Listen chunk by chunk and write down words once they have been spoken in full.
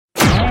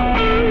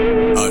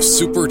a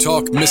Super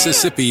Talk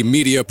Mississippi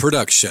media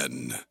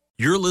production.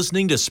 You're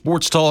listening to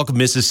Sports Talk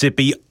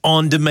Mississippi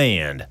On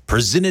Demand,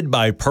 presented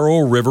by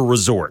Pearl River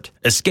Resort.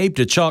 Escape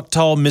to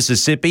Choctaw,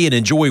 Mississippi and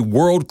enjoy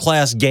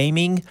world-class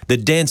gaming, the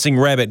Dancing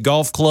Rabbit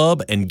Golf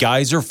Club, and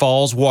Geyser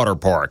Falls Water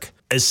Park.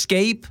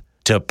 Escape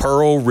to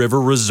Pearl River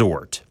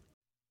Resort.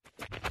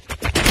 To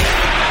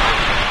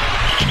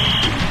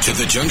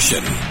the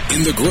junction,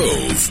 in the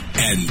Grove,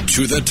 and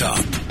to the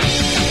top.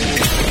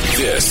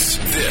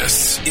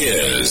 This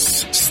is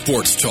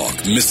Sports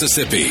Talk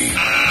Mississippi.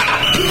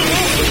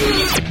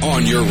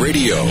 On your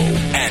radio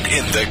and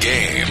in the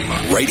game,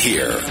 right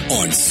here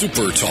on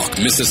Super Talk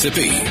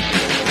Mississippi.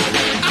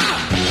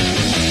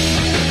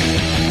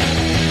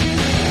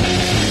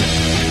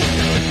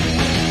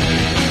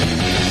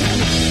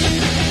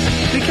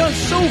 Because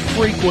so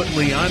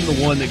frequently I'm the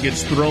one that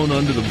gets thrown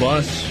under the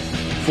bus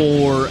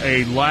for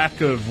a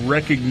lack of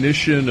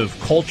recognition of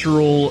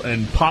cultural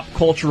and pop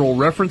cultural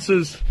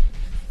references.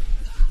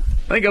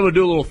 I think I'm going to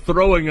do a little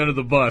throwing under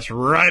the bus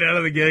right out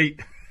of the gate.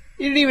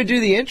 You didn't even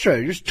do the intro.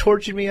 You're just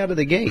torching me out of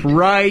the gate.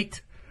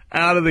 Right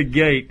out of the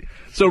gate.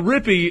 So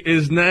Rippy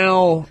is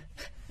now,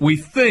 we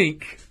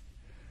think,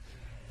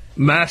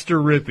 Master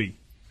Rippy.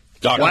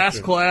 Dr. Last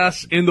Rippy.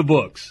 class in the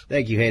books.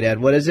 Thank you, Hey Dad.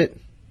 What is it?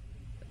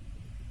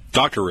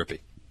 Dr. Rippy.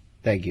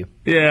 Thank you.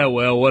 Yeah,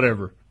 well,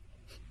 whatever.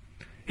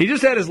 He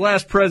just had his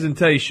last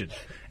presentation.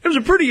 It was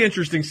a pretty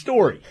interesting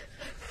story.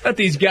 Got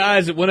these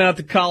guys that went out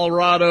to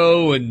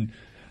Colorado and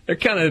they're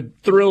kind of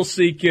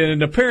thrill-seeking,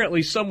 and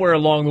apparently somewhere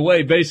along the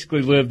way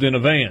basically lived in a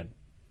van.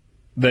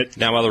 That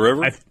Down by the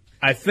river?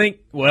 I think,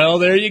 well,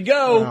 there you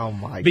go. Oh,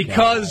 my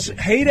because, God.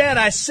 Hey, Dad,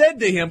 I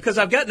said to him, because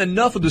I've gotten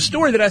enough of the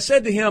story that I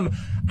said to him,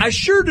 I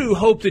sure do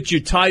hope that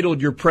you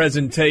titled your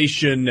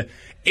presentation,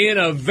 In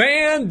a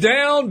Van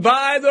Down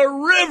by the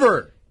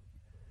River.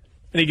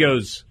 And he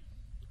goes,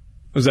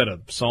 was that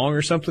a song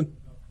or something?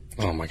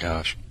 Oh, my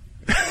gosh.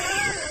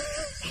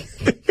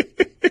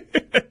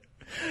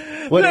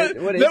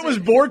 That was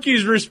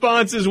Borky's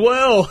response as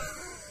well.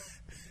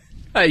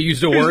 I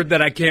used a word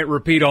that I can't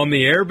repeat on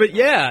the air, but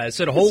yeah, I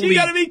said holy. You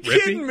gotta be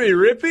kidding me,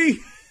 Rippy.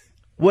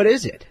 What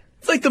is it?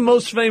 It's like the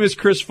most famous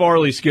Chris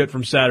Farley skit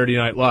from Saturday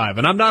Night Live.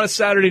 And I'm not a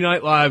Saturday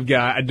Night Live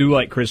guy. I do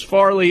like Chris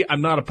Farley.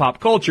 I'm not a pop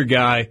culture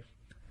guy.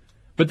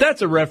 But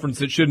that's a reference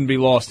that shouldn't be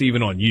lost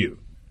even on you.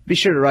 Be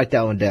sure to write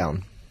that one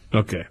down.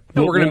 Okay.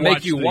 We're going to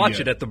make you watch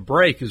it at the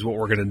break is what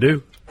we're going to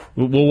do.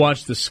 We'll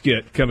watch the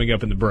skit coming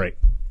up in the break.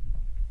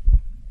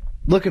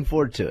 Looking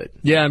forward to it.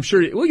 Yeah, I'm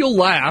sure. Well, you'll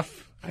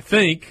laugh, I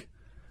think,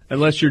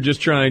 unless you're just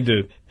trying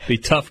to be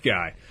tough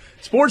guy.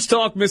 Sports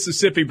Talk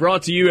Mississippi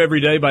brought to you every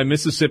day by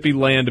Mississippi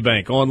Land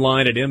Bank.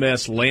 Online at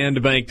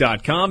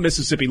mslandbank.com.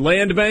 Mississippi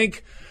Land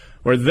Bank,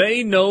 where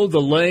they know the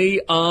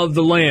lay of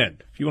the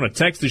land. If you want to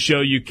text the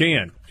show, you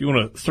can. If you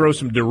want to throw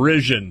some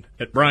derision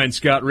at Brian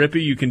Scott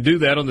Rippey, you can do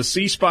that on the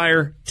C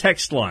Spire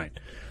text line.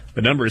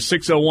 The number is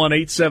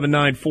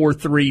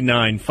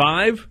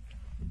 601-879-4395.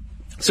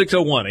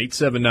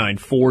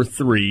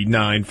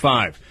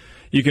 601-879-4395.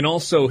 You can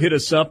also hit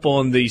us up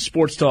on the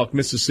Sports Talk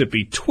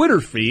Mississippi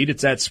Twitter feed.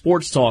 It's at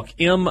Sports Talk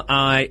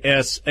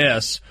MISS.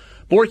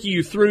 Borky,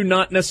 you threw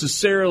not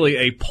necessarily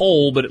a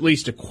poll, but at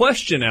least a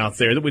question out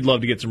there that we'd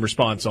love to get some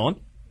response on.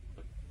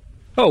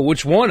 Oh,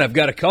 which one? I've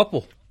got a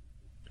couple.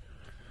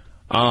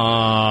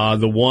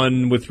 The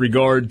one with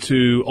regard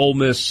to Ole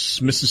Miss,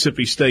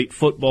 Mississippi State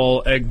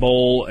football, Egg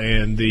Bowl,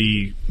 and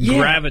the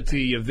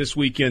gravity of this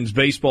weekend's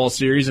baseball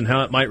series and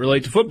how it might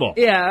relate to football.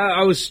 Yeah,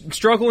 I was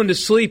struggling to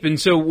sleep,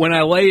 and so when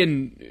I lay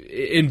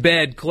in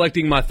bed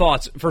collecting my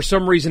thoughts, for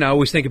some reason I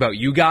always think about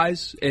you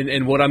guys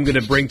and what I'm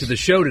going to bring to the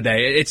show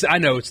today. I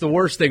know it's the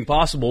worst thing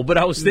possible, but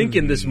I was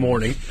thinking this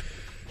morning,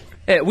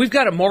 we've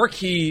got a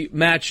marquee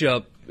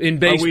matchup in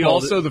baseball. Are we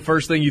also the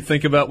first thing you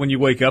think about when you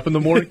wake up in the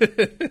morning?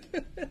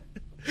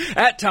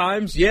 At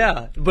times,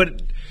 yeah, but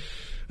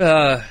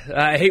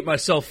I hate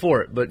myself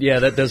for it. But yeah,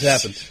 that does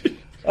happen.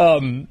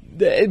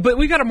 But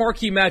we got a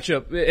marquee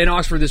matchup in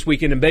Oxford this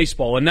weekend in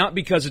baseball, and not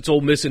because it's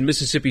Ole Miss and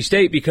Mississippi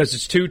State, because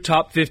it's two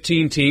top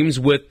 15 teams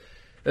with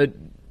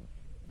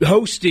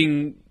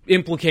hosting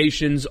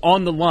implications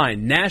on the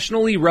line.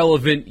 Nationally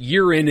relevant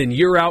year in and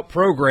year out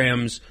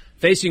programs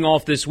facing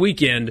off this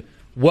weekend.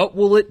 What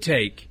will it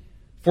take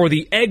for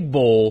the Egg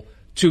Bowl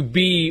to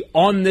be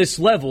on this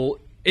level,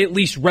 at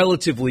least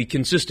relatively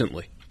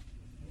consistently?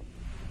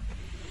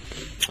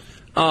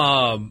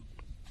 Well,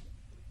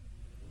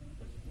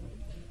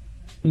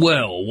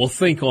 we'll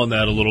think on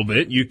that a little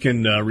bit. You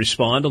can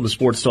respond on the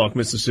Sports Talk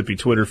Mississippi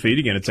Twitter feed.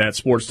 Again, it's at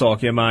Sports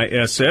Talk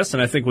MISS,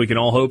 and I think we can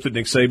all hope that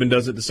Nick Saban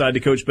doesn't decide to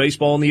coach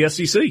baseball in the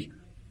SEC.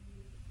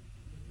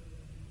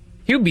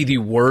 He would be the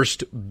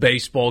worst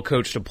baseball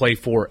coach to play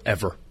for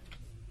ever.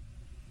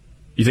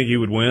 You think he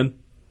would win?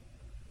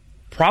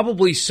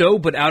 Probably so,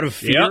 but out of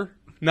fear,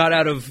 not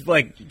out of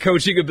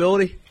coaching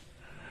ability.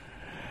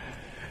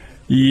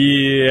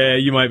 Yeah,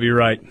 you might be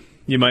right.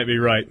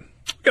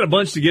 Got a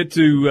bunch to get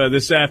to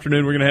this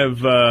afternoon. We're going to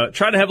have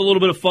try to have a little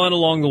bit of fun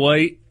along the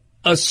way,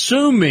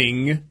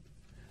 assuming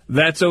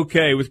that's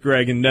okay with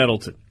Greg and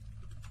Nettleton.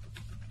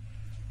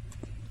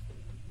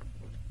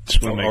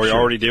 just want to make Are we sure.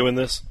 already doing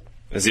this?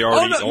 Is he Oh,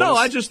 already on no, us?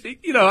 I just,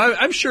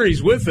 I'm sure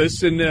he's with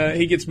us, and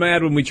he gets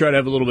mad when we try to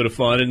have a little bit of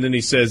fun, and then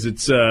he says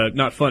it's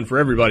not fun for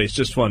everybody, it's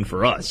just fun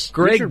for us.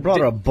 Richard brought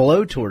a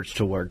blowtorch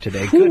to work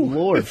today. Good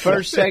Lord.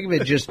 First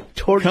segment just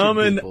tortured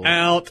Coming people.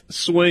 out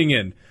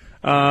swinging.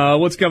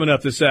 What's coming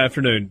up this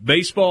afternoon?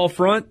 Baseball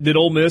front, did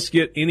Ole Miss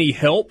get any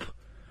help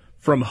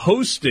from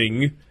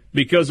hosting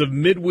because of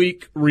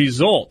midweek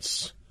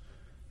results?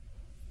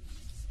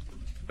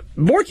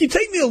 Borky,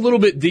 take me a little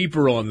bit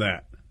deeper on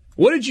that.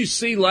 What did you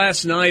see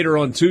last night or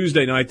on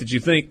Tuesday night that you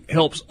think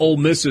helps Ole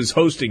Miss's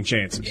hosting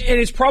chances? And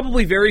it's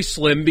probably very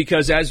slim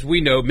because, as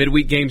we know,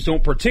 midweek games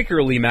don't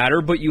particularly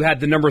matter, but you had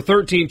the number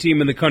 13 team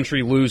in the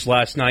country lose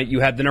last night. You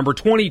had the number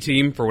 20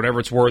 team, for whatever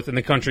it's worth, in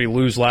the country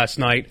lose last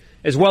night,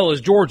 as well as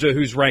Georgia,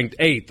 who's ranked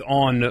 8th.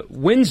 On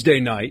Wednesday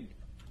night,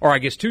 or I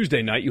guess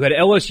Tuesday night, you had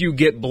LSU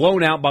get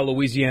blown out by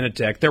Louisiana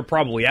Tech. They're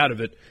probably out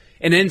of it.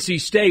 And NC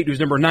State,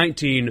 who's number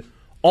 19,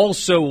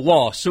 also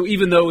lost. So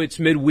even though it's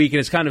midweek and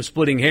it's kind of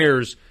splitting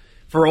hairs,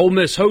 for Ole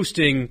Miss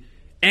hosting,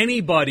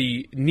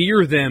 anybody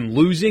near them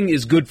losing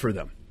is good for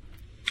them.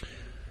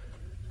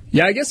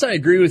 Yeah, I guess I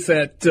agree with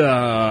that,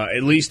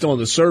 at least on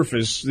the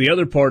surface. The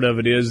other part of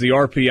it is the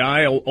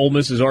RPI, Ole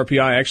Miss's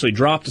RPI actually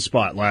dropped a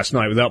spot last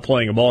night without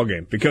playing a ball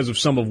game because of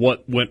some of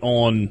what went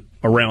on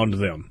around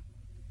them.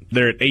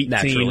 They're at 18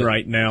 Naturally.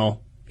 right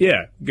now.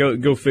 Yeah,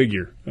 go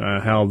figure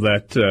how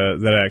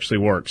that actually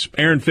works.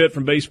 Aaron Fitt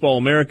from Baseball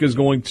America is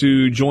going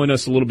to join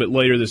us a little bit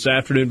later this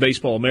afternoon.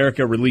 Baseball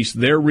America released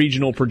their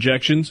regional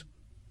projections.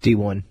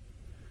 D1.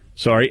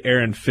 Sorry,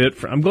 Aaron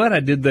Fitt. I'm glad I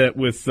did that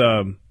with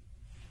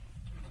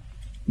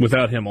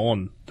without him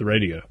on the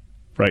radio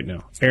right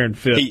now. Aaron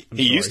Fitt. He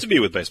used to be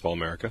with Baseball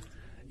America.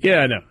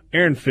 Yeah, I know.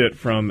 Aaron Fitt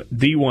from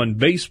D1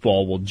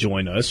 Baseball will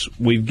join us.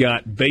 We've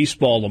got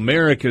Baseball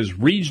America's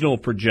regional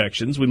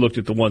projections. We looked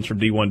at the ones from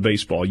D1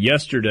 Baseball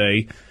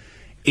yesterday.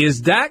 Is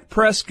Dak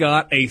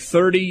Prescott a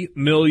 $30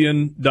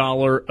 million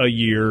a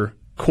year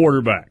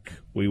quarterback?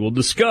 We will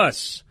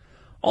discuss.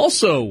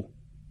 Also,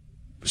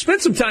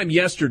 spent some time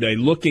yesterday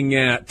looking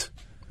at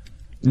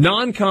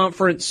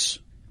non-conference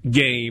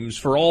games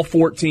for all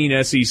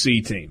 14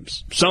 SEC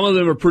teams. Some of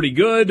them are pretty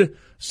good.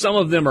 Some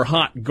of them are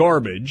hot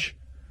garbage.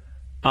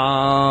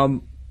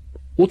 We'll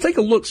take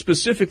a look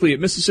specifically at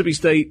Mississippi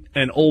State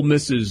and Ole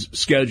Miss's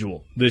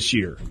schedule this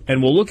year,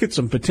 and we'll look at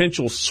some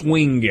potential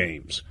swing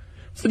games.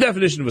 What's the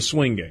definition of a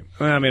swing game?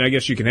 I mean, I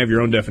guess you can have your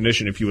own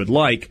definition if you would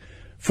like.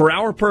 For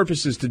our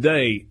purposes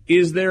today,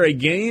 is there a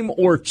game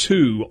or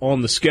two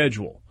on the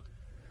schedule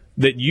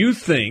that you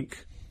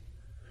think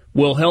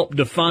will help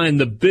define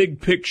the big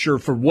picture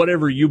for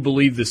whatever you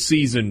believe the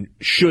season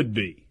should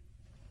be?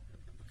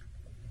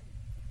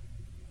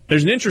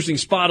 There's an interesting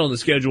spot on the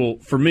schedule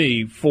for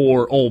me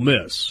for Ole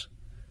Miss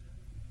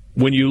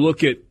when you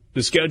look at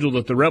the schedule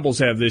that the Rebels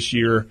have this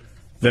year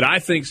that I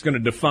think is going to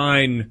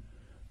define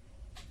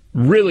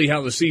really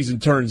how the season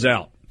turns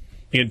out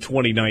in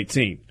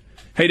 2019.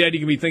 Hey, Dad, you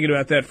can be thinking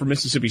about that for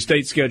Mississippi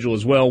State's schedule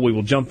as well. We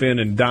will jump in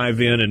and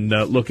dive in and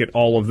look at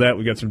all of that.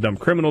 We got some dumb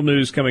criminal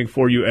news coming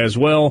for you as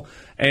well.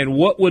 And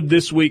what would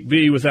this week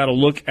be without a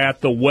look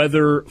at the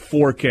weather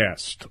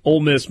forecast? Ole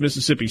Miss,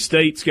 Mississippi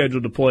State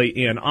scheduled to play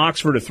in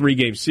Oxford, a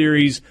 3-game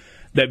series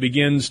that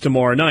begins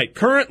tomorrow night.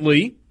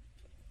 Currently,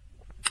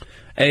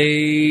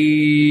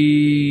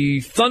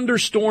 a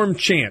thunderstorm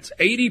chance,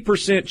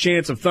 80%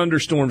 chance of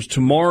thunderstorms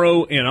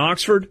tomorrow in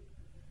Oxford.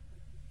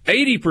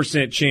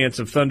 80% chance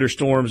of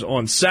thunderstorms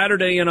on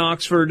Saturday in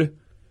Oxford,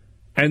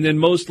 and then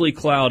mostly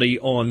cloudy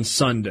on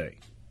Sunday.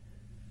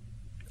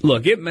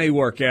 Look, it may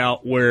work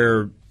out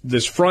where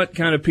this front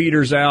kind of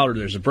peters out or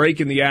there's a break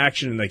in the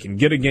action and they can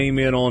get a game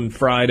in on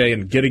Friday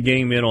and get a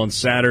game in on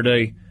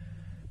Saturday,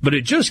 but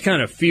it just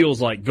kind of feels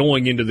like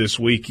going into this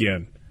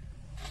weekend,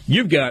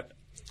 you've got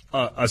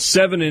a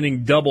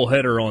 7-inning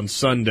doubleheader on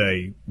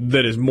Sunday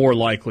that is more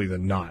likely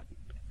than not.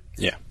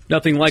 Yeah.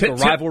 Nothing like a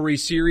rivalry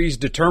series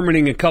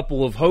determining a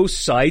couple of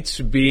host sites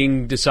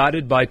being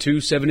decided by 2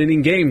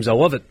 7-inning games. I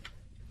love it.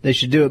 They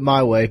should do it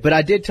my way. But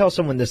I did tell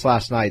someone this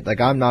last night.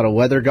 Like, I'm not a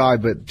weather guy,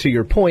 but to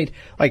your point,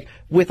 like,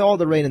 with all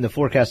the rain in the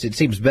forecast, it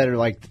seems better.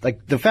 Like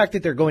the fact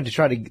that they're going to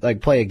try to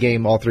play a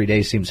game all 3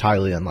 days seems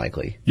highly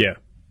unlikely. Yeah,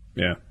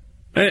 yeah.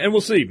 And we'll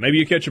see. Maybe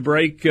you catch a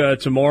break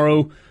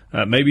tomorrow.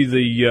 Maybe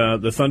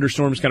the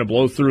thunderstorms kind of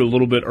blow through a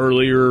little bit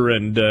earlier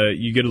and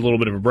you get a little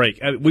bit of a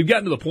break. We've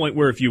gotten to the point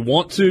where if you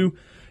want to,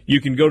 you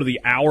can go to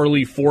the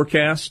hourly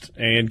forecast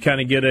and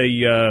kind of get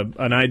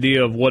an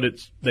idea of what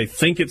they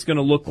think it's going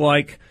to look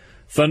like.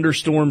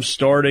 Thunderstorms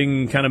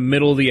starting kind of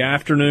middle of the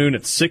afternoon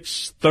at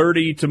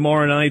 6:30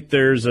 tomorrow night.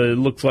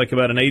 Looks like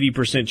about an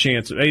 80%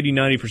 chance,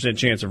 90%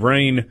 chance of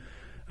rain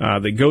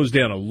that goes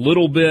down a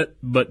little bit,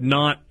 but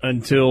not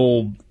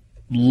until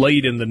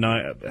late in the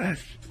night.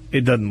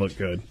 It doesn't look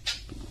good.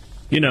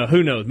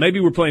 Who knows? Maybe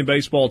we're playing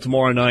baseball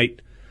tomorrow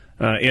night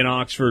in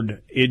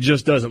Oxford. It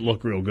just doesn't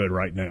look real good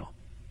right now.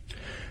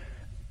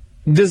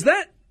 Does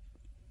that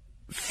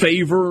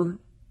favor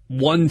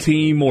one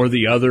team or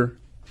the other?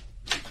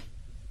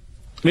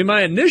 I mean,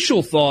 my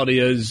initial thought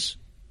is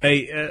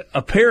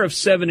a pair of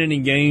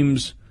 7-inning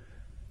games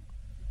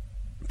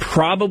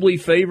probably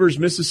favors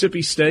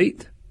Mississippi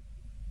State.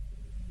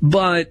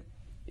 But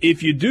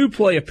if you do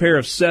play a pair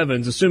of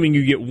sevens, assuming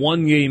you get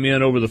one game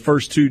in over the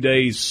first 2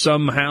 days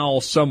somehow,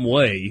 some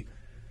way,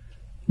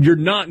 you're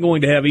not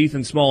going to have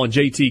Ethan Small and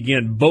JT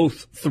Ginn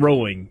both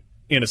throwing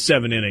in a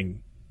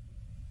 7-inning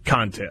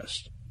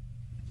contest.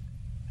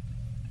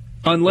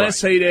 Unless,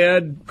 hey,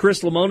 Dad,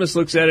 Chris Lemonis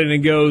looks at it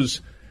and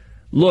goes,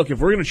 look, if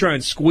we're going to try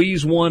and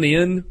squeeze one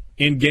in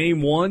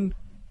game one,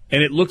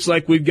 and it looks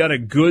like we've got a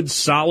good,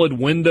 solid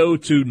window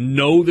to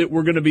know that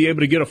we're going to be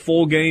able to get a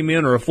full game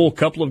in or a full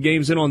couple of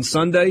games in on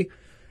Sunday,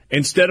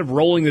 instead of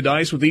rolling the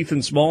dice with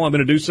Ethan Small, I'm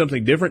going to do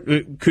something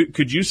different.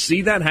 Could you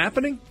see that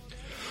happening?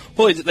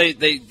 Well, they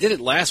did it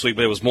last week,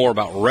 but it was more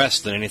about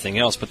rest than anything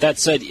else. But that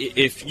said,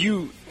 if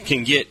you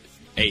can get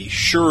a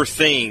sure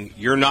thing,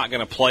 you're not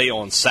going to play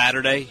on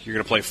Saturday, you're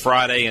going to play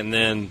Friday and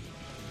then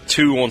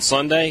 2 on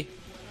Sunday,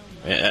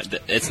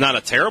 it's not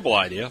a terrible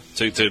idea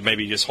to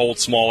maybe just hold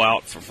Small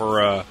out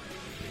for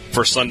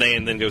Sunday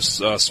and then go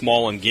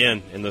Small and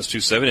Ginn in those 2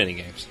 7-inning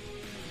games.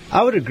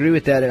 I would agree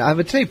with that, and I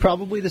would say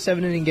probably the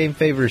 7-inning game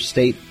favors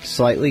State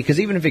slightly, because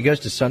even if it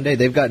goes to Sunday,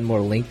 they've gotten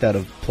more length out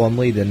of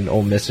Plumlee than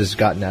Ole Miss has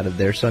gotten out of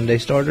their Sunday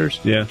starters.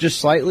 Yeah. Just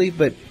slightly,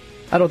 but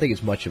I don't think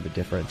it's much of a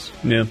difference.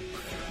 Yeah.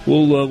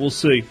 We'll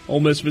see. Ole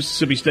Miss,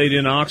 Mississippi State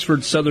in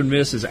Oxford. Southern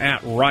Miss is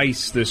at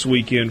Rice this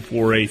weekend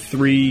for a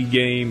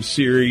 3-game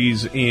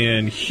series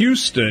in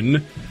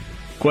Houston.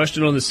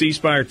 Question on the C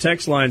Spire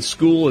text line,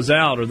 school is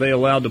out. Are they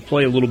allowed to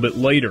play a little bit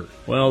later?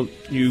 Well,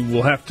 you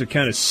will have to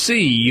kind of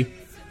see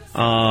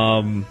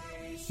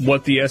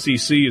what the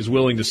SEC is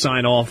willing to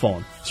sign off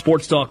on.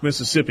 Sports Talk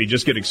Mississippi,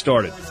 just getting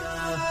started.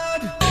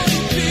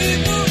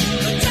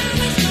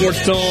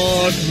 Sports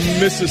Talk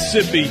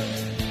Mississippi,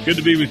 good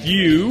to be with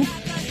you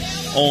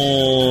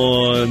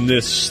on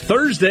this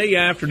Thursday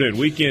afternoon.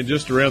 Weekend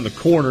just around the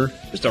corner.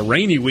 Just a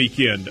rainy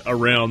weekend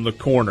around the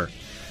corner.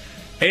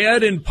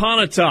 Ed in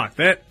Pontotoc,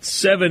 that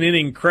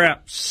 7-inning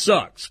crap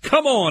sucks.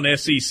 Come on,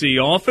 SEC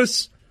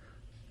office.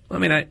 I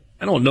mean, I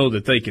don't know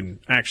that they can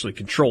actually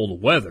control the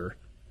weather.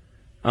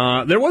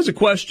 There was a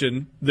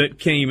question that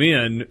came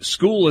in.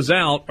 School is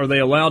out. Are they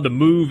allowed to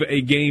move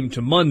a game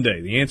to Monday?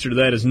 The answer to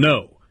that is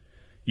no.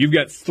 You've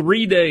got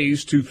 3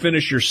 days to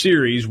finish your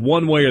series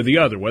one way or the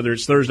other, whether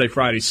it's Thursday,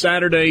 Friday,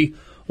 Saturday,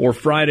 or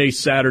Friday,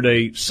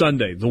 Saturday,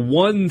 Sunday. The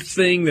one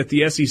thing that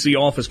the SEC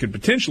office could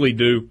potentially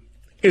do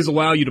is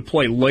allow you to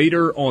play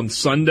later on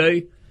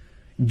Sunday,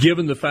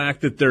 given the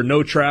fact that there are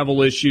no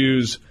travel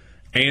issues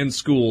and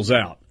school's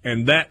out.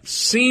 And that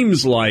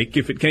seems like,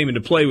 if it came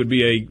into play, would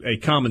be a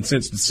common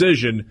sense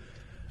decision.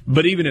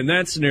 But even in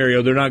that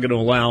scenario, they're not going to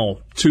allow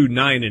 2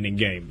 9-inning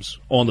games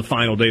on the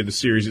final day of the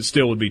series. It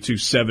still would be 2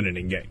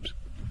 7-inning games.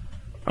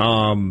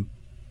 All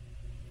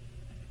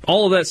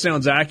of that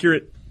sounds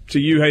accurate to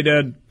you, hey,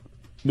 Dad,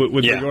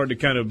 with regard to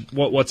kind of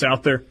what's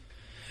out there?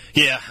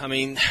 Yeah, I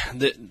mean,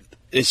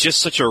 it's just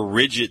such a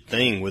rigid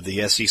thing with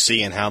the SEC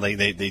and how they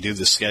do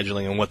the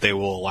scheduling and what they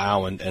will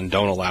allow and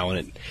don't allow.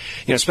 And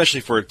it,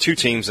 especially for 2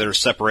 teams that are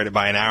separated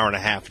by an hour and a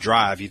half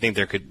drive, you think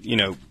there could,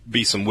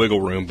 be some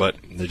wiggle room, but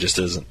there just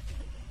isn't.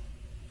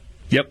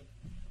 Yep.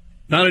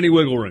 Not any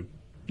wiggle room.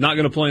 Not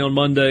going to play on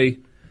Monday.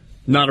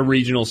 Not a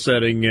regional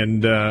setting,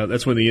 and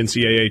that's when the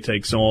NCAA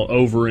takes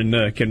over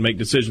and can make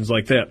decisions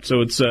like that.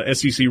 So it's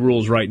SEC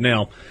rules right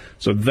now.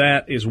 So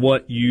that is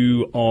what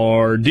you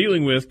are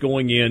dealing with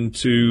going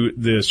into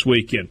this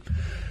weekend.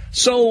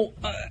 So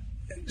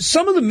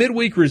some of the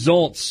midweek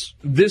results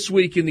this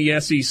week in the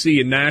SEC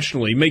and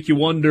nationally make you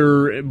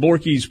wonder,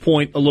 Borky's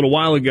point a little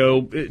while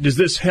ago, does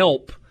this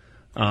help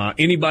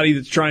anybody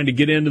that's trying to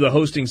get into the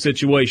hosting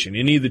situation,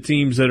 any of the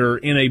teams that are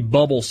in a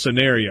bubble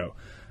scenario?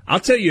 I'll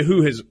tell you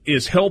who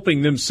is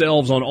helping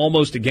themselves on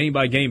almost a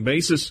game-by-game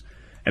basis,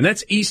 and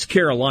that's East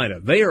Carolina.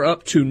 They are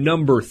up to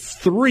number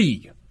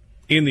 3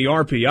 in the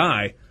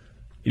RPI.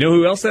 You know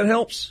who else that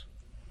helps?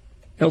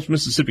 Helps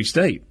Mississippi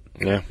State.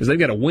 Yeah. Because they've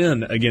got a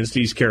win against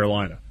East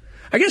Carolina.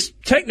 I guess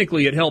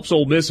technically it helps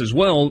Ole Miss as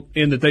well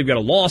in that they've got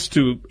a loss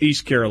to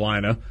East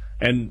Carolina,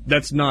 and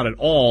that's not at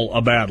all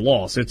a bad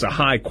loss. It's a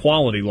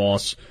high-quality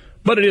loss,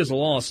 but it is a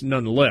loss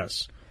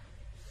nonetheless.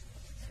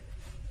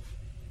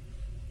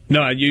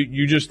 No,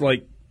 you just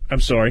I'm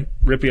sorry.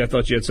 Rippy, I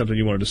thought you had something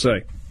you wanted to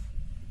say.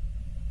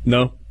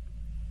 No?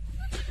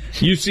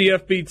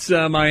 UCF beats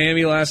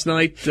Miami last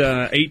night,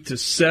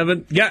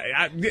 8-7. Yeah,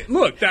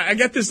 I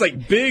got this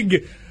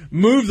big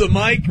move the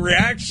mic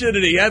reaction,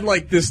 and he had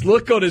this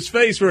look on his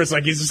face where it's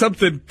like he's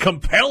something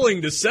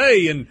compelling to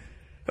say, and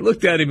I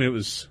looked at him and it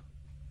was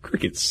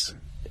crickets.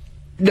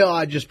 No,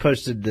 I just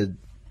posted the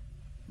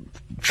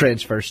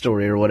transfer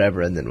story or whatever,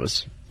 and then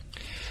was...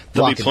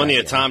 There'll be plenty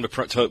of time to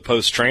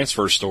post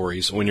transfer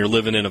stories when you're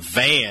living in a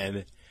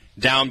van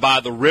down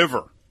by the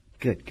river.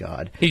 Good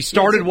God. He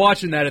started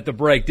watching that at the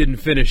break, didn't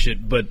finish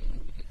it, but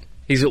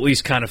he's at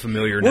least kind of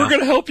familiar now. We're going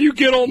to help you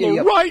get on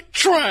the right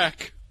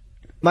track.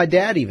 My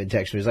dad even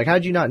texted me. He's like,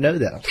 how'd you not know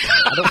that?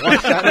 I don't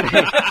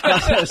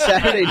watch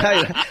Saturday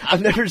night.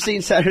 I've never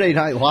seen Saturday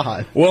Night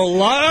Live. Well,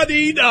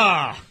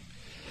 la-dee-da.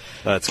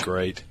 That's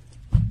great.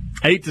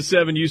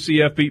 8-7,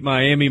 UCF beat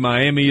Miami.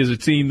 Miami is a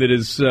team that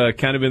is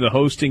kind of in the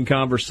hosting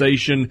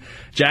conversation.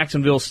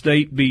 Jacksonville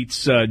State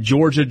beats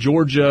Georgia.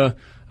 Georgia,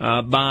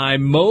 by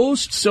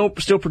most, still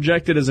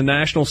projected as a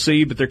national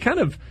seed, but they're kind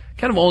of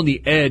on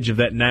the edge of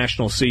that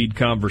national seed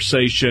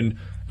conversation.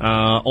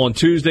 On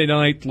Tuesday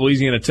night,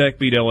 Louisiana Tech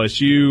beat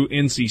LSU.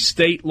 NC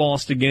State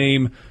lost a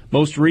game.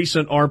 Most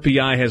recent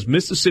RPI has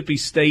Mississippi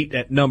State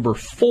at number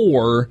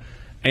 4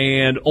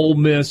 and Ole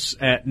Miss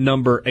at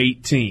number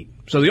 18.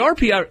 So the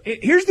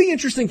RPI, here's the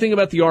interesting thing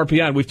about the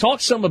RPI, and we've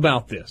talked some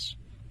about this.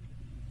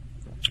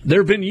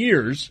 There have been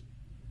years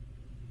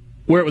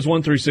where it was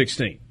 1 through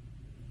 16.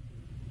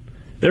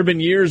 There have been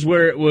years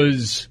where it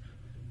was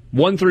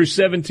 1 through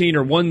 17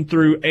 or 1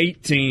 through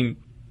 18,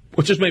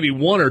 with just maybe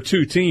 1 or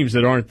 2 teams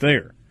that aren't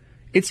there.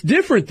 It's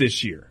different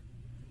this year.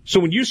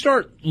 So when you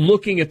start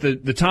looking at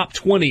the top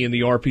 20 in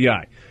the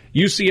RPI,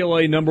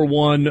 UCLA number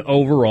 1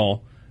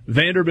 overall,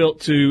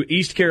 Vanderbilt 2,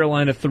 East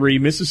Carolina 3,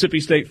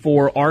 Mississippi State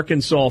 4,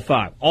 Arkansas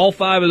 5. All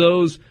 5 of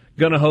those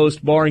going to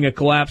host, barring a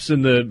collapse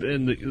in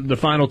the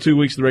final 2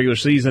 weeks of the regular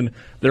season.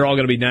 They're all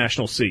going to be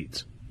national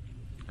seeds.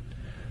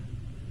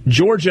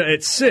 Georgia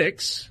at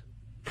 6,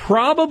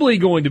 probably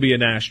going to be a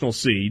national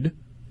seed.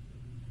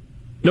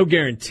 No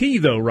guarantee,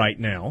 though, right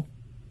now.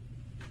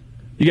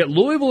 You got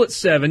Louisville at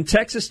 7,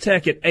 Texas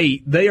Tech at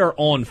 8. They are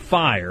on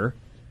fire.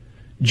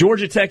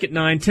 Georgia Tech at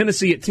 9,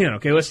 Tennessee at 10.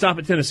 Okay, let's stop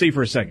at Tennessee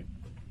for a second.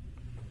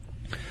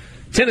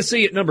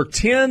 Tennessee at number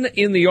 10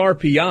 in the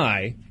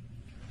RPI,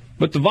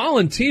 but the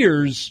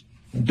Volunteers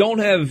don't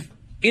have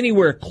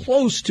anywhere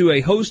close to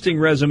a hosting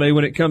resume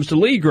when it comes to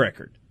league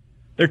record.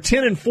 They're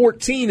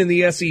 10-14 in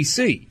the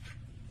SEC.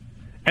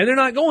 And they're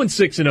not going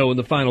 6-0 in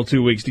the final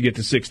 2 weeks to get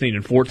to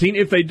 16-14.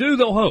 If they do,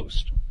 they'll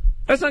host.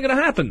 That's not going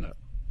to happen, though.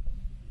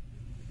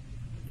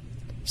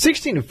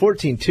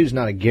 16-14, 2 is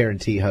not a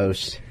guarantee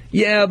host.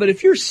 Yeah, but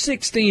if you're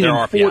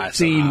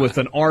 16-14 with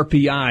an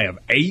RPI of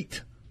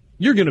 8,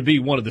 you're going to be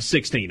one of the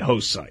 16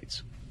 host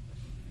sites.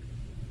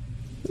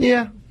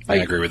 Yeah. I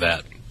agree with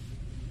that.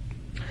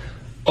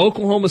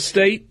 Oklahoma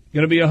State,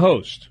 going to be a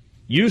host.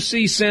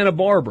 UC Santa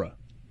Barbara,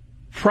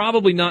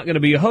 probably not going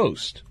to be a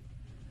host.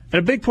 And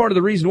a big part of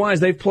the reason why is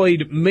they've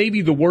played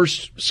maybe the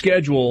worst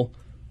schedule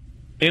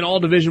in all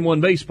Division I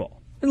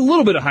baseball. And a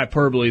little bit of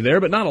hyperbole there,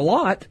 but not a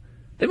lot.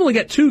 They've only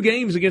got 2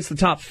 games against the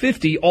top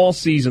 50 all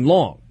season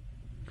long.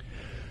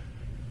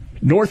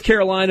 North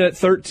Carolina at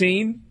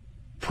 13,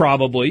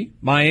 probably.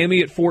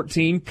 Miami at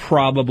 14,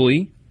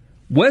 probably.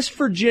 West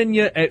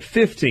Virginia at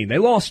 15. They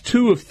lost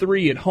 2 of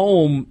 3 at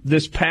home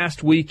this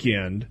past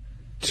weekend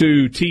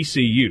to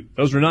TCU.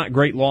 Those were not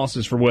great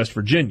losses for West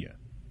Virginia.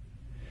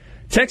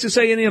 Texas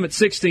A&M at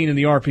 16 in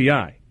the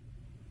RPI.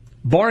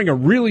 Barring a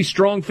really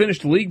strong finish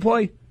to league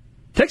play,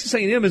 Texas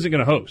A&M isn't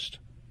going to host,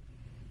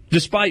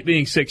 despite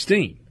being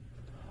 16.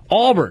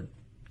 Auburn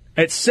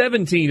at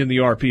 17 in the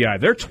RPI.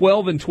 They're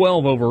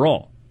 12-12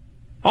 overall.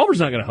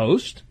 Auburn's not going to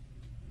host.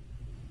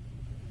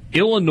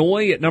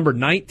 Illinois at number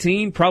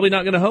 19, probably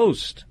not going to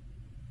host.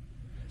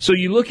 So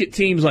you look at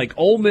teams like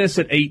Ole Miss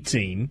at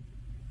 18.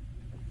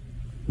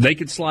 They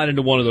could slide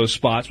into one of those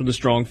spots with a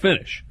strong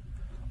finish.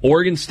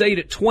 Oregon State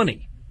at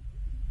 20.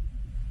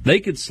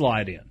 They could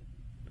slide in.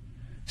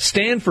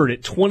 Stanford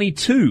at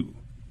 22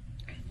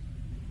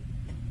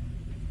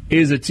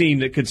 is a team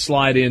that could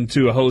slide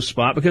into a host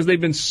spot because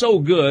they've been so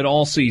good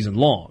all season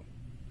long.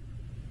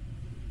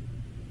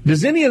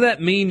 Does any of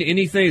that mean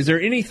anything? Is there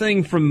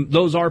anything from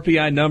those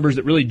RPI numbers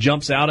that really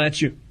jumps out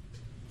at you?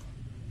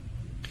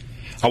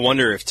 I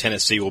wonder if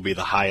Tennessee will be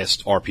the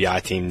highest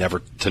RPI team never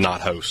to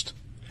not host.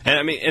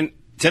 And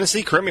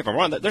Tennessee, correct me if I'm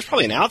wrong, there's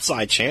probably an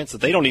outside chance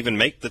that they don't even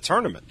make the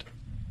tournament.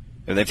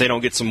 And if they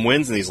don't get some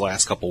wins in these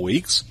last couple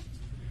weeks,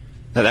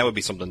 that would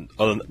be something.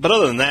 But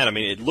other than that,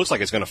 it looks like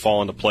it's going to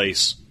fall into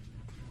place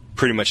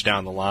pretty much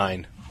down the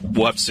line.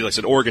 We'll have to see. Like I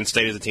said, Oregon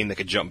State is a team that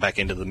could jump back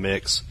into the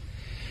mix.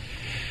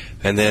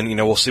 And then,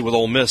 we'll see with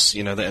Ole Miss.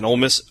 And Ole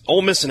Miss and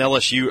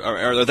LSU,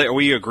 are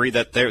we agree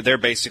that they're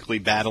basically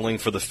battling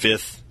for the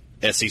 5th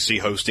SEC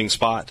hosting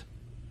spot,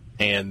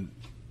 and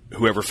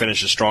whoever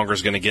finishes stronger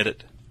is going to get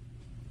it?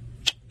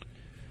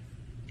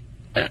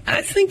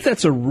 I think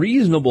that's a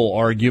reasonable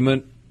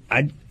argument.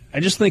 I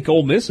just think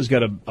Ole Miss has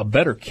got a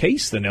better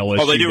case than LSU.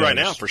 Oh, they do right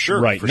now, for sure.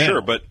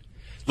 Sure. But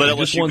let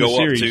LSU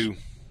go up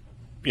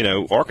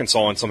to,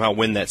 Arkansas and somehow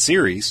win that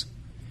series,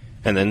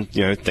 and then,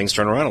 things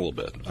turn around a little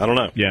bit. I don't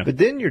know. Yeah. But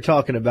then you're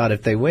talking about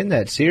if they win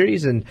that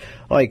series and,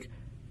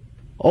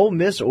 Ole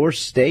Miss or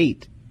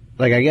State,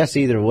 I guess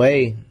either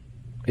way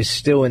is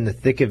still in the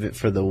thick of it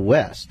for the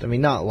West.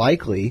 Not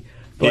likely.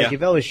 But,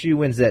 if LSU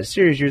wins that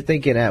series, you're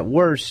thinking at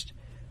worst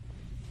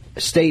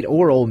State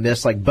or Ole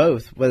Miss,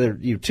 both, whether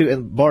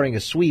barring a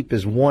sweep,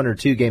 is 1 or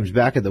 2 games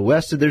back of the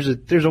West. So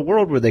there's a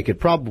world where they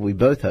could probably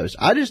both host.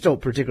 I just don't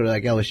particularly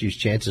like LSU's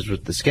chances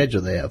with the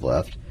schedule they have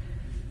left.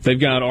 They've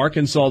got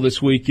Arkansas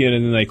this weekend,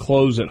 and then they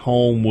close at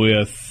home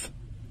with.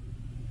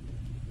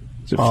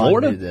 Is it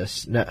Florida? I knew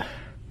this. No,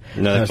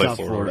 it's not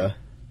Florida.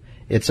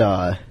 It's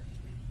we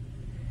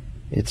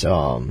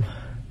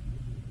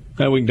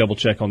can double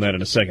check on that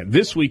in a second.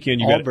 This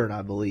weekend, you Auburn,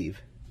 I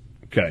believe.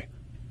 Okay.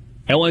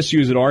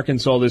 LSU is at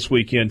Arkansas this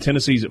weekend.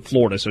 Tennessee's at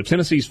Florida. So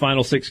Tennessee's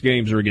final 6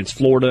 games are against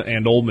Florida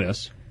and Ole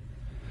Miss.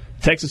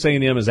 Texas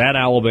A&M is at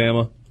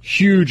Alabama.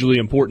 Hugely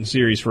important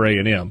series for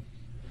A&M.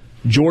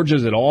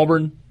 Georgia's at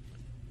Auburn.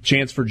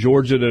 Chance for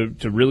Georgia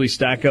to really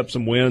stack up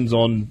some wins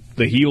on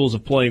the heels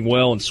of playing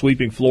well and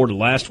sweeping Florida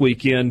last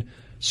weekend.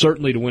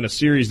 Certainly to win a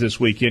series this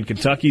weekend.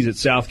 Kentucky's at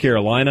South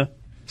Carolina.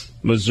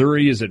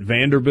 Missouri is at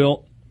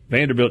Vanderbilt.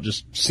 Vanderbilt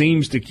just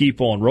seems to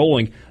keep on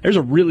rolling. There's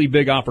a really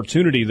big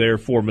opportunity there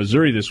for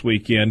Missouri this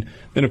weekend.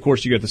 Then, of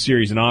course, you got the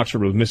series in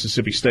Oxford with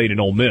Mississippi State and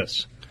Ole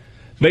Miss.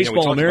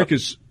 Baseball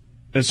America's...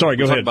 sorry,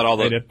 go ahead.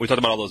 We talked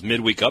about all those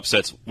midweek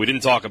upsets. We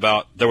didn't talk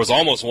about... There was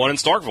almost one in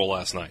Starkville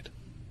last night.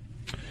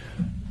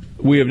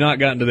 We have not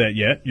gotten to that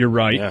yet. You're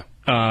right.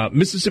 Yeah.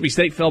 Mississippi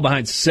State fell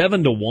behind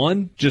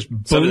 7-1. Just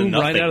boom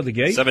right out of the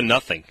gate.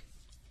 7-0.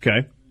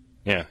 Okay.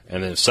 Yeah,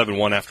 and then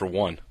 7-1 after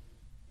 1.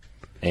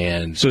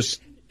 And so,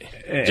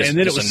 and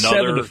then it was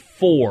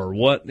 7-4.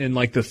 What in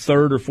like the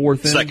third or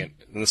fourth inning? Second.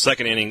 In the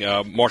second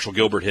inning, Marshall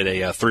Gilbert hit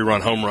a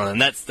 3-run home run,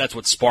 and that's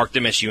what sparked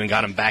MSU and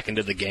got him back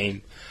into the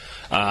game.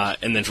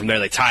 And then from there,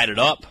 they tied it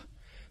up,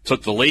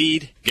 took the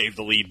lead, gave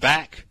the lead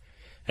back.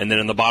 And then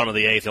in the bottom of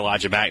the 8th,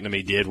 Elijah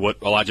McNamee did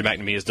what Elijah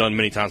McNamee has done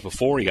many times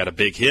before. He got a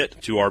big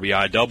hit, 2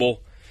 RBI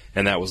double,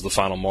 and that was the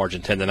final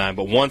margin, 10-9.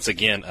 But once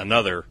again,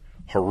 another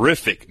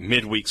horrific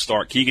midweek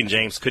start. Keegan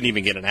James couldn't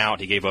even get an out.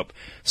 He gave up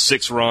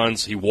 6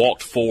 runs. He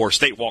walked 4.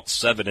 State walked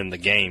 7 in the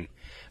game.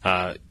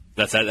 That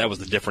was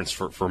the difference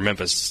for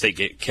Memphis.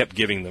 State kept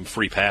giving them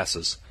free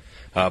passes.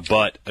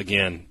 But,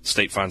 again,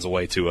 State finds a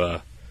way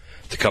to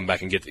come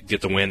back and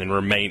get the win and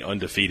remain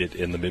undefeated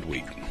in the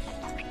midweek.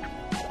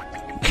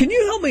 Can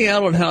you help me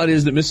out on how it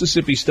is that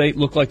Mississippi State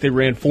looked like they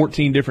ran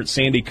 14 different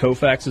Sandy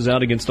Koufaxes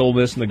out against Ole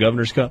Miss in the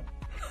Governor's Cup?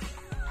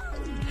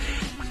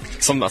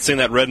 I've seen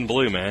that red and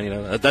blue, man. You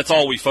know, that's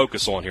all we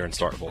focus on here in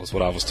Starkville, is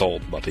what I was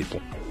told by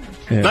people.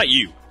 Yeah. Not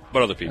you,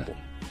 but other people.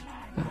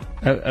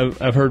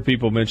 I've heard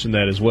people mention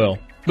that as well.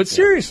 But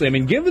seriously, I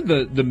mean, given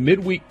the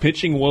midweek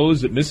pitching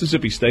woes that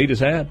Mississippi State has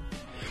had,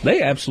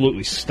 they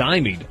absolutely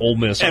stymied Ole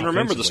Miss. And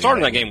remember, the start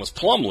of that game was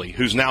Plumlee,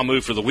 who's now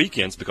moved for the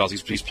weekends because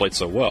he's played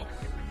so well.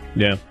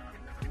 Yeah.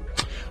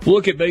 We'll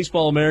look at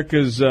Baseball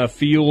America's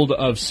field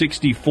of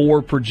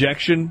 64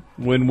 projection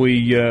when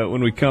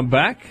we come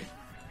back,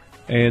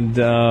 and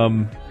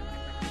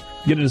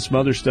get into some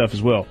other stuff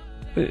as well.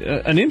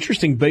 An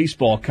interesting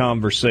baseball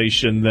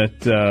conversation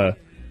that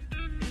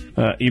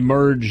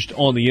emerged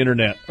on the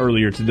internet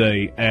earlier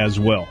today as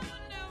well.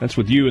 That's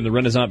with you in the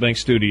Renaissance Bank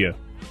studio.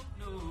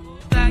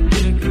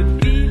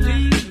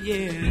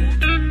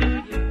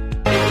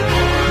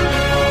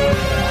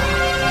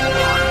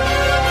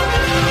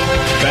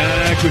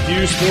 Back with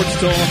you, Sports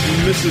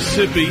Talk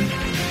Mississippi.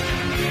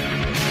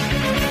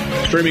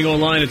 Streaming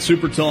online at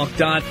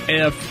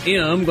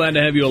supertalk.fm. Glad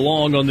to have you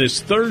along on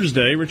this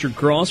Thursday. Richard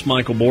Cross,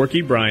 Michael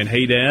Borky, Brian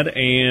Haydad,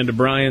 and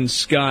Brian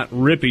Scott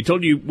Rippey.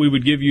 Told you we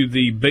would give you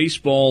the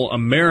Baseball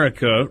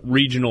America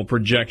regional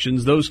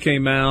projections. Those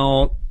came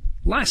out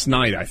last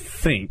night, I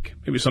think.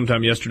 Maybe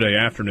sometime yesterday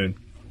afternoon.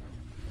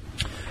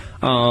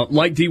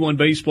 Like D1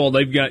 Baseball,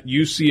 they've got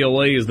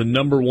UCLA as the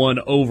number 1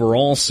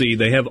 overall seed.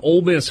 They have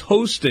Ole Miss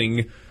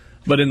hosting,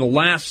 but in the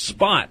last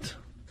spot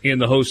in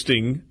the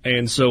hosting.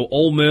 And so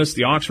Ole Miss,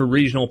 the Oxford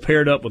Regional,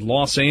 paired up with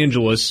Los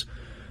Angeles.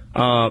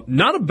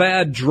 Not a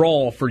bad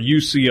draw for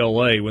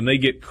UCLA when they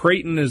get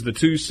Creighton as the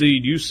 2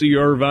 seed, UC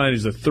Irvine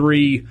as the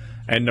 3,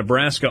 and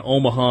Nebraska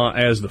Omaha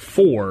as the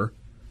 4.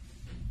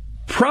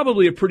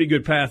 Probably a pretty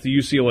good path to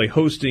UCLA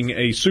hosting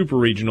a super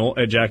regional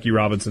at Jackie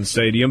Robinson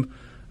Stadium.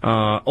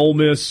 Ole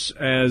Miss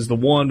as the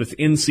 1 with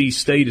NC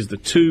State as the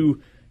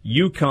 2,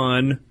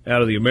 UConn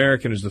out of the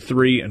American as the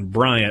 3, and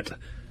Bryant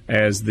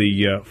as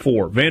the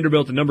 4.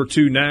 Vanderbilt, the number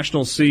 2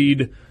 national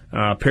seed,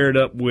 paired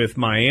up with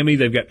Miami.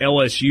 They've got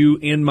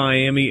LSU in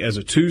Miami as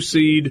a 2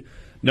 seed.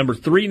 Number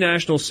 3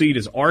 national seed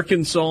is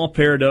Arkansas,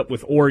 paired up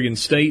with Oregon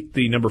State,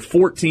 the number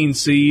 14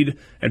 seed.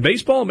 And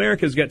Baseball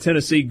America's got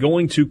Tennessee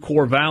going to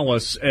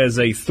Corvallis as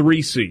a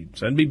 3 seed.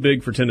 So that'd be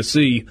big for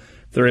Tennessee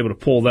if they're able to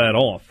pull that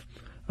off.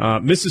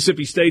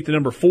 Mississippi State, the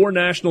number 4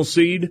 national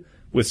seed,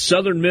 with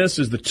Southern Miss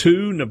as the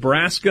 2,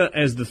 Nebraska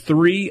as the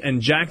 3, and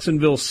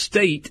Jacksonville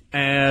State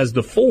as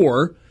the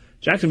 4.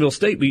 Jacksonville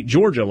State beat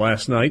Georgia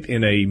last night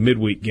in a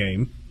midweek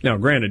game. Now,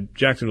 granted,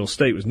 Jacksonville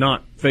State was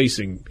not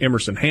facing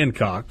Emerson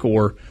Hancock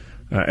or,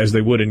 as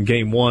they would in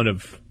Game 1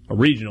 of a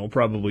regional,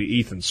 probably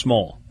Ethan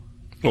Small.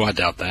 Well, I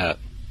doubt that.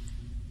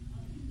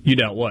 You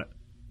doubt what?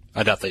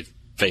 I doubt they'd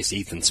face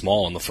Ethan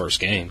Small in the first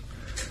game.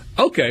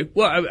 Okay.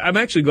 Well, I'm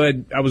actually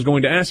glad I was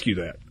going to ask you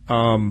that.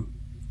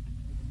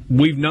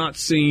 We've not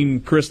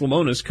seen Chris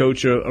Lemonis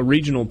coach a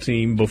regional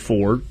team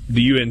before.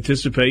 Do you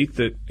anticipate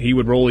that he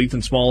would roll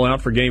Ethan Small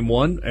out for Game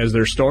 1 as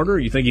their starter, or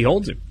you think he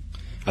holds him?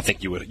 I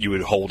think you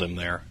would hold him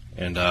there,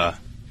 and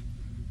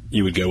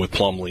you would go with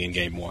Plumlee in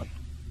Game 1.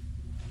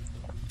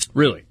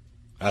 Really?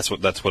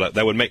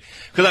 That would make,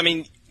 because I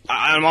mean,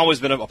 I've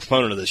always been a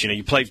proponent of this. You know,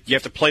 you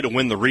have to play to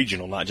win the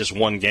regional, not just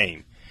one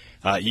game.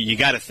 You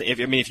got to.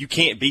 If you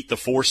can't beat the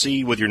 4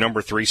 seed with your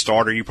number 3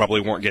 starter, you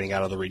probably weren't getting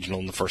out of the regional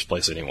in the first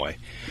place anyway.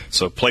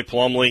 So play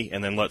Plumlee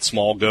and then let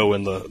Small go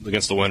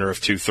against the winner of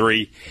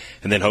 2-3,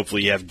 and then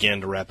hopefully you have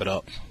Ginn to wrap it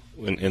up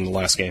in the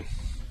last game.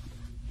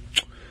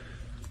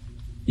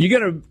 You got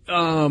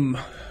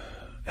to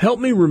help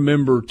me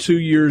remember 2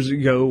 years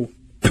ago.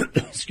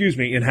 Excuse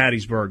me, in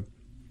Hattiesburg.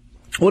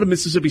 What did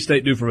Mississippi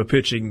State do from a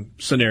pitching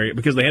scenario?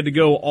 Because they had to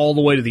go all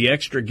the way to the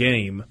extra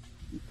game.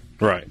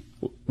 Right.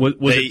 Was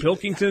it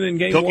Pilkington in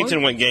game 1?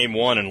 Pilkington went game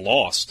 1 and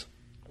lost.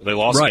 They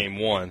lost right. game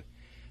 1.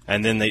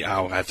 And then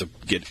I have to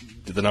get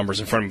the numbers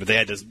in front of me,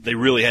 but they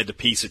really had to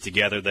piece it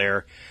together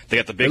there. They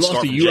got the big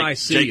start from They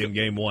lost to UIC Jacob. in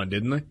game 1,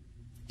 didn't they?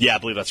 Yeah, I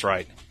believe that's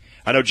right.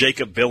 I know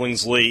Jacob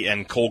Billingsley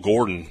and Cole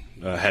Gordon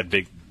had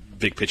big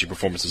pitching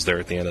performances there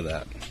at the end of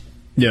that.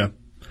 Yeah.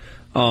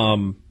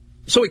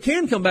 So it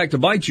can come back to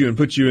bite you and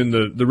put you in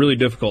the really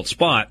difficult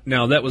spot.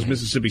 Now, that was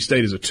Mississippi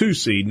State as a 2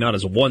 seed, not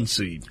as a 1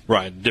 seed.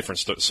 Right, different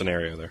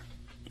scenario there.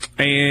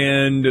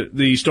 And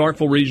the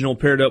Starkville Regional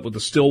paired up with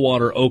the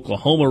Stillwater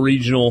Oklahoma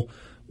Regional,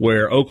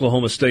 where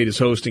Oklahoma State is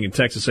hosting and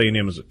Texas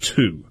A&M is a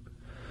 2.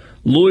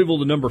 Louisville,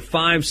 the number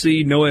 5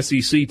 seed, no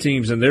SEC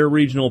teams in their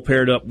regional,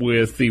 paired up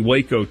with the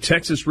Waco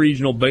Texas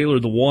Regional, Baylor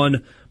the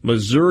 1,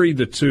 Missouri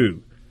the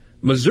 2.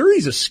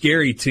 Missouri's a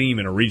scary team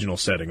in a regional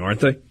setting, aren't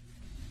they?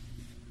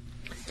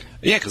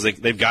 Yeah, because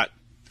they've got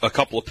a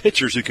couple of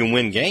pitchers who can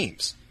win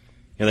games.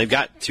 And they've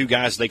got 2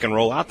 guys they can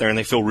roll out there and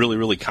they feel really,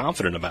 really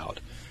confident about.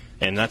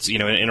 And that's,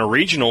 in a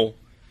regional,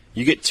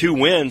 you get 2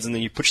 wins and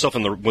then you put yourself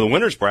in the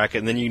winner's bracket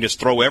and then you can just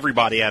throw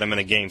everybody at them in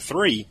a game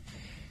 3.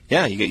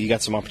 Yeah, you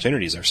got some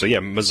opportunities there. So, yeah,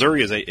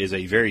 Missouri is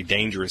a very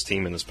dangerous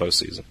team in this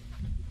postseason.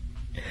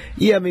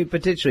 Yeah, I mean,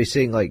 potentially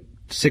seeing, like,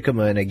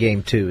 Sycamore in a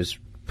game 2 is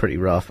pretty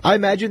rough. I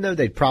imagine, though,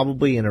 they'd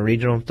probably, in a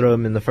regional, throw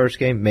them in the first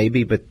game,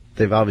 maybe, but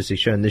they've obviously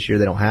shown this year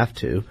they don't have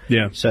to.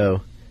 Yeah.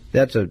 So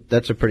that's a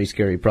pretty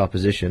scary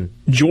proposition.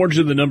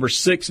 Georgia, the number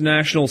 6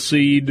 national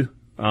seed,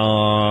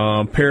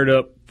 paired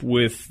up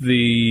with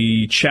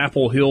the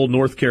Chapel Hill,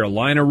 North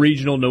Carolina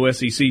Regional. No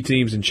SEC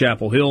teams in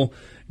Chapel Hill.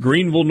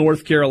 Greenville,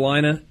 North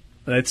Carolina.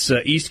 That's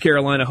East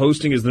Carolina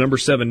hosting as the number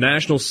 7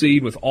 national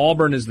seed, with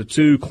Auburn as the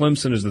 2,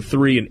 Clemson as the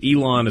 3, and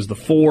Elon as the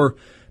 4.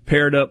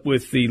 Paired up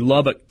with the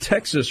Lubbock,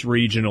 Texas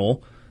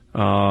Regional.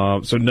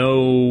 So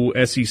no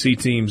SEC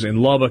teams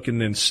in Lubbock. And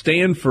then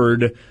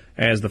Stanford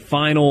as the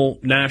final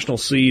national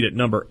seed at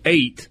number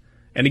 8.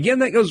 And again,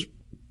 that goes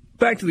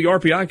back to the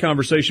RPI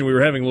conversation we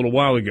were having a little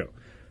while ago.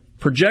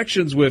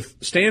 Projections with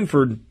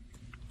Stanford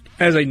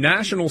as a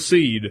national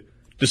seed,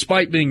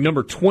 despite being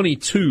number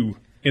 22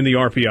 in the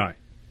RPI.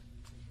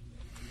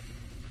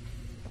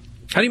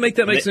 How do you make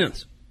that make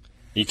sense?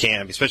 You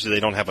can't, especially they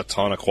don't have a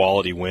ton of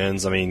quality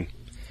wins. I mean,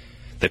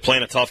 they play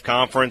in a tough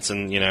conference,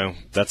 and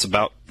that's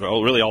about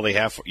really all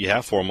you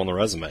have for them on the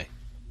resume.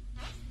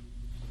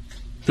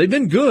 They've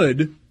been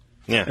good,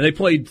 yeah, and they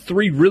played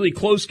 3 really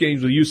close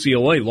games with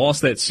UCLA,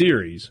 lost that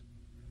series,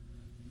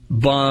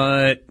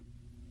 but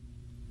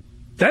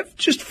that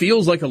just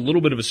feels like a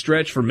little bit of a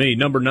stretch for me.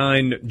 Number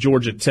 9,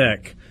 Georgia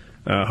Tech,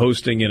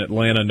 hosting in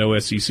Atlanta. No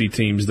SEC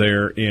teams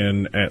there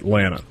in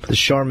Atlanta. The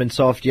Charmin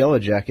Soft Yellow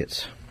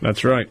Jackets.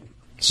 That's right.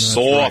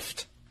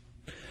 Soft.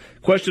 Right.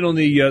 Question on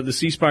the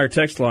C Spire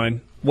text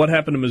line. What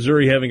happened to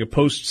Missouri having a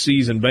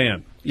postseason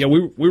ban? Yeah,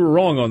 we were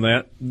wrong on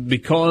that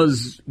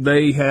because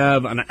they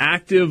have an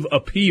active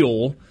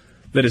appeal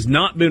that has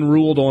not been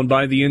ruled on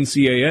by the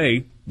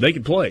NCAA. They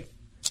can play.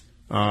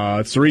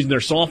 It's the reason their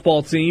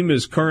softball team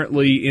is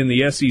currently in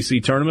the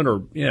SEC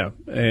tournament,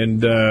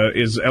 and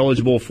is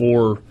eligible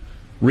for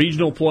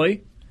regional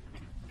play.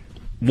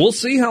 We'll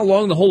see how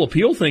long the whole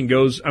appeal thing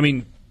goes. I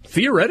mean,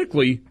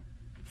 theoretically,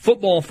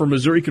 football for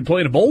Missouri could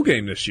play in a bowl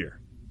game this year.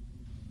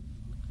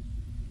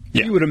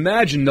 Yeah. You would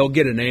imagine they'll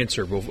get an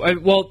answer.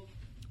 Well,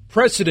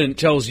 precedent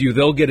tells you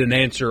they'll get an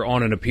answer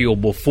on an appeal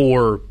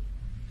before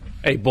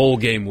a bowl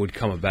game would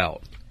come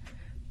about.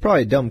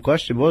 Probably a dumb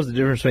question. What was the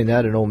difference between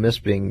that and Ole Miss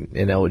being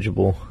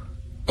ineligible?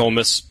 Ole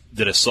Miss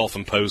did a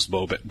self-imposed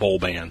bowl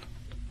ban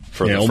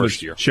for the Ole first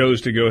Miss year.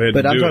 Chose to go ahead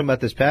but and do it. But I'm talking about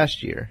this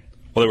past year.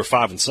 Well, they were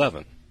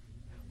 5-7.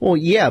 Well,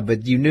 yeah,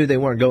 but you knew they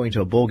weren't going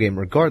to a bowl game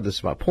regardless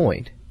of my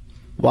point.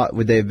 Why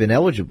would they have been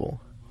eligible?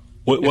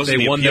 Wasn't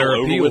they the won appeal their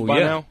over appeal, with by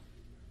yeah. now?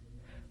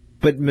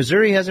 But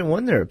Missouri hasn't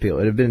won their appeal.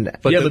 It had been.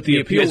 But the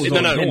appeal was no,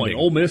 ongoing.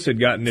 Ole Miss had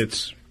gotten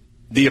its.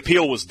 The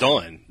appeal was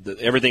done.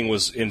 Everything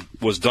was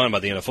done by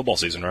the end of football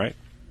season, right?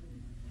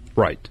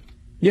 Right.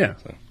 Yeah.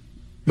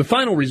 The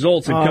final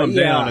results had come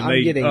down, and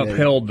they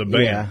upheld the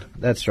ban. Yeah,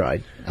 that's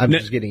right. I'm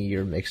just getting a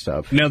year mixed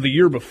up. Now, the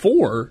year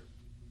before,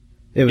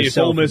 it was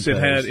Ole Miss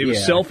had it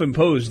was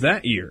self-imposed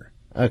that year.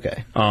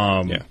 Okay.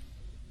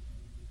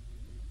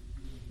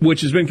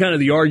 Which has been kind of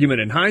the argument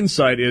in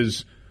hindsight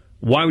is,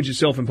 why would you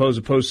self-impose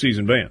a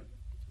postseason ban?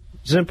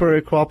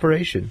 Temporary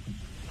cooperation.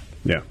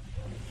 Yeah.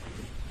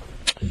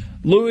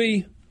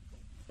 Louis,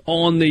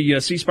 on the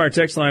C Spire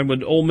text line,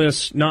 would Ole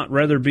Miss not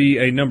rather be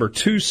a number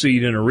 2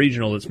 seed in a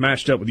regional that's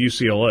matched up with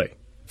UCLA?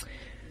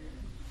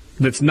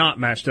 that's not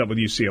matched up with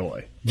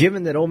UCLA.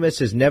 Given that Ole Miss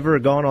has never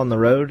gone on the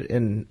road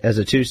as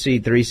a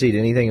 2-seed, 3-seed,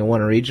 anything and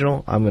won a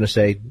regional, I'm going to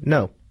say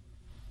no.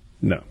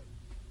 No.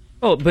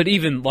 Oh, but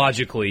even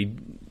logically,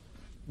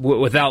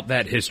 without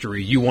that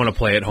history, you want to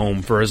play at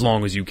home for as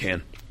long as you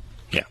can.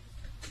 Yeah.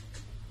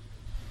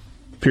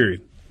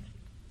 Period.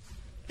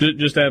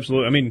 Just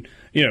absolutely. I mean,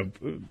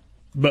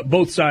 but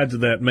both sides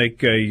of that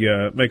make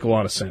a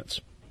lot of sense.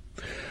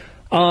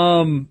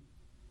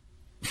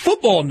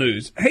 Football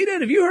news. Hey, Dad,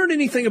 have you heard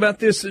anything about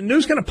this?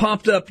 News kind of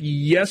popped up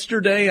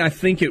yesterday, I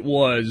think it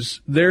was.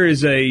 There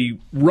is a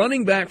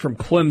running back from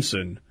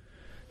Clemson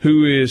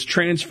who is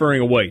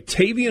transferring away.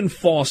 Tavian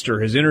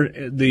Foster has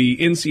entered the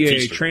NCAA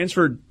Feaster.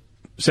 Transferred.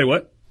 Say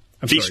what?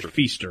 I'm Feaster. sorry,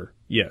 Feaster.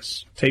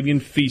 Yes.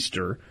 Tavian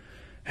Feaster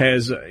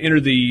has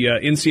entered the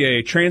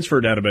NCAA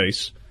transfer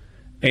database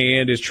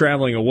and is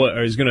traveling away,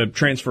 or is going to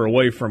transfer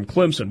away from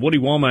Clemson. Woody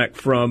Womack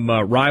from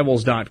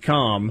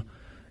Rivals.com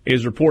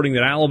is reporting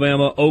that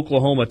Alabama,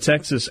 Oklahoma,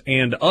 Texas,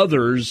 and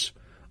others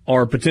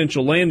are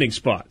potential landing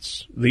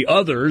spots. The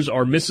others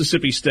are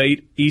Mississippi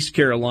State, East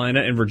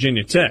Carolina, and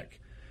Virginia Tech.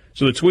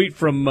 So the tweet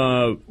from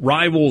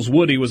Rivals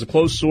Woody was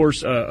a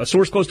source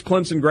close to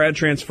Clemson grad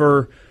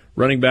transfer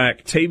running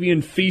back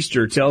Tavian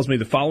Feaster tells me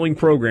the following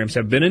programs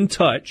have been in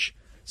touch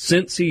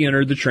since he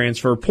entered the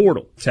transfer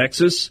portal: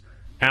 Texas,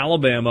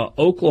 Alabama,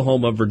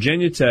 Oklahoma,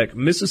 Virginia Tech,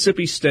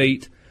 Mississippi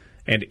State,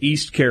 and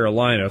East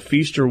Carolina.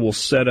 Feaster will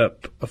set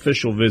up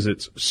official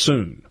visits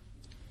soon.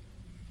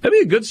 That'd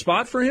be a good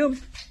spot for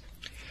him.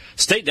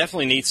 State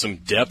definitely needs some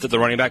depth at the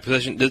running back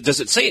position. Does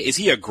it say, is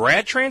he a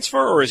grad transfer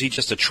or is he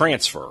just a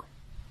transfer?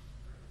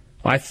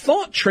 I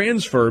thought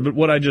transfer, but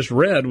what I just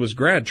read was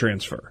grad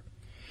transfer.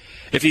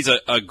 If he's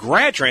a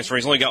grad transfer,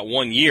 he's only got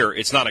 1 year,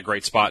 it's not a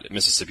great spot at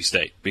Mississippi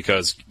State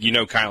because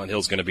Kylan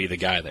Hill's going to be the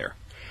guy there.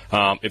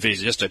 If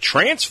he's just a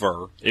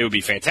transfer, it would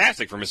be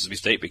fantastic for Mississippi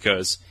State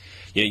because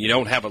you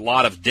don't have a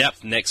lot of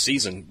depth next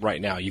season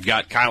right now. You've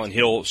got Kylan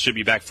Hill, should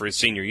be back for his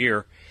senior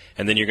year,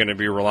 and then you're going to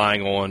be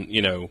relying on,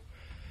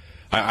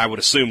 I would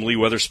assume Lee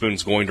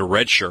Witherspoon's going to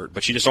redshirt,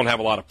 but you just don't have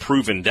a lot of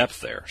proven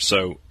depth there.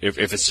 So if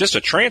it's just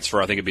a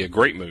transfer, I think it'd be a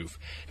great move.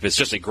 If it's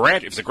just a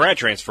grad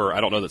transfer, I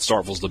don't know that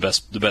Starkville's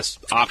the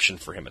best option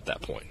for him at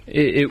that point.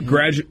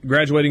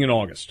 Graduating in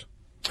August.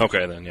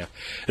 Okay, then, yeah.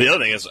 The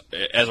other thing is,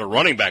 as a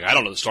running back, I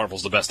don't know that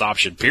Starkville's the best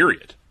option,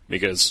 period,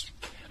 because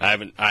I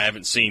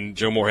haven't seen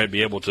Joe Moorhead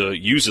be able to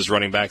use his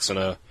running backs in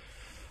a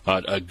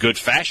good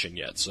fashion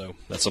yet. So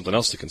that's something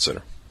else to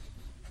consider.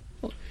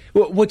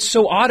 What's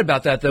so odd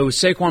about that, though, is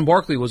Saquon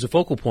Barkley was a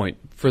focal point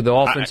for the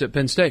offense at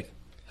Penn State.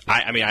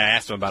 I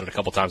asked him about it a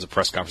couple times at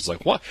press conferences,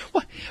 like, what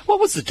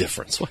was the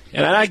difference?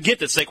 And I get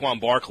that Saquon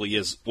Barkley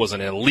was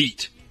an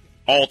elite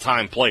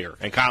all-time player,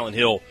 and Kylan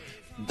Hill,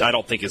 I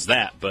don't think is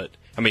that, but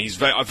I mean, he's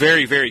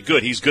very, very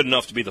good. He's good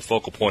enough to be the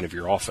focal point of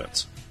your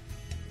offense.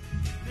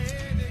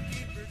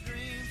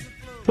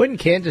 Wouldn't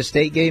Kansas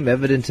State game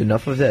evidence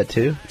enough of that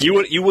too?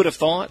 You would have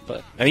thought,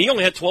 but he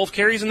only had 12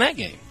 carries in that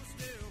game.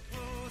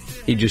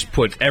 He just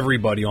put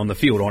everybody on the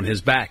field on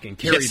his back and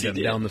carried them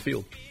down the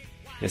field.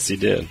 Yes, he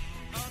did.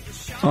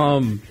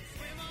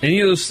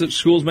 Any of those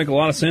schools make a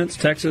lot of sense?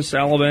 Texas,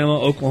 Alabama,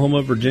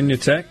 Oklahoma, Virginia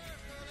Tech?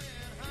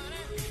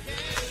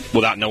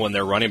 Without knowing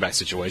their running back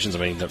situations, I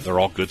mean, they're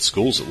all good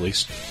schools at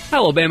least.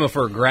 Alabama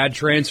for a grad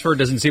transfer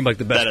doesn't seem like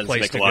the best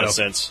place to go. That doesn't make a lot of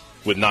sense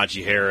with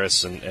Najee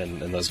Harris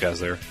and those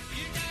guys there.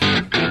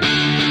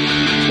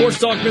 Sports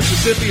Talk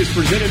Mississippi is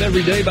presented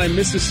every day by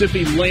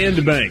Mississippi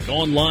Land Bank.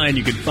 Online,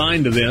 you can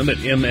find them at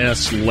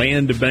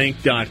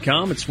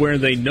mslandbank.com. It's where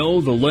they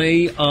know the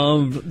lay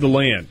of the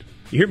land.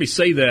 You hear me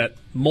say that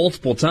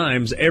multiple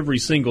times every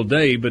single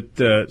day,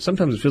 but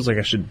sometimes it feels like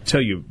I should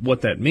tell you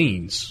what that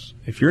means.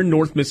 If you're in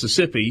North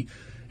Mississippi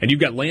and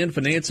you've got land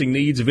financing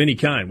needs of any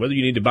kind, whether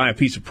you need to buy a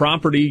piece of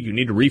property, you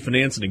need to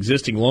refinance an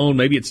existing loan,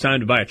 maybe it's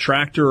time to buy a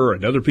tractor or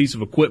another piece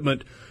of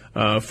equipment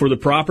for the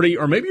property,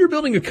 or maybe you're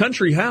building a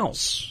country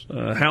house,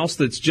 a house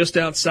that's just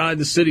outside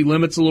the city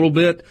limits a little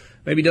bit,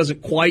 maybe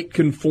doesn't quite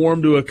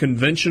conform to a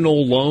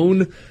conventional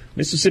loan.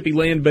 Mississippi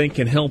Land Bank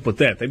can help with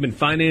that. They've been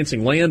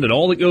financing land and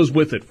all that goes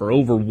with it for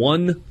over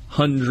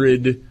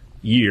 100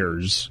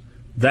 years.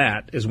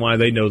 That is why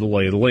they know the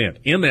lay of the land.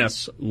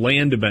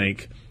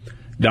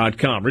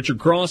 mslandbank.com. Richard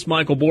Cross,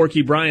 Michael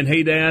Borky, Brian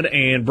Haydad,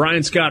 and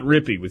Brian Scott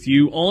Rippey with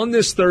you on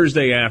this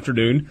Thursday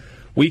afternoon.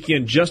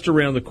 Weekend just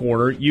around the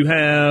corner. You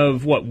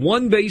have,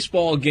 one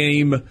baseball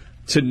game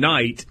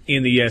tonight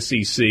in the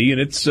SEC, and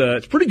it's a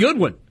pretty good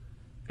one.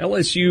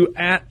 LSU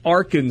at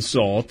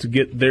Arkansas to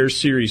get their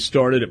series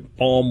started at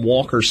Baum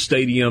Walker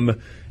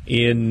Stadium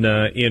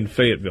in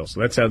Fayetteville. So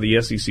that's how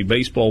the SEC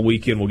baseball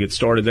weekend will get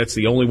started. That's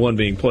the only one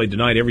being played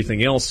tonight.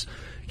 Everything else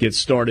gets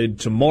started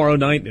tomorrow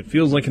night. It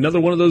feels like another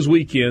one of those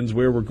weekends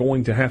where we're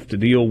going to have to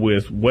deal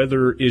with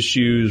weather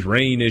issues,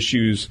 rain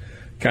issues,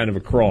 kind of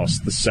across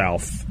the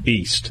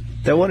southeast.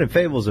 That one in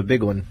Fayetteville's a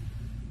big one.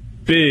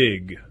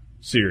 Big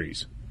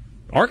series.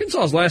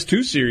 Arkansas's last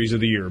two series of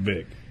the year are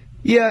big.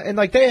 Yeah, and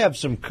they have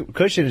some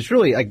cushion. It's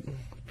really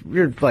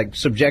you're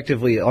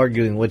subjectively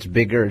arguing what's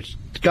bigger. It's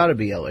got to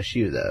be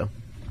LSU though.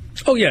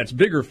 Oh, yeah, it's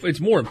bigger. It's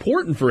more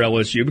important for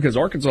LSU because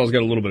Arkansas's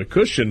got a little bit of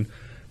cushion.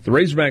 The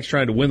Razorbacks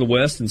trying to win the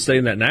West and stay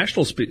in that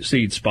national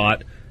seed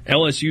spot.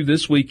 LSU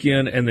this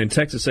weekend and then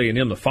Texas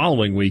A&M the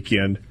following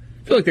weekend.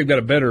 I feel like they've got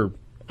a better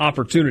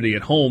opportunity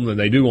at home than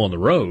they do on the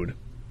road.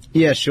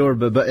 Yeah, sure,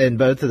 but in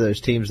both of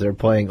those teams they're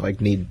playing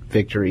need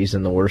victories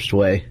in the worst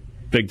way.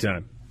 Big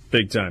time.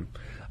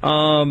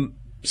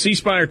 C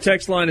Spire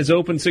text line is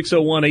open,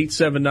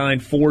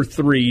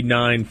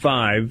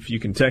 601-879-4395. You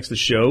can text the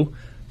show.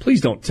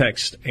 Please don't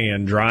text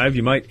and drive.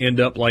 You might end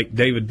up like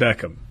David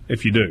Beckham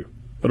if you do.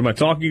 What am I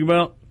talking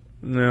about?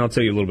 I'll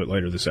tell you a little bit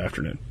later this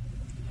afternoon.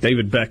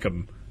 David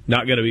Beckham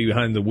not going to be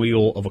behind the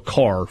wheel of a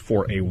car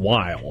for a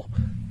while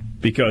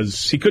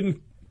because he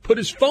couldn't put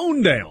his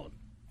phone down.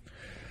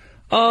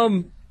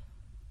 Borky,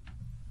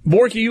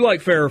 you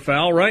like fair or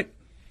foul, right?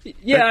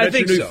 Yeah, I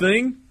think that's your new so.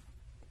 thing?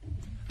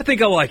 I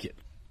think I like it.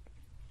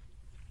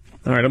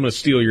 All right, I'm going to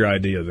steal your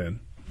idea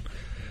then.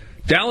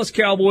 Dallas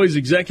Cowboys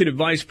Executive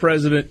Vice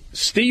President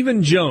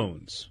Stephen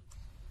Jones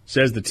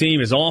says the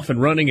team is off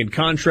and running in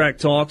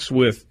contract talks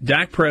with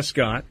Dak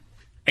Prescott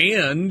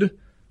and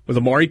with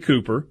Amari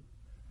Cooper.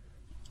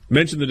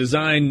 Mentioned the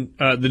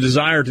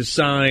desire to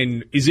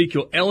sign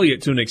Ezekiel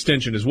Elliott to an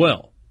extension as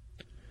well.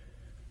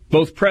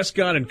 Both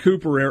Prescott and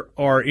Cooper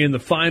are in the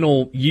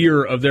final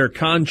year of their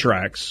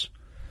contracts.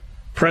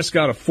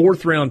 Prescott a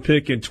fourth-round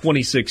pick in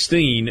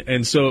 2016,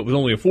 and so it was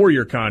only a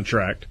 4-year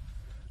contract.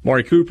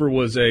 Amari Cooper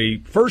was a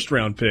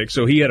first-round pick,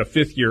 so he had a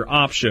fifth-year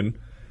option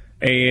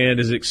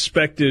and is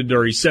expected,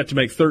 or he's set to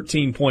make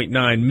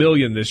 $13.9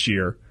 million this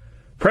year.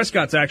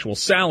 Prescott's actual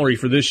salary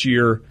for this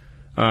year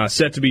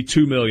set to be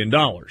 $2 million.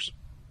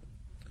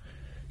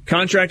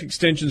 Contract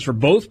extensions for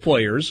both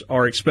players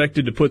are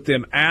expected to put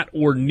them at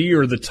or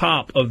near the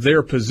top of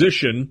their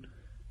position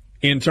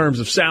in terms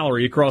of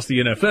salary across the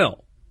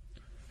NFL,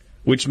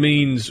 which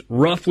means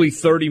roughly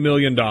 $30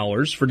 million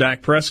for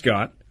Dak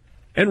Prescott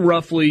and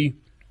roughly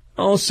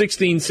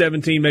 16,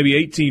 17, maybe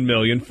 $18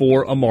 million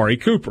for Amari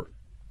Cooper.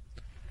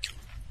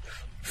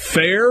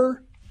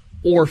 Fair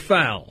or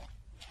foul?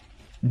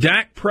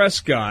 Dak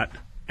Prescott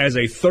as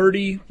a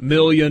 $30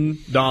 million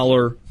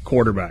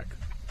quarterback.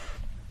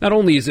 Not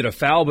only is it a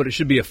foul, but it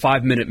should be a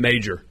 5-minute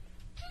major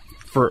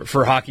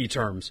for hockey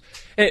terms.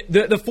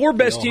 The four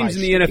best teams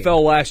in the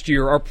NFL last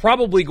year are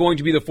probably going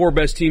to be the four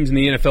best teams in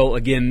the NFL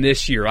again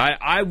this year.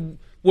 I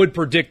would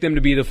predict them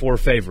to be the four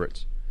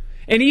favorites.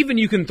 And even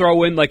you can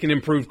throw in an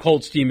improved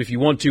Colts team if you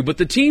want to, but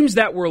the teams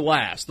that were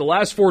last, the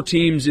last four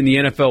teams in the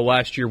NFL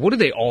last year, what do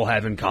they all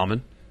have in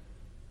common?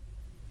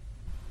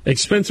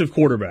 Expensive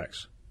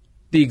quarterbacks.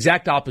 The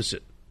exact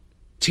opposite.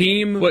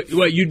 Team. Wait,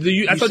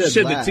 I thought you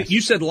said that.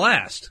 You said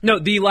last. No,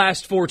 the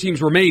last four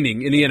teams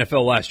remaining in the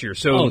NFL last year.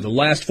 So the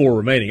last four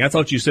remaining. I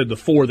thought you said the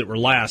four that were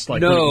last.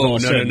 No.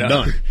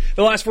 The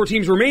last four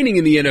teams remaining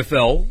in the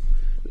NFL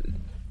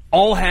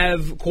all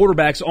have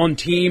quarterbacks on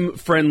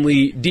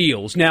team-friendly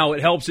deals. Now,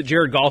 it helps that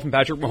Jared Goff and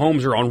Patrick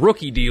Mahomes are on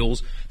rookie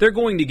deals. They're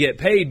going to get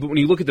paid, but when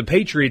you look at the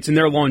Patriots and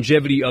their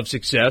longevity of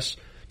success,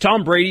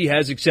 Tom Brady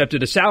has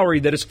accepted a salary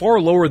that is far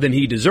lower than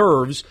he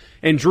deserves,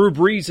 and Drew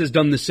Brees has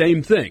done the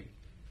same thing.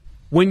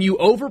 When you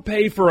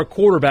overpay for a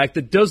quarterback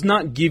that does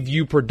not give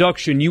you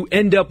production, you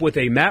end up with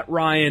a Matt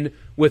Ryan,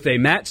 with a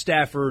Matt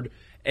Stafford,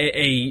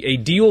 a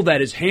deal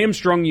that has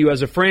hamstrung you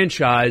as a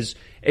franchise,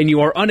 and you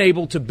are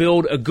unable to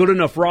build a good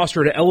enough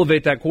roster to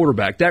elevate that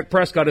quarterback. Dak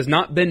Prescott has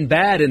not been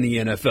bad in the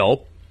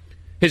NFL.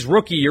 His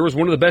rookie year was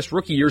one of the best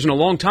rookie years in a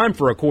long time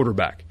for a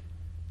quarterback.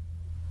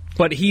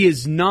 But he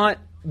is not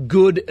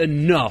good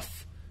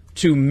enough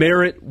to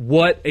merit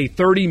what a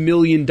 $30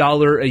 million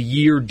a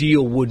year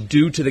deal would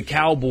do to the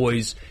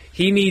Cowboys.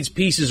 He needs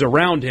pieces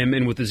around him,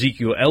 and with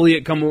Ezekiel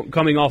Elliott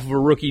coming off of a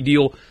rookie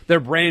deal, their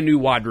brand new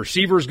wide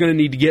receiver is going to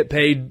need to get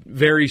paid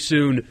very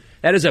soon.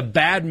 That is a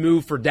bad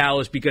move for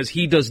Dallas because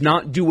he does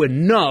not do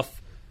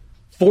enough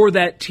for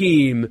that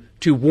team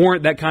to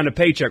warrant that kind of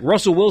paycheck.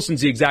 Russell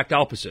Wilson's the exact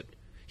opposite.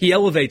 He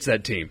elevates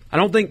that team. I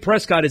don't think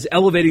Prescott is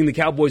elevating the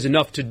Cowboys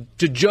enough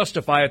to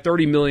justify a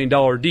 $30 million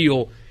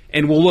deal,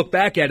 and we'll look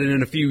back at it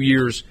in a few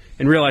years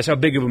and realize how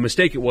big of a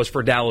mistake it was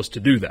for Dallas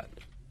to do that.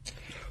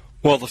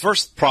 Well, the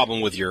first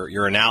problem with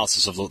your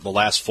analysis of the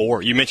last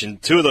four, you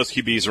mentioned two of those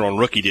QBs are on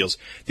rookie deals.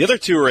 The other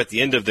two are at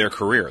the end of their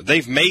career.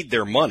 They've made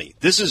their money.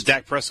 This is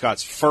Dak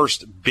Prescott's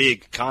first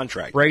big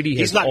contract. Brady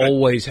has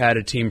always had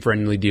a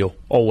team-friendly deal.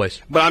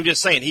 Always. But I'm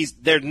just saying,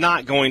 Dak is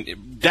not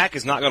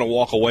going to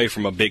walk away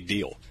from a big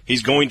deal.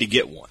 He's going to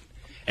get one.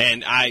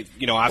 And I've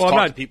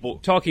talked to people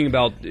talking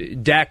about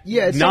Dak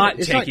not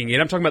taking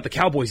it. I'm talking about the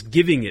Cowboys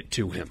giving it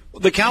to him.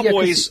 The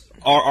Cowboys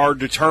are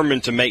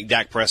determined to make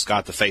Dak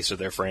Prescott the face of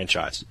their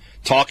franchise.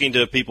 Talking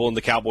to people in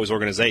the Cowboys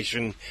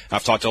organization,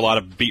 I've talked to a lot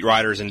of beat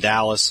writers in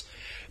Dallas.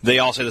 they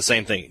all say the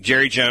same thing.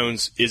 Jerry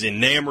Jones is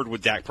enamored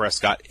with Dak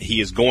Prescott. He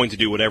is going to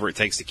do whatever it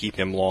takes to keep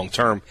him long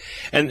term.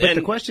 But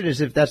the question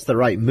is if that's the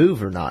right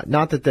move or not.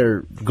 Not that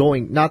they're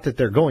going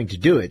to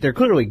do it. They're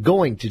clearly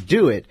going to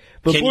do it.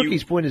 But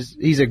Borky's point is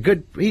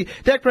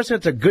Dak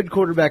Prescott's a good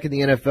quarterback in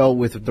the NFL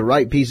with the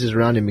right pieces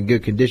around him in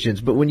good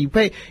conditions. But when you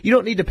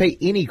don't need to pay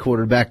any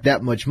quarterback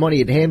that much money.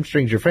 It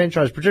hamstrings your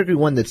franchise, particularly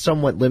one that's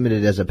somewhat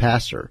limited as a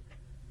passer.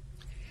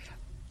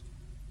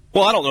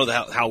 Well, I don't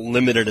know how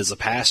limited as a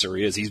passer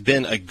he is. He's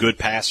been a good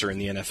passer in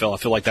the NFL. I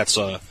feel like that's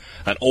an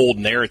old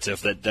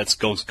narrative that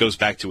goes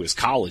back to his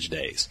college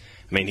days.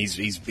 I mean,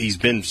 he's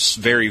been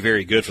very,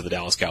 very good for the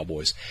Dallas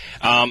Cowboys.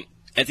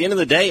 At the end of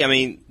the day, I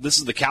mean, this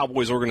is the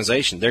Cowboys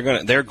organization.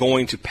 They're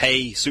going to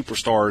pay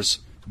superstars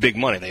big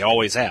money. They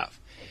always have.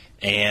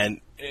 And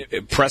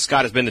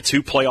Prescott has been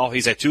to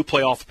he's had 2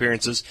 playoff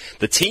appearances.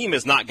 The team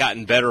has not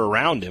gotten better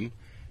around him.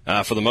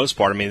 For the most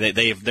part, I mean,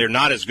 they're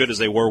not as good as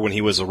they were when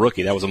he was a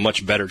rookie. That was a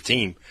much better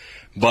team,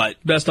 but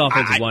best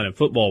offensive line in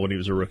football when he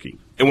was a rookie.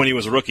 And when he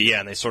was a rookie, yeah,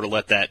 and they sort of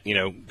let that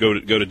go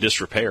to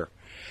disrepair.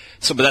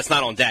 So, but that's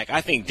not on Dak. I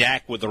think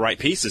Dak, with the right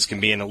pieces, can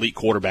be an elite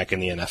quarterback in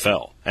the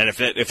NFL. And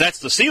if that's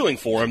the ceiling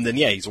for him, then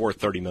yeah, he's worth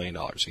 $30 million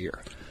a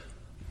year.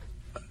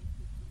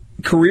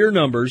 Career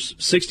numbers,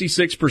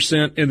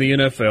 66% in the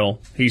NFL.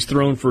 He's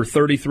thrown for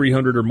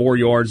 3,300 or more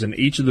yards in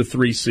each of the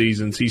 3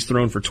 seasons. He's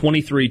thrown for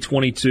 23,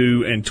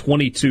 22, and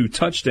 22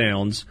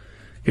 touchdowns.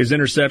 His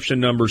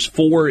interception numbers,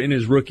 4 in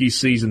his rookie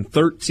season,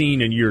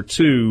 13 in year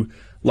 2.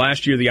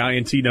 Last year, the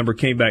INT number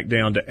came back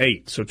down to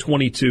 8, so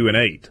 22 and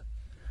 8.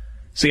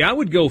 See, I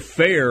would go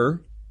fair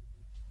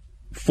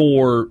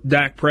for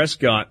Dak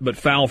Prescott, but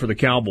foul for the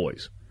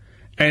Cowboys.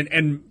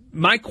 And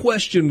my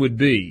question would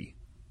be,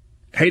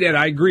 hey, Dad,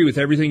 I agree with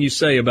everything you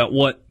say about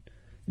what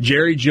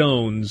Jerry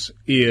Jones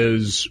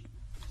is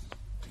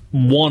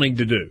wanting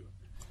to do.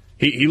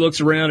 He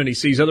looks around and he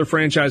sees other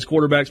franchise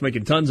quarterbacks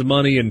making tons of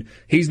money, and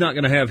he's not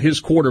going to have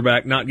his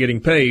quarterback not getting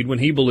paid when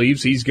he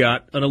believes he's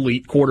got an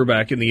elite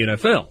quarterback in the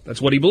NFL.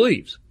 That's what he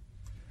believes.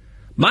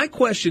 My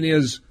question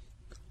is,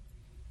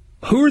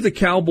 who are the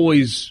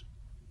Cowboys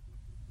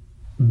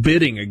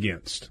bidding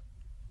against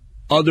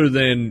other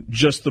than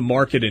just the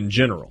market in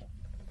general?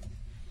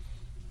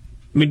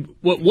 I mean,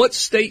 what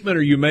statement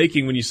are you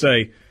making when you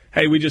say,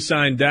 hey, we just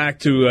signed Dak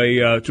to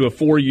a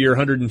 4-year,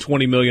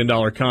 $120 million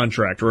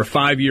contract or a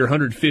 5-year,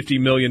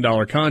 $150 million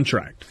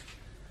contract?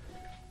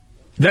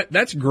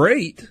 That's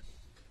great,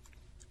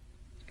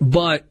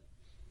 but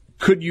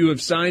could you have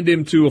signed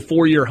him to a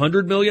 4-year,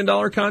 $100 million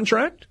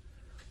contract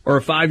or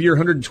a 5-year,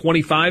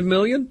 $125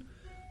 million?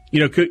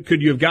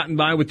 Could you have gotten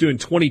by with doing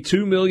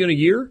 $22 million a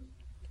year?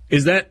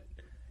 Is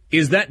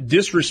that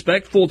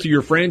disrespectful to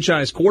your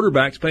franchise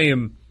quarterbacks, paying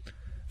him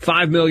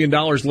 $5 million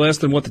less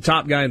than what the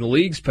top guy in the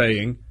league's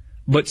paying,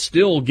 but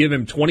still give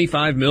him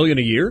 $25 million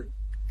a year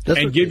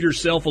and give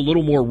yourself a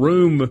little more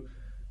room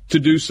to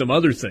do some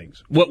other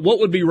things? What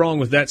would be wrong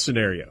with that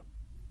scenario?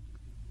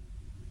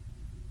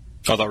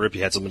 I thought Rippy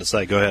had something to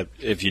say. Go ahead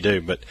if you do.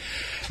 But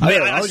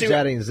I was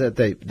adding is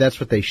that's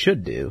what they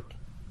should do.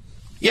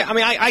 Yeah, I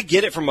mean, I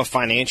get it from a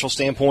financial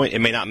standpoint. It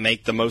may not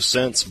make the most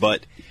sense,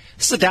 but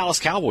it's the Dallas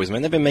Cowboys,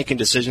 man. They've been making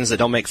decisions that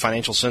don't make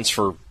financial sense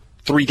for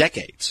 3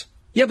 decades.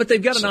 Yeah, but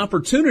they've got an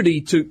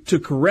opportunity to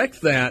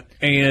correct that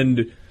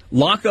and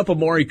lock up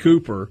Amari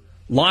Cooper,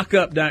 lock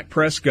up Dak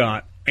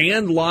Prescott,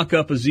 and lock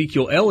up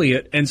Ezekiel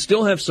Elliott, and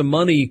still have some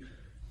money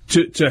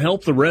to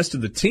help the rest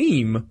of the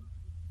team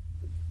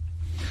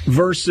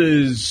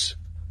versus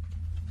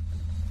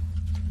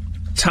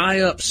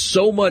tie up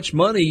so much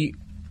money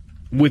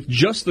with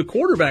just the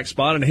quarterback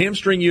spot and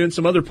hamstring you in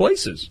some other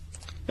places.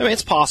 I mean,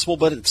 it's possible,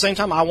 but at the same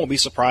time, I won't be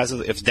surprised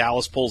if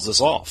Dallas pulls this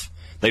off.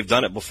 They've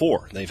done it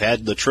before. They've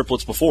had the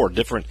triplets before.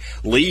 Different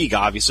league,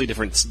 obviously,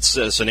 different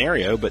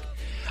scenario, but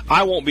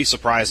I won't be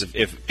surprised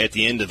if at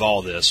the end of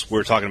all this,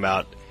 we're talking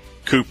about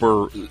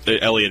Cooper,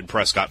 Elliott, and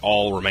Prescott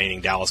all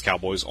remaining Dallas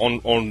Cowboys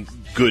on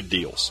good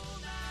deals.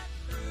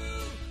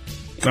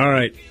 All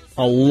right.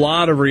 A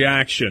lot of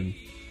reaction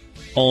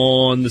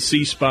on the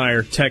C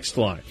Spire text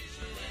line.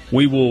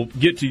 We will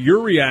get to your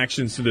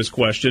reactions to this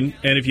question,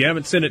 and if you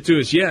haven't sent it to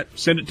us yet,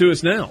 send it to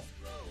us now.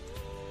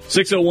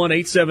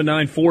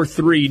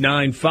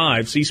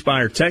 601-879-4395, C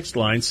Spire text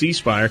line, C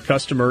Spire,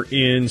 customer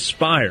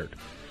inspired.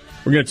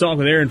 We're going to talk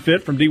with Aaron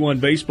Fitt from D1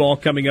 Baseball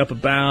coming up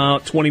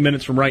about 20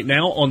 minutes from right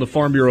now on the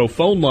Farm Bureau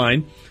phone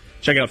line.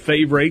 Check out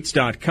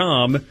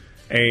favorites.com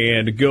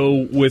and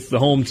go with the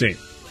home team.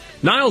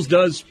 Niles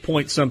does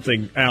point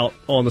something out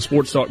on the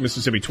Sports Talk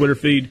Mississippi Twitter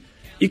feed.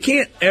 You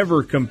can't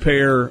ever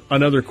compare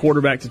another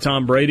quarterback to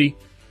Tom Brady.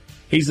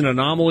 He's an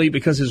anomaly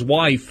because his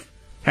wife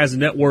has a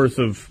net worth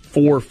of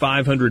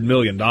 $400-500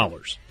 million.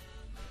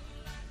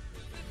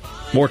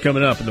 More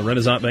coming up in the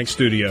Renaissance Bank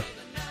studio. All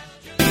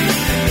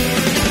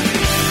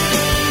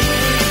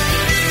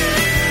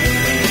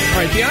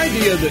right, the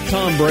idea that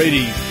Tom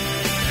Brady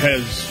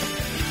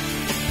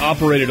has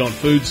operated on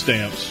food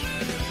stamps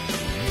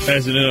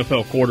as an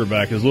NFL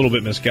quarterback is a little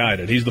bit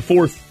misguided. He's the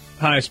 4th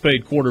highest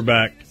paid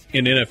quarterback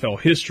in NFL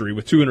history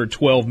with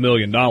 $212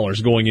 million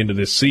going into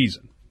this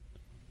season.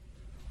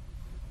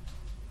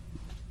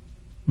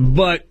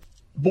 But,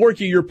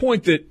 Borky, your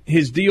point that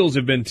his deals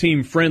have been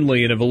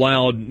team-friendly and have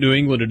allowed New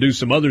England to do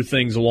some other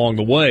things along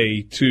the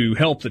way to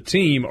help the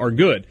team are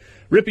good.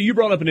 Rippy, you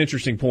brought up an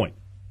interesting point.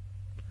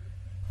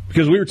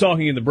 Because we were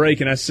talking in the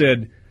break, and I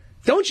said,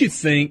 don't you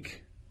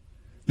think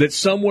that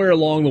somewhere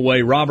along the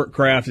way Robert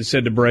Kraft has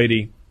said to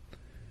Brady,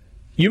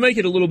 you make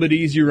it a little bit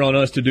easier on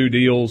us to do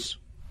deals.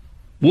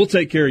 We'll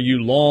take care of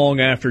you long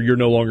after you're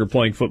no longer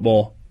playing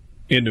football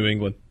in New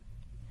England.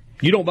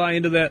 You don't buy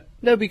into that?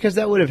 No, because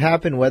that would have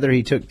happened whether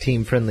he took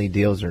team-friendly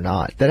deals or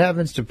not. That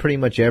happens to pretty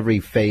much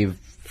every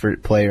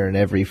favorite player in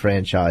every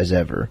franchise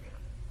ever.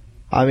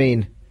 I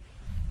mean,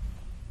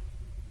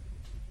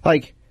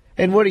 like,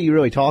 and what are you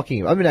really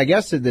talking about? I mean, I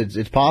guess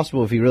it's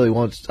possible if he really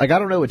wants. Like, I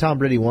don't know what Tom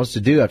Brady wants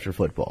to do after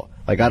football.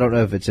 Like, I don't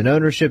know if it's an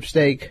ownership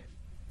stake,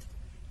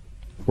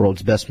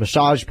 world's best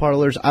massage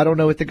parlors. I don't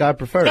know what the guy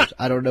prefers.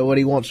 I don't know what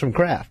he wants from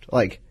Kraft.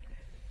 Like,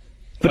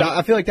 but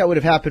I feel like that would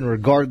have happened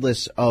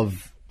regardless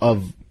of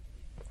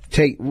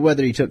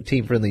whether he took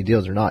team-friendly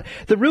deals or not.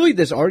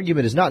 This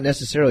argument is not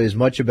necessarily as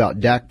much about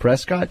Dak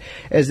Prescott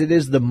as it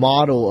is the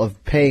model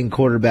of paying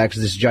quarterbacks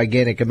this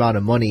gigantic amount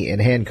of money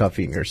and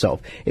handcuffing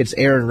yourself. It's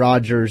Aaron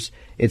Rodgers.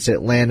 It's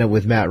Atlanta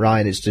with Matt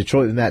Ryan. It's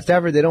Detroit with Matt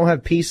Stafford. They don't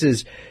have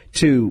pieces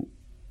to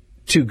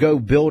go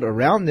build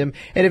around them.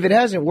 And if it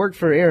hasn't worked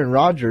for Aaron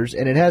Rodgers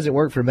and it hasn't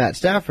worked for Matt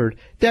Stafford,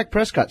 Dak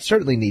Prescott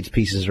certainly needs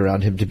pieces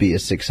around him to be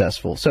as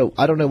successful. So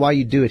I don't know why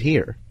you do it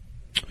here.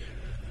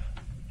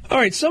 All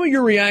right, some of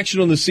your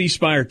reaction on the C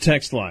Spire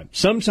text line.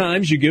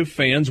 Sometimes you give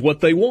fans what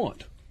they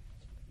want.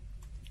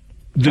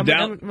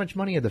 How much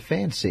money are the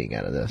fans seeing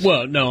out of this?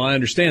 Well, no, I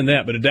understand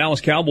that, but the Dallas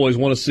Cowboys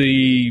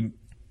the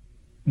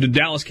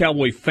Dallas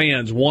Cowboy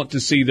fans want to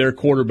see their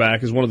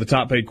quarterback as one of the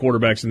top-paid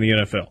quarterbacks in the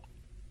NFL.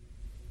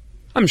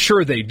 I'm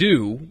sure they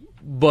do,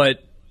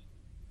 but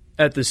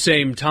at the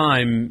same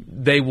time,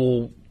 they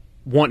will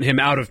want him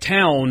out of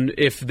town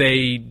if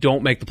they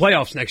don't make the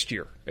playoffs next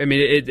year. I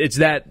mean, it's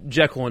that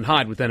Jekyll and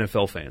Hyde with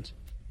NFL fans.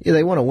 Yeah,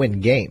 they want to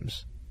win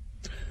games.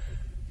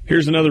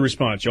 Here's another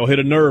response. Y'all hit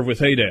a nerve with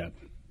Hey Dad.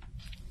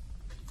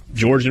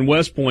 George in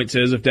West Point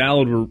says if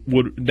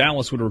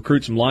Dallas would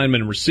recruit some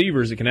linemen and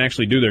receivers that can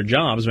actually do their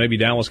jobs, maybe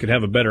Dallas could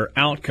have a better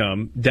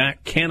outcome.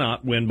 Dak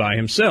cannot win by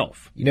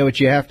himself. You know what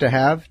you have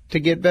to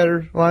get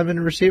better linemen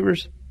and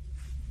receivers?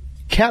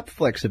 Cap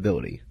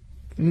flexibility.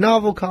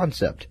 Novel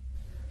concept.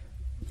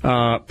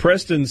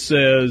 Preston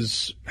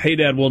says, Hey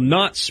Dad will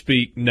not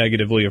speak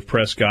negatively of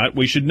Prescott.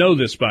 We should know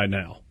this by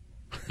now.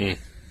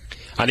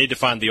 I need to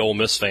find the Ole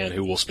Miss fan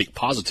who will speak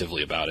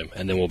positively about him,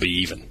 and then we'll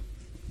be even.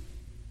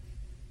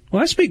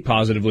 Well, I speak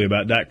positively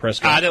about Dak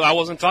Prescott. I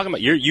wasn't talking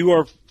about you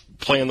are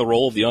playing the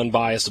role of the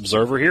unbiased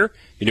observer here.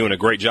 You're doing a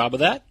great job of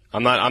that.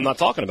 I'm not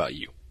talking about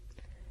you.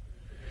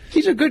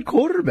 He's a good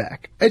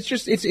quarterback. It's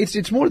just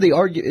it's more the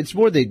argument. It's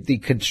more the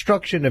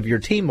construction of your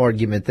team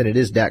argument than it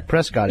is Dak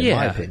Prescott, in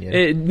my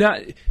opinion.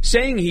 Not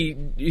saying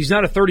he's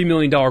not a $30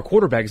 million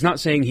quarterback. It's not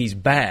saying he's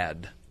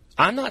bad.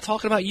 I'm not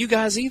talking about you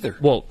guys either.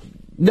 Well,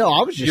 no,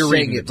 I was just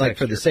saying it like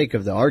for the sake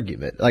of the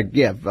argument. Like,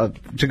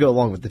 to go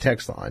along with the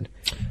text line.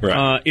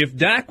 Right. If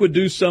Dak would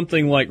do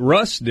something like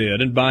Russ did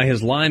and buy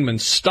his lineman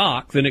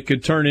stock, then it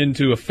could turn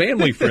into a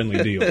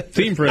family-friendly deal,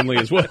 team-friendly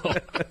as well.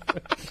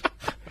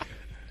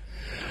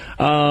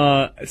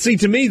 See,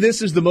 to me,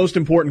 this is the most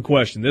important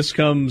question. This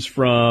comes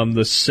from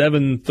the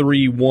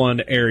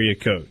 731 area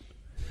code.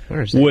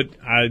 Where is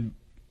that?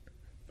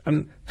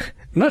 I'm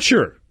not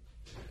sure.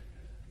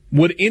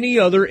 Would any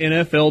other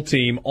NFL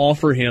team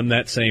offer him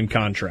that same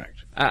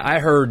contract? I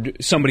heard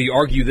somebody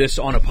argue this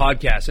on a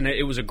podcast, and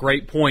it was a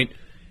great point.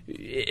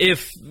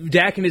 If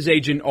Dak and his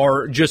agent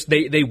are just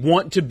they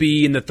want to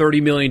be in the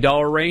 $30 million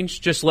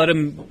range, just let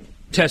him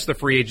test the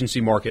free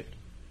agency market.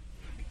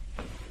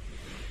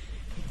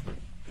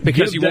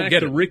 Because you won't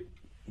get it.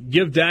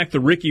 Give Dak the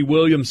Ricky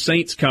Williams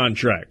Saints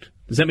contract.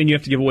 Does that mean you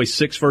have to give away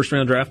 6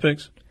 first-round draft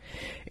picks?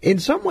 In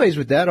some ways,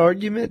 with that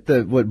argument,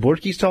 what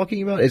Borky's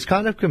talking about is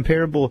kind of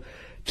comparable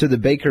to the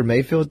Baker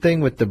Mayfield thing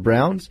with the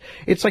Browns.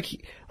 It's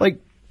like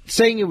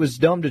saying it was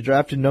dumb to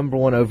draft him number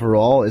 1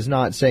 overall is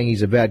not saying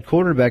he's a bad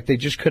quarterback. They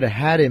just could have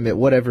had him at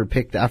whatever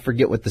pick. I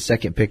forget what the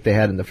second pick they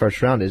had in the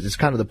first round is. It's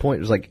kind of the point.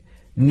 It was like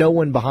no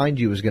one behind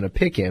you was going to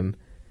pick him.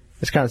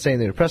 It's kind of saying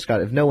to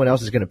Prescott, if no one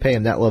else is going to pay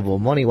him that level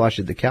of money, why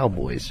should the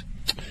Cowboys?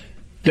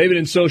 David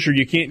and Socher,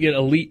 you can't get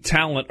elite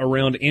talent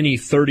around any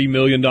 $30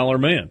 million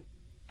man.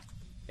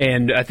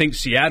 And I think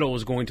Seattle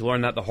is going to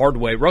learn that the hard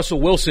way. Russell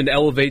Wilson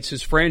elevates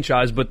his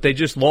franchise, but they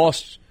just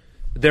lost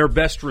their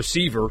best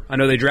receiver. I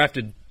know they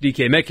drafted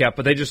DK Metcalf,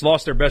 but they just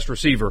lost their best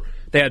receiver.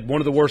 They had one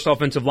of the worst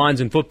offensive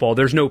lines in football.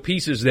 There's no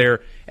pieces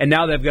there, and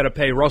now they've got to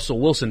pay Russell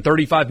Wilson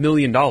 $35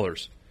 million.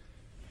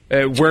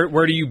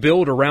 Where do you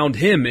build around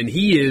him? And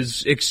he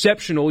is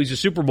exceptional. He's a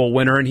Super Bowl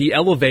winner, and he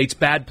elevates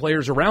bad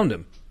players around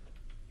him.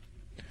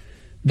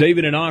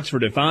 David in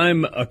Oxford, if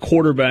I'm a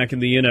quarterback in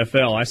the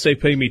NFL, I say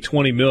pay me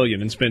 $20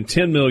 million and spend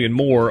 $10 million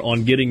more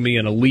on getting me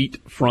an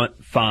elite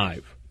front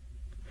 5.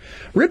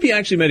 Rippy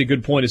actually made a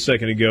good point a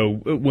second ago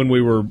when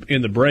we were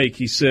in the break.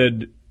 He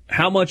said,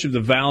 how much of the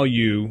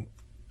value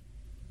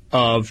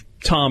of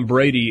Tom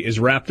Brady is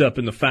wrapped up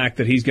in the fact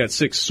that he's got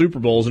 6 Super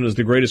Bowls and is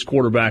the greatest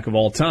quarterback of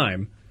all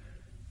time,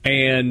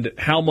 and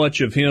how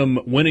much of him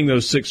winning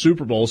those 6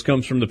 Super Bowls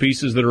comes from the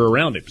pieces that are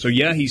around him. So,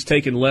 yeah, he's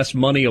taken less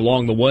money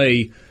along the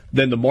way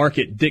than the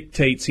market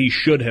dictates he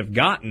should have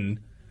gotten,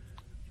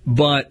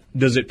 but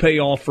does it pay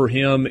off for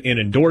him in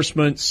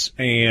endorsements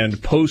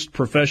and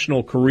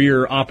post-professional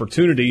career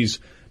opportunities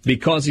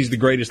because he's the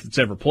greatest that's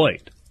ever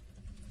played?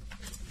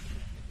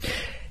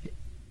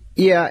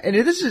 Yeah, and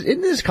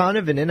isn't this kind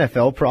of an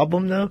NFL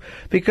problem, though?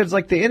 Because,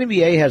 like, the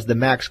NBA has the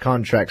max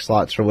contract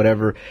slots or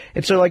whatever,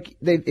 and so, like,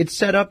 it's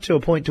set up to a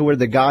point to where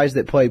the guys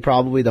that play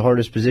probably the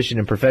hardest position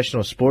in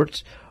professional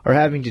sports are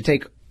having to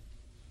take,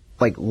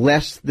 like,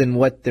 less than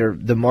what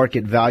the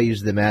market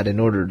values them at in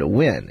order to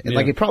win. And,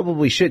 like, it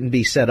probably shouldn't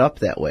be set up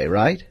that way,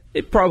 right?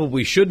 It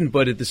probably shouldn't,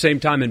 but at the same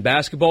time in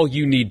basketball,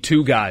 you need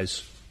 2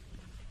 guys.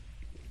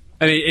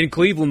 I mean, in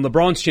Cleveland,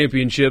 LeBron's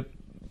championship,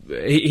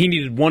 he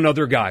needed one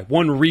other guy,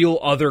 one real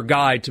other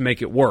guy to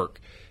make it work.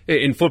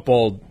 In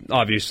football,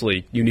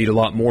 obviously, you need a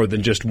lot more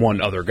than just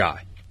one other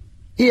guy.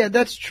 Yeah,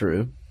 that's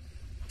true.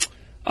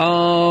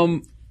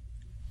 How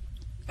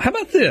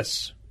about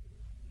this?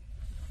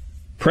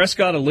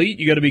 Prescott elite?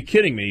 You got to be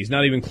kidding me. He's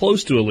not even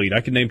close to elite.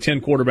 I can name 10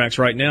 quarterbacks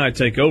right now. I'd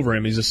take over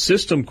him. He's a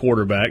system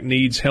quarterback,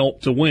 needs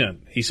help to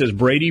win. He says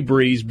Brady,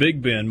 Breeze,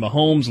 Big Ben,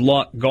 Mahomes,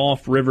 Luck,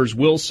 Goff, Rivers,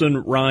 Wilson,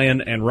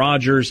 Ryan, and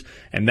Rodgers.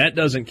 And that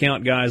doesn't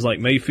count guys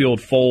like Mayfield,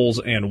 Foles,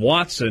 and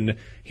Watson.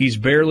 He's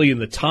barely in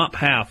the top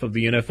half of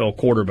the NFL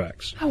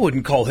quarterbacks. I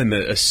wouldn't call him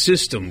a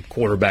system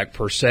quarterback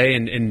per se.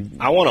 And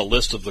I want a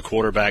list of the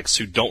quarterbacks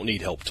who don't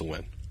need help to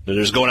win. They're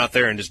just going out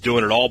there and just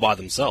doing it all by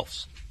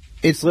themselves.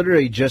 It's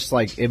literally just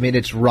like, I mean,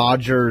 it's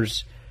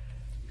Rodgers,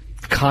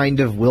 kind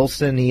of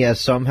Wilson. He has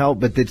some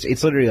help, but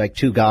it's literally like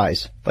 2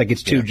 guys. Like,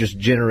 it's 2 just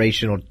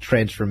generational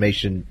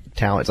transformation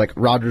talents. Like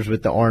Rodgers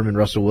with the arm and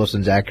Russell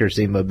Wilson's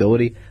accuracy and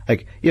mobility.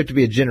 Like, you have to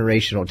be a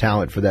generational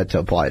talent for that to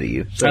apply to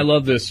you. So. I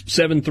love this.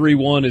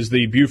 731 is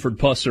the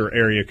Buford-Pusser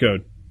area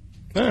code.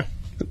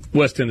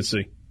 West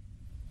Tennessee.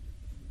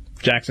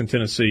 Jackson,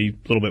 Tennessee,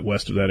 a little bit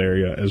west of that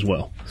area as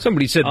well.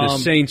 Somebody said the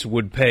Saints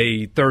would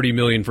pay $30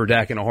 million for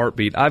Dak in a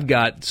heartbeat. I've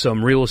got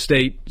some real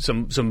estate,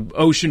 some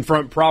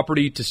oceanfront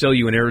property to sell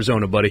you in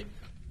Arizona, buddy.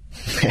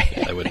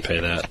 I wouldn't pay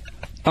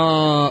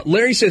that.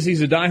 Larry says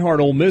he's a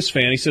diehard Ole Miss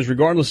fan. He says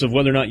regardless of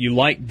whether or not you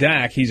like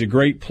Dak, he's a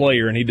great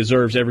player and he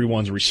deserves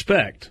everyone's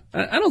respect.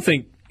 I don't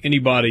think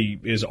anybody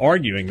is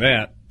arguing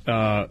that.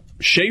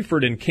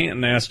 Shaford in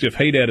Canton asked if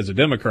Haydad is a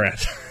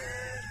Democrat.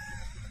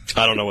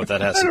 I don't know what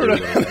that has to do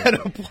with it. That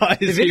applies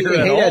If here anything,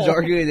 at Haydad's all.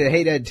 arguing that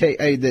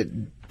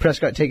that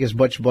Prescott take as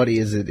much money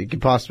as it could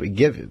possibly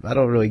give him. I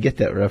don't really get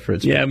that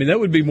reference. Yeah, I mean,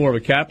 that would be more of a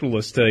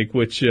capitalist take,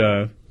 which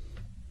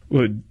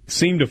would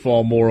seem to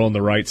fall more on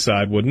the right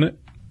side, wouldn't it?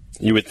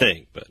 You would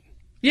think, but...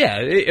 Yeah,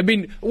 I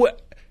mean,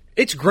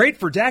 it's great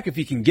for Dak if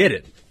he can get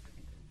it.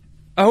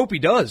 I hope he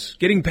does.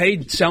 Getting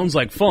paid sounds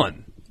like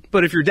fun.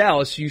 But if you're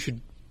Dallas, you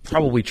should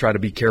probably try to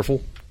be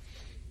careful.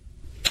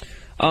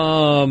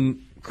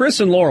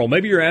 Chris and Laurel,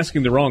 maybe you're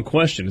asking the wrong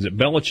question. Is it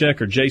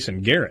Belichick or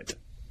Jason Garrett?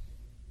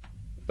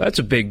 That's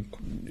a big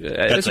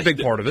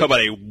part of it. How about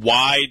a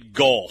wide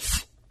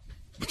gulf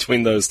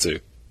between those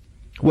two?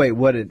 Wait,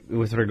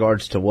 with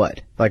regards to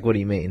what? Like, what do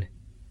you mean?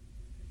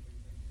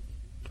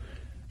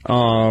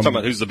 Talking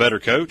about who's the better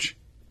coach?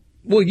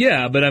 Well,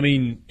 yeah, but I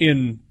mean,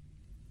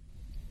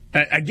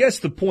 I guess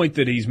the point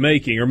that he's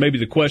making, or maybe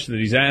the question that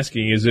he's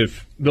asking, is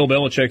if Bill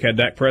Belichick had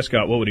Dak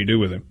Prescott, what would he do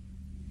with him?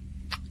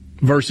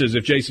 Versus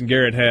if Jason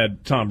Garrett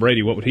had Tom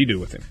Brady, what would he do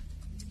with him?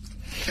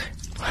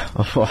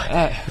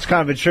 It's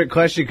kind of a trick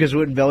question because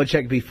wouldn't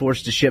Belichick be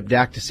forced to ship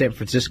Dak to San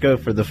Francisco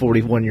for the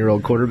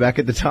 41-year-old quarterback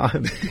at the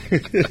time?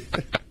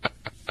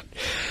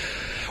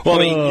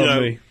 Well,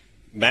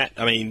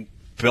 I mean,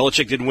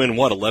 Belichick did win,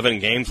 11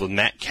 games with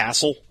Matt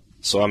Castle?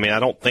 So, I mean,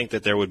 I don't think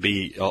that there would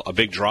be a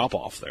big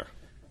drop-off there.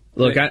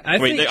 Look, I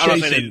think I'm not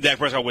saying that Dak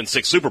Prescott win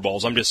 6 Super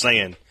Bowls. I'm just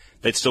saying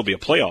they'd still be a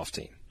playoff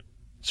team.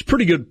 It's a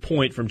pretty good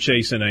point from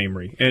Chase and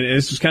Amory, and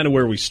this is kind of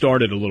where we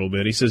started a little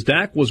bit. He says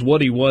Dak was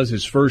what he was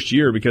his first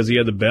year because he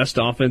had the best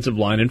offensive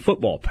line in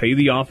football. Pay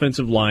the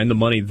offensive line the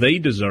money they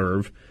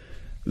deserve.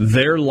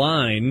 Their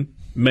line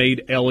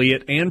made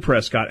Elliott and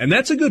Prescott, and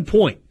that's a good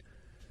point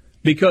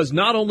because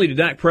not only did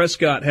Dak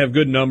Prescott have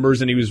good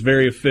numbers and he was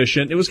very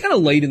efficient, it was kind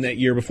of late in that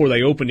year before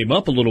they opened him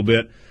up a little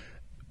bit.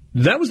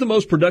 That was the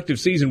most productive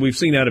season we've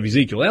seen out of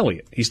Ezekiel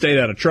Elliott. He stayed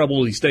out of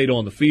trouble. He stayed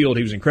on the field.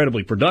 He was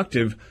incredibly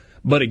productive.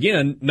 But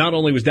again, not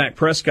only was Dak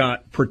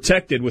Prescott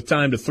protected with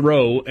time to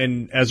throw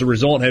and as a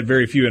result had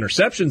very few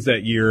interceptions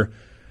that year,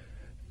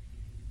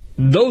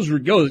 those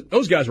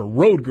guys were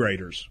road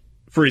graders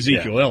for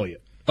Ezekiel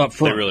Elliott up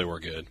front. They really were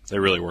good.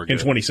 In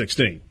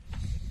 2016.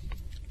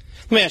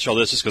 Let me ask you all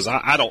this just because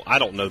I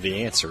don't know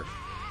the answer.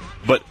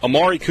 But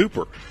Amari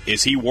Cooper,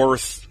 is he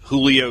worth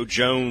Julio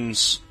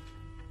Jones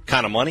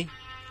kind of money?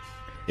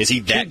 Is he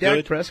that good?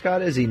 Dak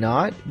Prescott, is he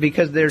not?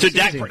 Because there's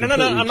No,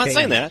 I'm not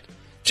saying that.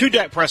 To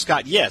Dak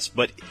Prescott, yes,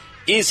 but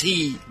is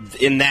he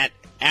in that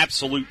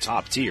absolute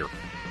top tier?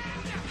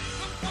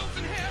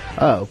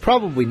 Oh,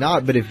 probably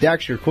not. But if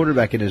Dak's your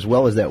quarterback and as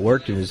well as that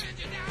worked and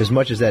as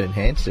much as that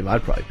enhanced him,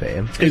 I'd probably pay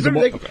him.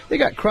 They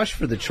got crushed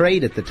for the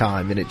trade at the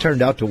time, and it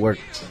turned out to work.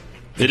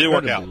 It did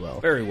work out well.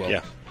 Very well.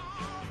 Yeah.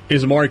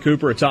 Is Amari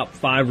Cooper a top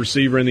 5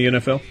 receiver in the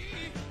NFL?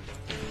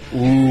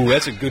 Ooh,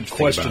 that's a good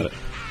question.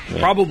 Yeah.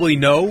 Probably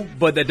no,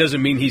 but that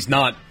doesn't mean he's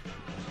not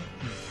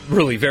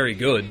really very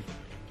good.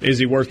 Is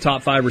he worth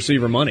top 5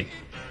 receiver money?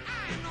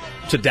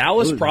 To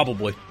Dallas,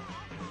 probably.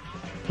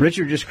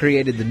 Richard just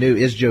created the new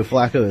Is Joe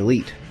Flacco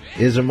Elite?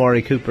 Is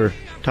Amari Cooper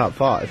top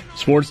 5?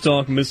 Sports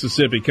Talk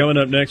Mississippi. Coming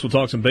up next, we'll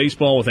talk some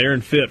baseball with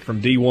Aaron Fitt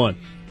from D1.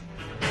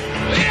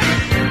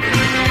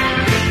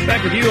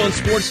 Back with you on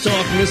Sports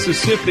Talk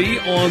Mississippi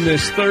on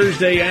this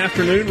Thursday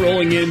afternoon,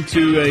 rolling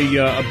into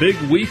a big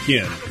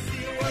weekend.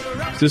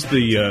 Is this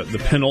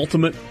the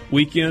penultimate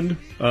weekend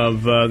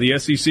of the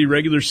SEC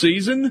regular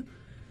season?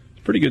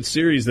 Pretty good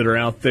series that are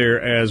out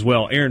there as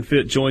well. Aaron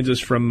Fitt joins us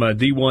from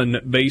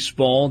D1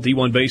 Baseball,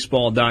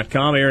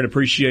 D1Baseball.com. Aaron,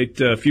 appreciate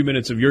a few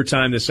minutes of your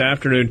time this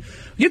afternoon.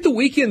 Get the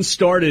weekend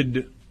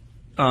started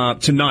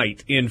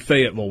tonight in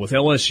Fayetteville with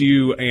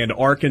LSU and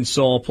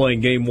Arkansas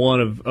playing game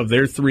 1 of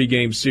their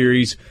 3-game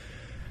series.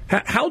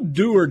 How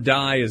do or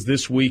die is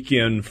this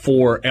weekend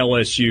for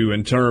LSU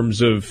in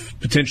terms of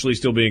potentially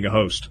still being a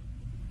host?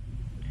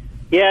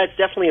 Yeah, it's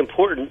definitely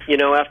important. You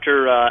know,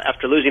 after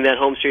losing that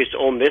home series to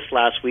Ole Miss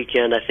last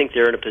weekend, I think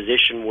they're in a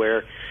position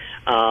where,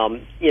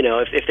 you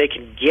know, if they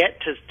can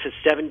get to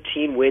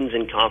 17 wins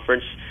in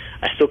conference,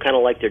 I still kind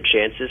of like their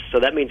chances. So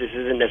that means this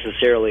isn't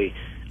necessarily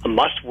a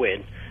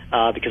must-win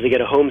because they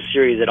get a home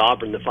series at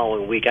Auburn the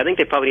following week. I think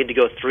they probably need to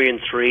go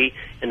 3-3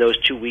 in those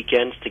 2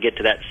 weekends to get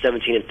to that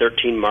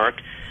 17-13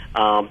 mark.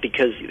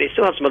 Because they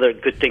still have some other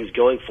good things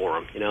going for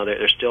them. You know,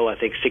 they're still, I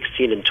think,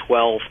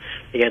 16-12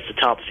 against the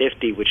top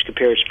 50, which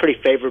compares pretty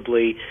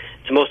favorably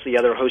to most of the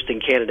other hosting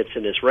candidates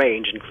in this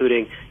range,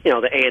 including, you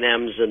know, the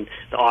A&Ms and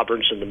the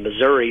Auburns and the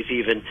Missouris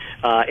even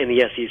in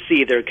the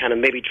SEC. They're kind of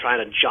maybe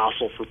trying to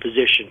jostle for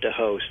position to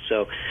host.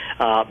 So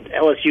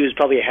LSU is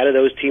probably ahead of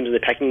those teams in the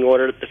pecking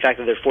order. The fact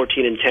that they're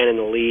 14-10 in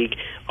the league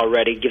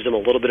already gives them a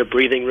little bit of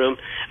breathing room.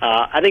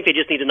 I think they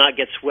just need to not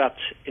get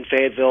swept in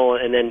Fayetteville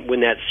and then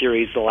win that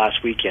series the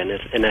last weekend,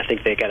 and I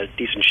think they got a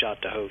decent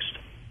shot to host.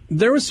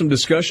 There was some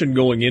discussion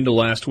going into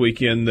last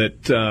weekend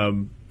that,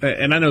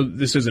 and I know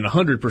this isn't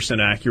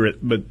 100% accurate,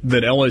 but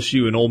that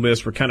LSU and Ole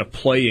Miss were kind of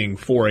playing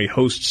for a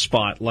host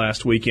spot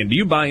last weekend. Do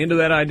you buy into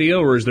that idea,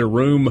 or is there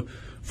room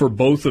for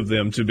both of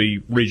them to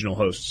be regional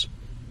hosts?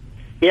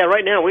 Yeah,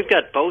 right now we've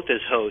got both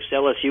as hosts.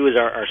 LSU is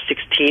our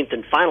 16th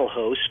and final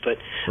host, but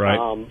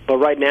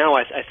right now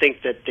I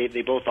think that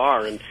they both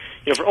are. And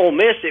you know, for Ole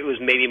Miss, it was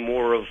maybe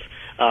more of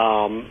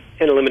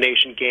an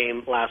elimination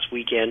game last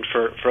weekend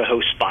for a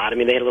host spot. I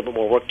mean, they had a little bit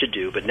more work to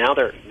do, but now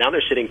they're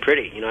sitting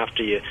pretty. You know,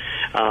 after you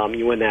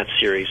win that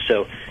series,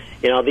 so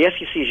you know the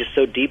SEC is just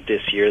so deep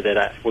this year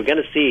that we're going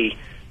to see,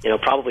 you know,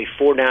 probably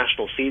 4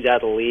 national seeds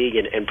out of the league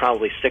and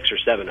probably 6 or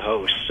 7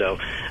 hosts. So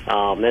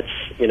that's,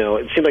 you know,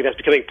 it seems like that's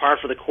becoming par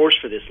for the course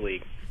for this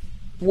league.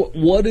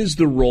 What is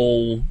the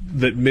role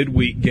that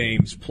midweek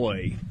games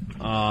play?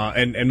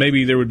 And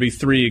maybe there would be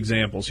 3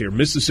 examples here.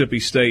 Mississippi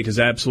State has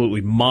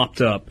absolutely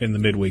mopped up in the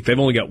midweek. They've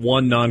only got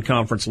 1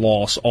 non-conference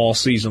loss all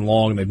season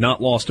long, and they've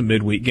not lost a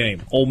midweek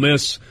game. Ole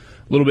Miss,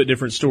 a little bit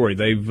different story.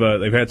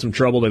 They've had some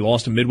trouble. They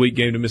lost a midweek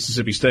game to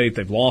Mississippi State.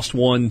 They've lost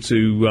one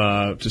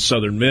to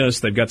Southern Miss.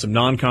 They've got some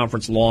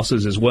non-conference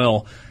losses as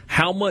well.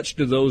 How much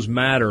do those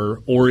matter,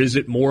 or is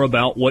it more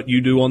about what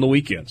you do on the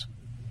weekends?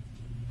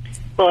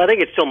 Well, I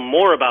think it's still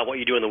more about what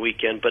you do on the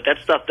weekend, but that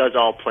stuff does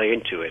all play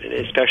into it, and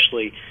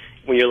especially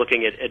when you're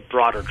looking at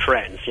broader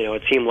trends. You know,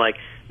 it seemed like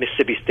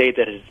Mississippi State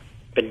that has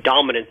been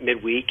dominant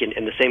midweek, and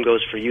the same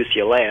goes for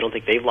UCLA. I don't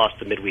think they've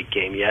lost a midweek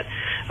game yet.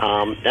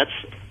 That's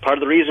part of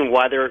the reason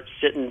why they're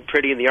sitting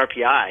pretty in the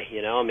RPI.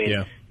 You know, I mean,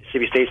 yeah.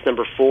 Mississippi State's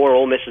number 4,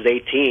 Ole Miss is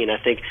 18.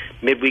 I think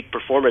midweek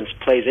performance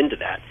plays into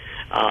that.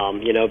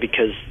 You know,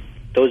 because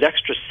those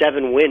extra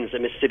 7 wins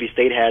that Mississippi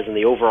State has in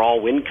the overall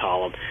win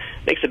column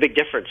makes a big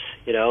difference,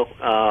 you know,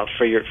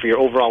 for your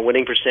overall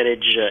winning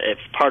percentage.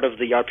 It's part of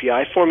the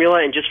RPI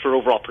formula and just for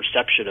overall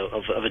perception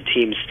of a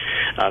team's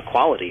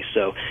quality.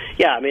 So,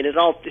 yeah, I mean, it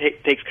all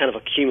takes kind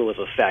of a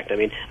cumulative effect. I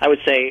mean, I would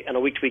say on a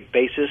week-to-week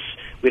basis,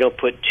 we don't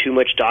put too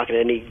much stock in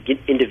any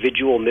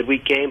individual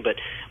midweek game, but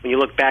when you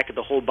look back at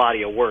the whole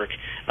body of work,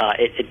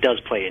 it does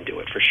play into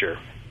it for sure.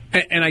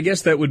 And I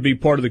guess that would be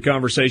part of the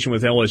conversation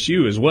with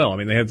LSU as well. I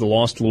mean, they had the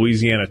loss to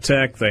Louisiana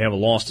Tech. They have a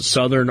loss to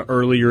Southern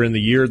earlier in the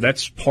year.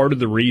 That's part of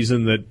the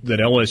reason that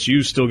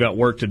LSU still got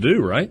work to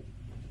do, right?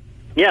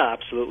 Yeah,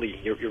 absolutely.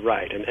 You're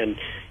right. And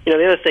you know,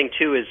 the other thing,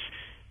 too, is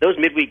those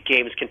midweek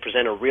games can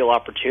present a real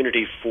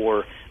opportunity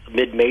for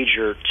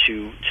mid-major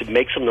to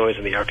make some noise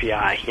in the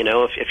RPI. You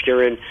know, if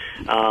you're in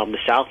the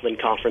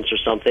Southland Conference or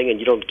something and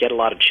you don't get a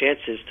lot of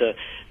chances to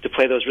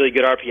play those really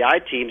good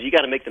RPI teams, you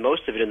got to make the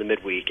most of it in the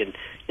midweek. And,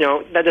 you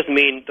know, that doesn't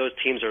mean those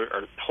teams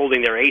are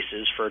holding their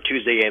aces for a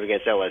Tuesday game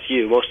against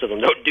LSU. Most of them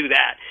don't do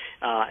that,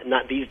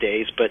 not these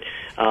days. But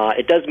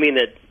it does mean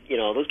that,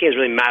 those games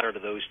really matter to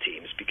those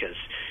teams because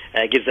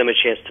it gives them a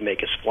chance to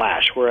make a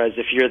splash. Whereas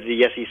if you're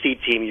the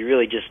SEC team, you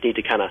really just need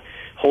to kind of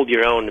hold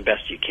your own the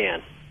best you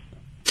can.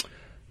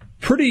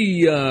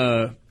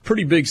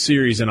 Pretty big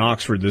series in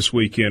Oxford this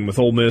weekend with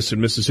Ole Miss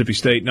and Mississippi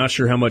State. Not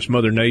sure how much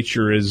Mother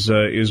Nature is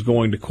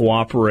going to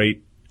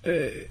cooperate. How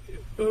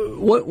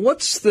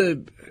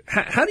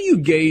do you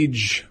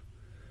gauge?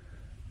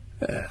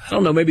 I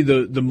don't know, maybe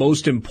the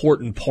most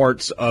important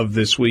parts of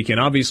this weekend.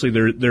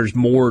 Obviously, there's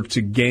more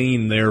to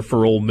gain there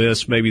for Ole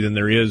Miss maybe than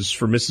there is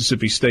for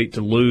Mississippi State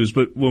to lose.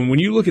 But when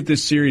you look at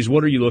this series,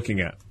 what are you looking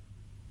at?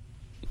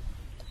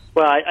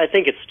 Well, I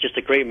think it's just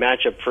a great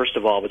matchup, first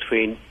of all,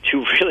 between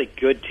two really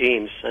good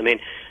teams. I mean,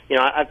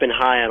 I've been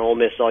high on Ole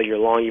Miss all year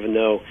long, even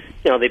though,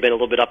 they've been a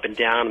little bit up and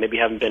down, maybe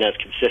haven't been as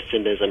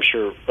consistent as I'm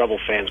sure Rebel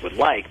fans would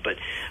like, but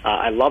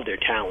I love their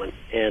talent,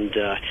 and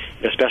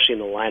especially in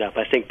the lineup.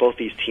 I think both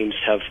these teams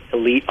have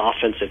elite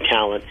offensive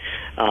talent,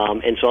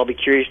 and so I'll be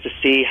curious to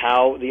see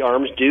how the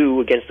Arms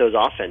do against those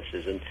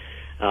offenses, and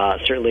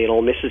certainly in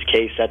Ole Miss's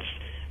case, that's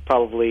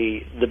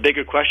probably the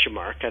bigger question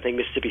mark. I think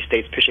Mississippi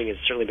State's pitching has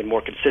certainly been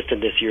more consistent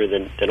this year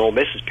than Ole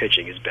Miss's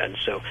pitching has been.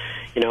 So,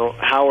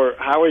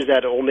 how is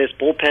that Ole Miss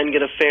bullpen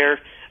going to fare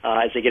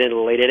as they get into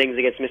the late innings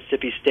against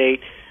Mississippi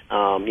State?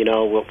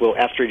 Will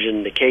Etheridge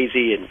and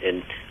Nikhazy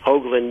and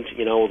Hoagland,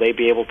 will they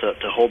be able to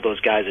hold those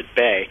guys at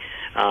bay?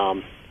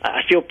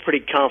 I feel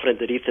pretty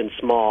confident that Ethan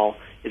Small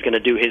is going to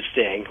do his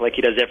thing like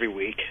he does every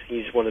week.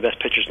 He's one of the best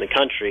pitchers in the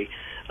country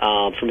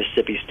for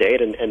Mississippi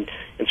State, and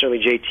certainly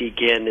J.T.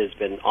 Ginn has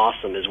been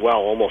awesome as well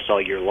almost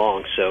all year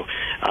long. So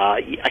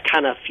I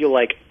kind of feel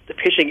like the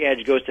pitching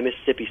edge goes to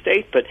Mississippi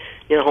State, but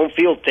home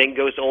field thing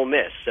goes to Ole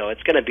Miss. So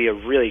it's going to be a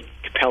really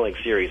compelling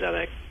series, I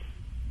think.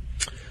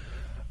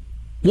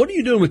 What are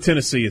you doing with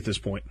Tennessee at this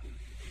point?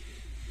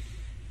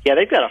 Yeah,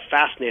 they've got a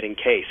fascinating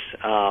case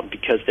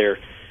because they're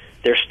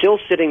still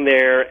sitting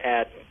there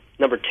at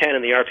number 10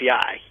 in the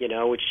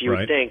RPI, which you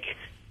would think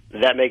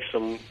that makes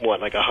them,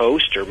 like a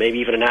host or maybe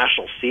even a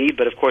national seed.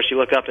 But, of course, you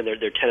look up and they're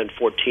 10 and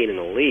 14 in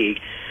the league.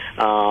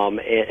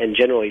 And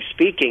generally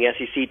speaking,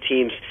 SEC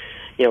teams,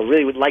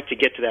 really would like to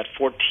get to that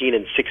 14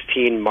 and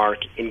 16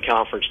 mark in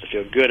conference to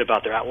feel good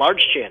about their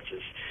at-large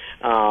chances.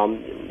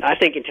 I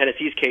think in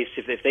Tennessee's case,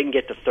 if they can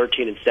get to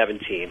 13 and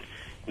 17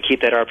 and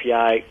keep that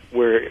RPI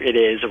where it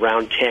is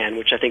around 10,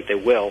 which I think they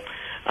will,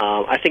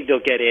 I think they'll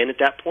get in at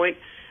that point.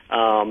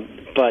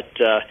 But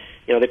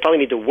they probably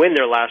need to win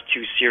their last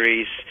two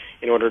series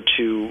in order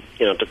to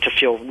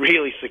feel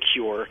really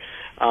secure.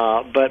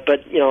 But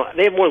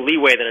they have more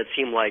leeway than a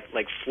team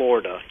like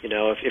Florida.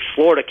 If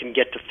Florida can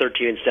get to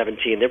 13 and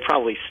 17, they're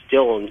probably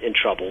still in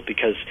trouble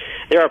because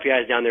their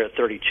RPI is down there at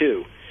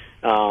 32.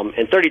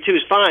 And 32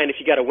 is fine if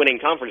you got a winning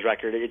conference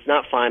record. It's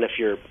not fine if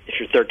you're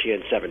 13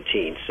 and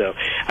 17. So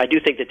I do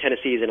think that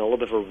Tennessee is in a little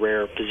bit of a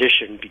rare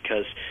position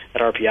because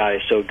that RPI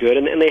is so good,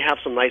 and they have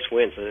some nice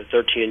wins.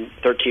 13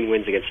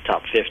 wins against the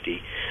top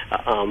 50,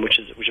 which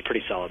is a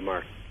pretty solid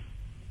mark.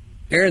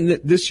 Aaron,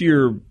 this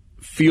year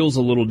feels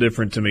a little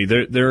different to me.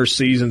 There are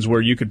seasons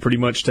where you could pretty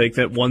much take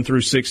that 1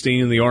 through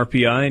 16 in the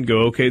RPI and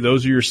go, okay,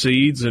 those are your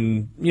seeds,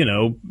 and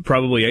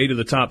probably 8 of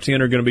the top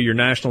 10 are going to be your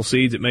national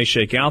seeds. It may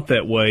shake out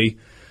that way.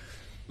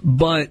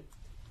 But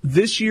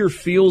this year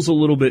feels a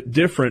little bit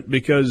different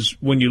because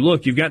when you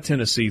look, you've got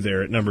Tennessee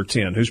there at number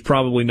 10, who's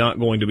probably not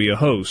going to be a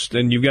host.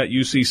 And you've got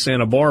UC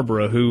Santa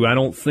Barbara, who I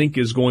don't think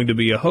is going to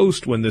be a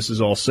host when this is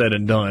all said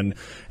and done.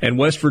 And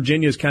West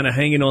Virginia is kind of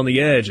hanging on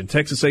the edge. And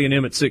Texas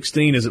A&M at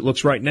 16, as it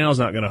looks right now, is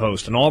not going to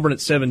host. And Auburn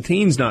at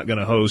 17 is not going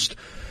to host.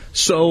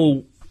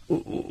 So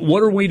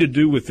what are we to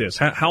do with this?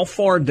 How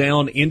far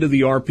down into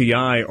the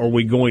RPI are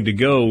we going to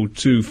go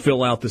to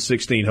fill out the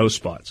 16 host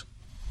spots?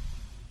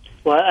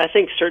 Well, I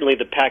think certainly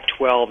the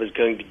Pac-12 is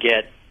going to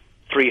get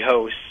 3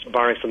 hosts,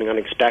 barring something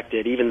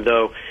unexpected, even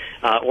though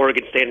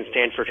Oregon State and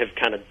Stanford have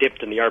kind of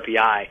dipped in the RPI.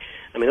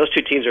 I mean, those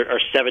two teams are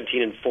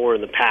 17 and 4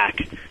 in the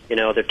pack.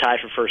 They're tied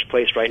for first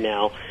place right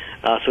now.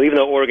 So even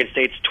though Oregon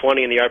State's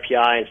 20 in the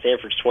RPI and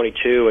Stanford's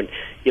 22, and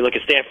you look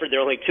at Stanford, they're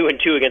only 2 and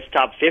 2 against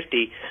top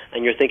 50,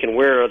 and you're thinking,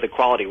 where are the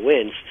quality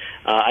wins?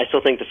 I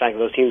still think the fact that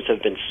those teams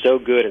have been so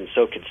good and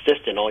so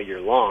consistent all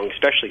year long,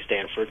 especially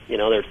Stanford,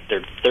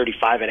 they're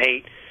 35 and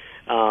 8.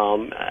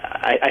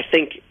 I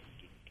think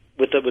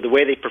with the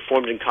way they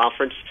performed in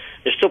conference,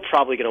 they're still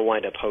probably going to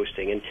wind up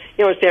hosting. And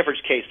in Stanford's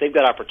case, they've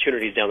got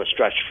opportunities down the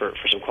stretch for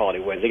some quality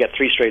wins. They got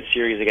 3 straight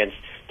series against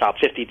top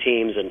 50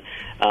 teams, and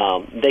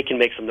they can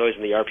make some noise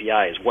in the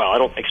RPI as well. I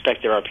don't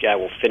expect their RPI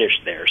will finish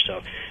there.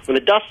 So when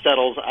the dust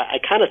settles, I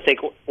kind of think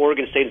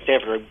Oregon State and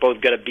Stanford are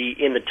both going to be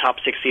in the top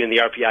 16 in the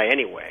RPI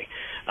anyway.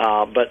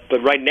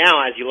 But right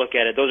now, as you look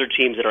at it, those are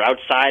teams that are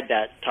outside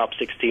that top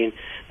 16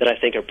 that I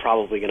think are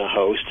probably going to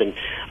host. And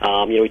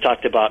we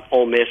talked about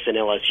Ole Miss and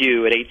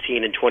LSU at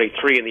 18 and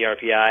 23 in the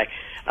RPI.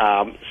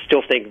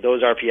 Still think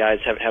those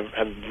RPIs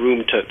have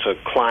room to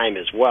climb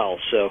as well.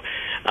 So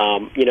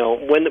when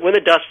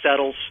the dust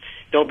settles,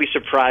 don't be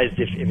surprised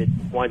if it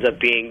winds up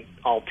being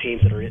all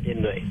teams that are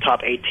in the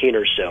top 18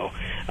 or so.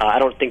 I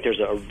don't think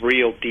there's a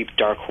real deep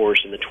dark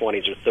horse in the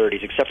 20s or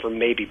 30s, except for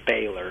maybe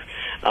Baylor,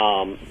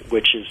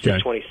 which is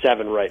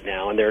 27 right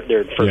now, and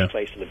they're in first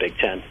place in the Big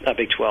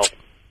 12.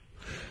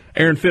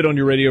 Aaron Fitt on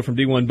your radio from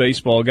D1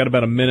 Baseball. Got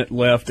about a minute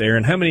left,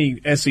 Aaron. How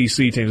many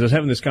SEC teams? I was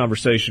having this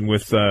conversation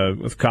with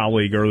a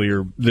colleague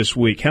earlier this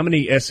week. How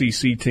many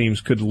SEC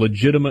teams could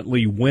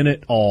legitimately win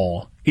it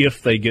all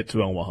if they get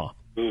to Omaha?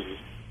 Mm-hmm.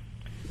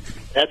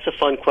 That's a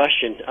fun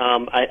question.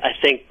 I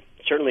think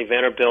certainly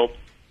Vanderbilt,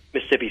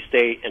 Mississippi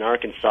State, and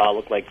Arkansas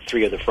look like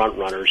three of the front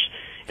runners.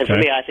 And for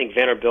me, I think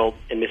Vanderbilt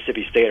and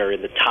Mississippi State are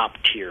in the top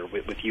tier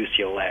with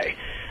UCLA.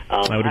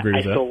 I would agree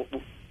with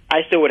that.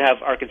 I still would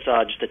have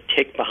Arkansas just a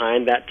tick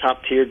behind that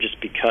top tier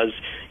just because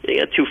you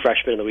got two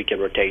freshmen in the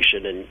weekend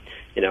rotation, and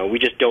we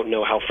just don't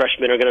know how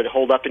freshmen are going to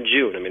hold up in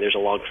June. I mean, there's a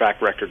long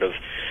track record of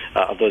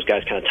those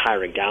guys kind of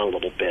tiring down a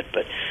little bit.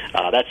 But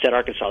that said,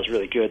 Arkansas is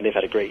really good, and they've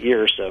had a great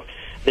year, so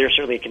they're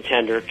certainly a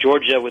contender.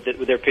 Georgia, with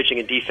their pitching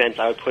and defense,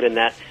 I would put in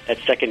that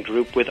second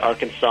group with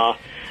Arkansas.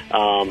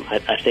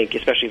 I think,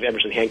 especially if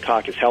Emerson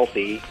Hancock is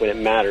healthy when it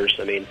matters,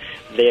 I mean,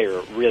 they're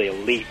really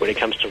elite when it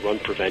comes to run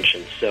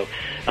prevention. So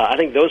I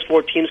think those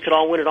four teams could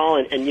all win it all.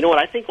 And you know what?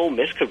 I think Ole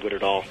Miss could win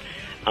it all.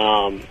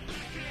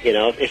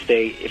 If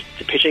the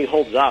pitching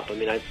holds up. I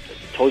mean, I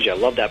told you I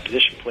love that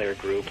position player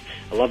group.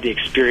 I love the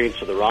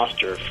experience of the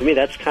roster. For me,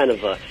 that's kind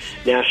of a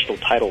national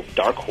title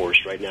dark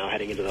horse right now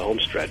heading into the home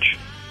stretch.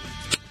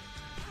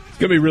 It's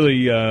going to be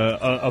really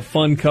a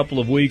fun couple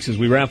of weeks as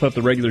we wrap up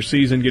the regular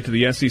season, get to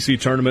the SEC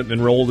tournament, and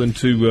then roll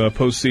into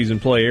postseason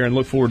play. Aaron,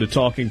 look forward to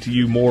talking to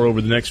you more over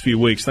the next few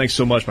weeks. Thanks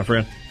so much, my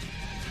friend.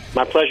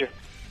 My pleasure.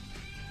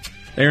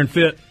 Aaron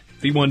Fitt,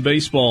 D1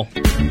 Baseball.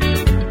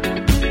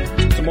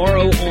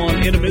 Tomorrow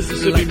on In a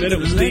Mississippi Minute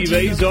with Steve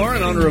Azar,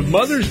 in honor of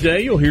Mother's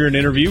Day, you'll hear an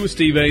interview with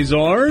Steve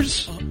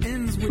Azar's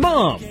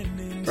mom,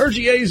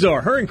 Urgie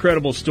Azar, her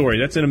incredible story.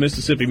 That's In a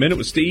Mississippi Minute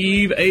with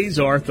Steve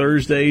Azar,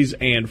 Thursdays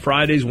and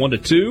Fridays 1 to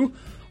 2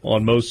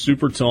 on most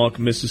Super Talk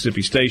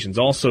Mississippi stations.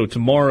 Also,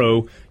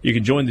 tomorrow, you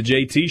can join the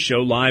JT Show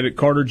live at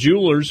Carter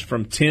Jewelers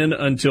from 10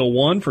 until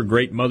 1 for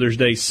great Mother's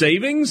Day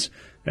savings.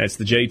 That's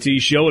the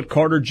JT Show at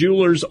Carter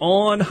Jewelers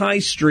on High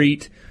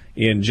Street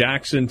in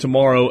Jackson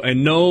tomorrow.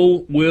 And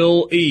no,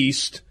 Will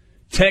East,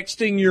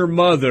 texting your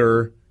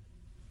mother,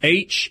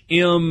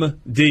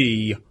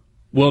 HMD,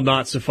 will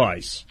not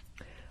suffice.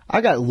 I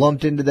got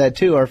lumped into that,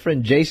 too. Our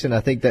friend Jason, I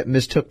think, that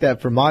mistook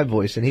that for my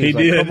voice, and he was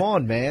like, come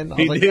on, man. I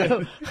was like,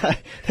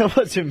 that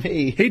wasn't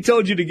me. He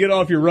told you to get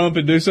off your rump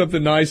and do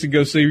something nice and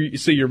go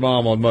see your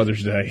mom on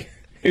Mother's Day.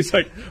 He's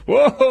like,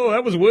 whoa,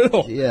 that was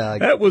Will. Yeah.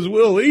 That was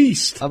Will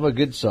East. I'm a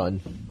good son.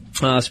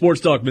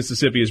 Sports Talk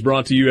Mississippi is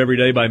brought to you every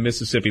day by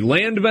Mississippi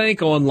Land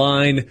Bank,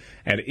 online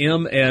at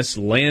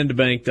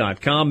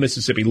mslandbank.com.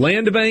 Mississippi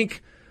Land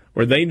Bank,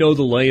 where they know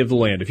the lay of the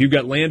land. If you've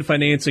got land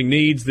financing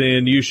needs,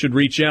 then you should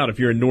reach out if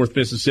you're in North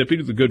Mississippi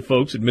to the good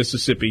folks at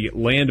Mississippi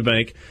Land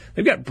Bank.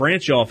 They've got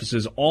branch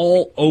offices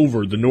all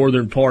over the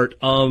northern part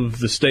of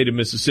the state of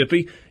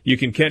Mississippi. You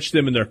can catch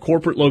them in their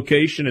corporate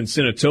location in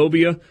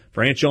Senatobia,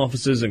 branch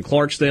offices in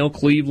Clarksdale,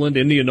 Cleveland,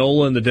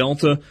 Indianola in the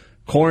Delta,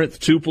 Corinth,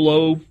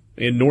 Tupelo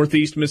in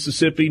northeast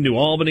Mississippi, New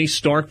Albany,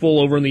 Starkville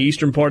over in the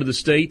eastern part of the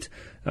state,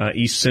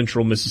 east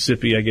central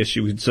Mississippi, I guess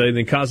you would say,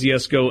 then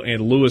Kosciuszko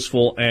and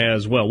Louisville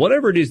as well.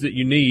 Whatever it is that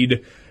you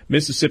need,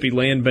 Mississippi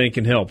Land Bank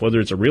can help, whether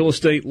it's a real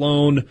estate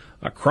loan,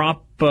 a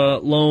crop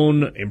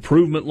loan,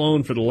 improvement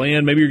loan for the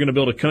land, maybe you're going to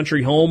build a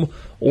country home,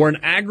 or an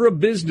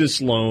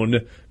agribusiness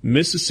loan.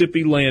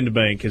 Mississippi Land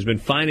Bank has been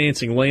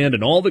financing land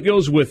and all that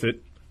goes with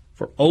it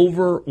for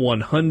over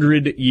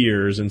 100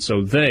 years, and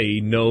so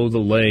they know the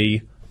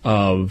lay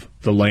of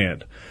the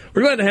land.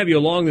 We're glad to have you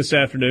along this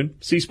afternoon.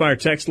 C Spire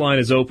text line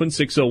is open,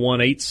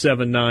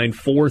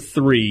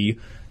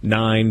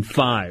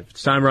 601-879-4395.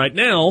 It's time right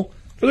now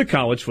for the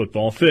College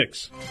Football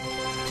Fix.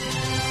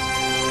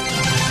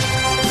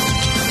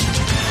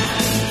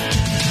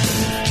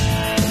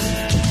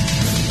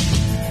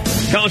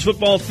 College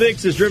Football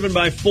Fix is driven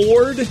by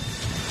Ford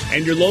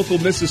and your local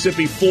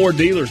Mississippi Ford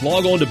dealers.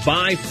 Log on to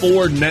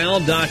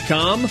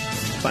buyfordnow.com.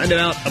 Find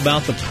out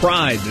about the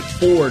pride that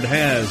Ford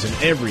has in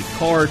every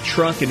car,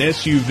 truck, and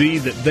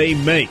SUV that they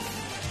make.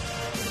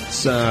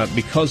 It's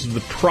because of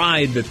the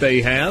pride that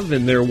they have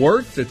in their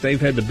work that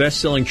they've had the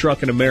best-selling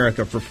truck in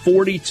America for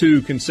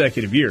 42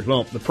 consecutive years.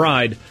 Well, the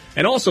pride,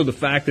 and also the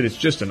fact that it's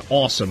just an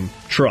awesome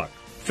truck.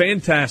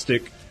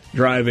 Fantastic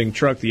driving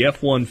truck, the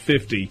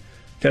F-150.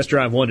 Test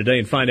drive one today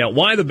and find out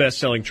why the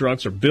best-selling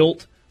trucks are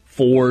built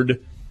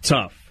Ford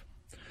tough.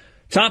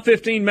 Top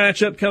 15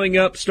 matchup coming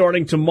up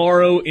starting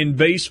tomorrow in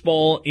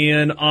baseball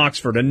in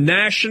Oxford. A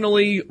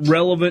nationally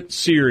relevant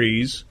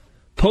series,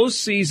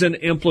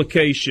 postseason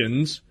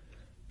implications.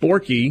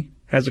 Borky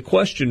has a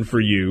question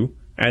for you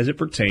as it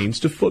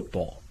pertains to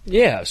football.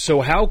 Yeah, so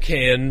how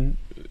can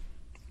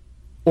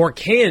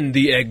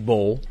the Egg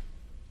Bowl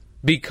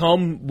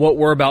become what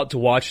we're about to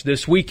watch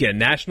this weekend?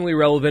 Nationally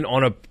relevant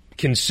on a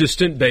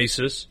consistent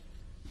basis.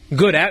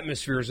 Good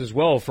atmospheres as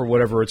well, for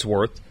whatever it's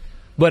worth.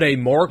 but a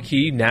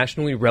marquee,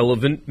 nationally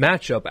relevant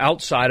matchup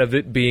outside of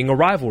it being a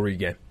rivalry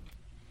game.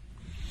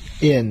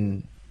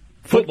 In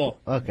Football.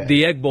 Okay.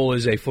 The Egg Bowl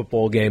is a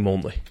football game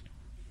only.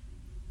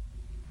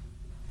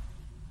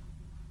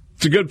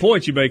 It's a good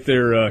point you make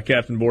there,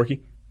 Captain Borky.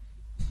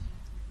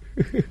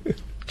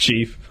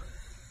 Chief.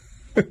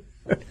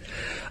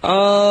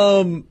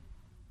 How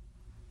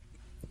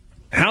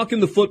can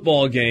the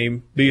football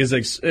game be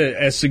as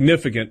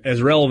significant, as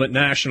relevant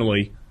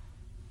nationally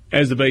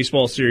as the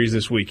baseball series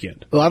this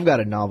weekend? Well, I've got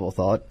a novel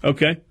thought.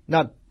 Okay.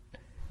 Not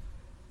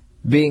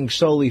being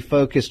solely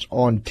focused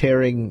on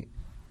tearing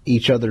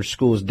each other's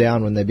schools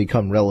down when they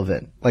become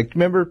relevant. Like,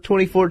 remember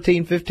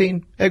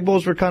 2014-15? Egg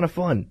Bowls were kind of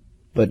fun.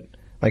 But,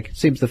 like, it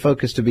seems the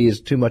focus to be is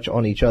too much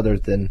on each other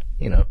than,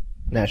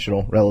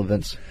 national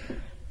relevance.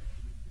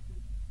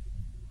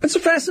 That's a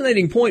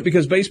fascinating point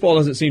because baseball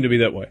doesn't seem to be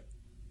that way.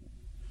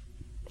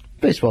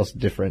 Baseball's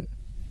different.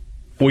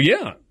 Well,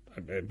 yeah.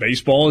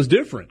 Baseball is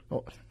different.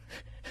 Oh.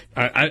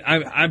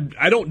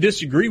 I don't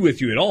disagree with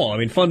you at all. I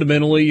mean,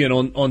 fundamentally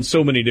and on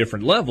so many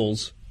different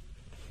levels.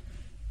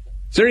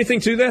 Is there anything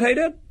to that,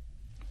 Haydad?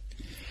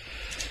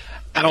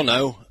 I don't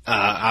know.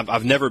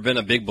 I've never been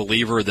a big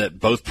believer that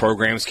both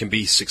programs can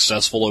be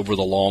successful over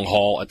the long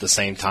haul at the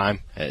same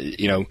time.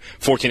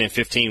 14 and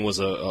 15 was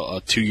a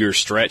 2-year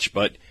stretch,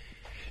 but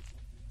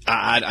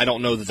I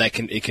don't know that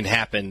it can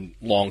happen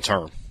long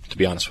term, to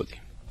be honest with you.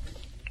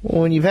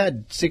 Well, when you've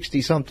had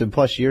 60-something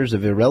plus years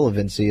of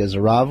irrelevancy as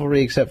a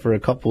rivalry, except for a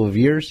couple of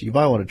years, you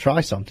might want to try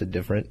something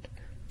different.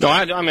 No,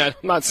 I mean, I'm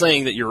not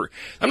saying that your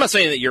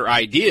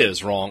idea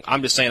is wrong.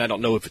 I'm just saying I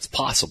don't know if it's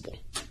possible.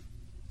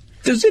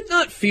 Does it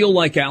not feel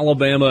like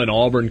Alabama and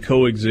Auburn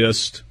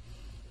coexist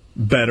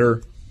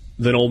better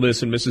than Ole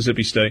Miss and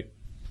Mississippi State?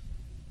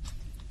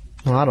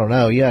 Well, I don't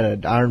know. You had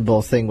an Iron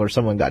Bowl thing where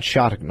someone got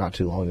shot not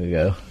too long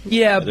ago.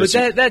 Yeah, but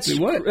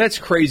that's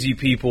crazy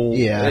people.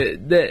 Yeah.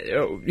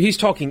 He's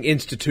talking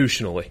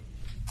institutionally.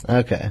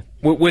 Okay.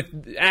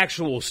 With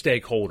actual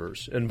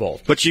stakeholders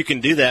involved. But you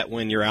can do that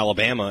when you're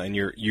Alabama and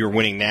you're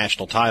winning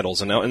national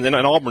titles, and then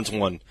Auburn's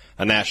won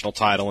a national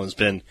title and has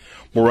been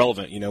more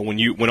relevant.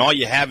 When all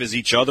you have is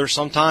each other,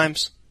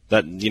 sometimes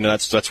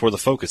that's where the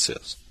focus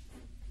is.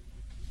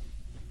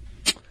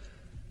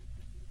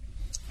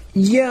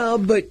 Yeah,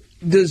 but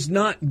does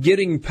not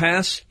getting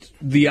past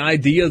the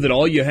idea that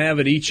all you have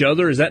at each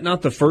other, is that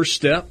not the first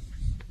step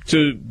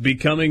to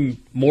becoming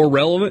more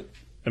relevant?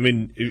 I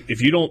mean,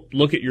 if you don't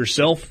look at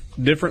yourself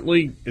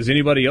differently, is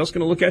anybody else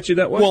going to look at you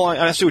that way? Well,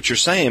 I see what you're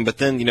saying, but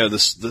then, the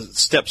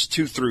steps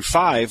 2 through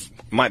 5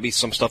 might be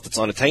some stuff that's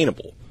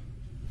unattainable.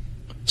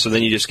 So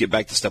then you just get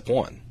back to step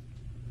 1.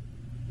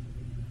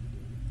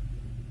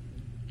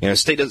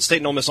 State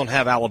and Ole Miss don't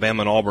have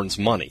Alabama and Auburn's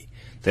money.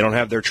 They don't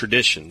have their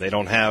tradition. They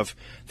don't have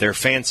their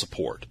fan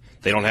support.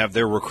 They don't have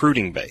their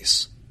recruiting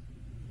base.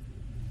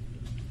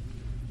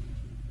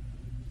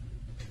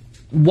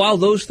 While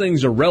those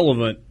things are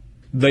relevant,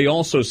 they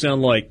also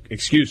sound like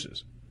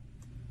excuses.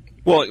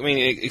 Well, I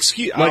mean,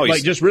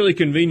 like just really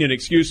convenient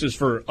excuses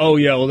for,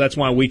 that's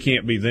why we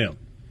can't be them.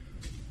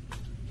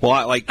 Well,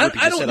 I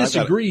don't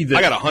disagree. I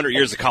got 100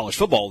 years of college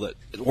football that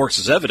works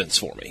as evidence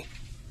for me.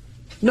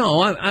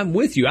 No, I'm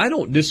with you. I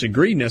don't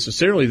disagree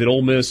necessarily that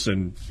Ole Miss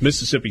and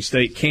Mississippi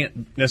State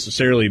can't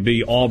necessarily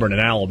be Auburn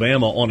and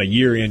Alabama on a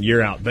year-in,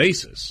 year-out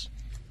basis.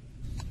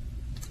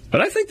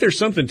 But I think there's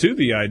something to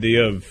the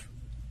idea of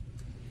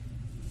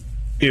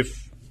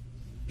if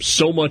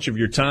so much of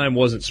your time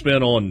wasn't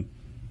spent on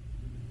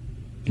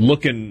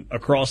looking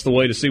across the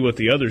way to see what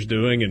the other's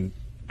doing and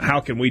how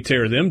can we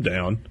tear them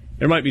down,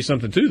 there might be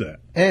something to that.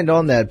 And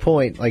on that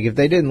point, like if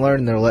they didn't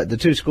learn the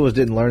two schools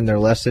didn't learn their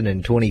lesson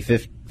in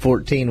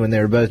 2014 when they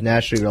were both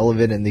nationally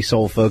relevant and the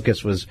sole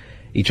focus was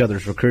each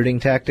other's recruiting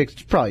tactics,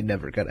 it's probably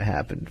never going to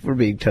happen, if we're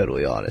being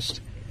totally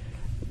honest.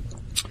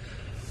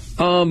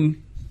 Borky,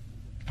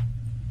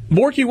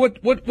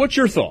 what's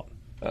your thought?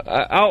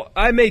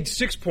 I made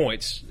 6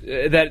 points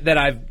that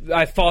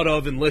I've thought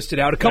of and listed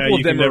out. A couple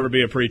of them can never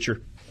be a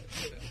preacher.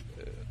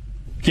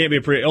 Can't be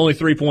a preacher. Only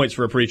 3 points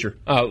for a preacher.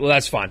 Oh, well,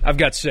 that's fine. I've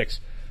got 6.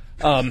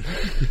 And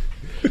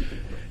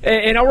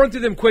I'll run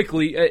through them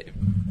quickly.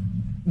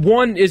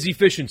 One is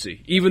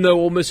efficiency. Even though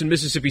Ole Miss and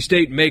Mississippi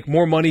State make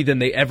more money than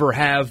they ever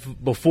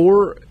have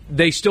before,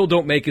 they still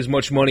don't make as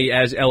much money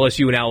as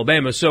LSU and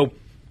Alabama. So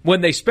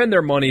when they spend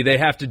their money, they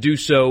have to do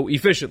so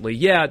efficiently.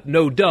 Yeah,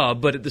 no duh,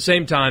 but at the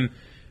same time,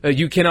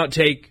 you cannot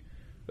take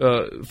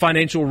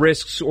financial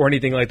risks or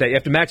anything like that. You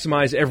have to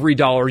maximize every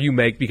dollar you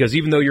make because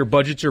even though your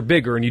budgets are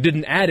bigger and you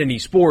didn't add any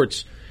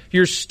sports,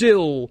 you're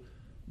still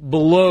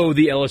below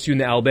the LSU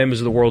and the Alabamas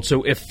of the world.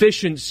 So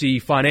efficiency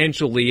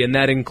financially, and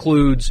that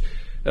includes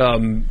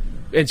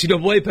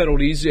NCAA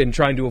penalties and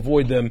trying to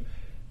avoid them,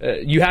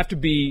 you have to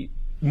be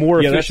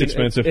more efficient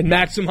and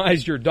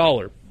maximize your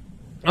dollar.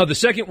 The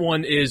second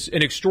one is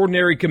an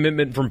extraordinary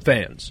commitment from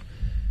fans.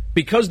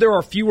 Because there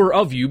are fewer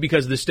of you,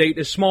 because the state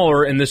is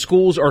smaller and the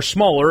schools are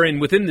smaller, and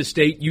within the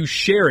state you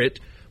share it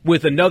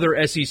with another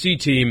SEC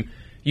team,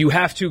 you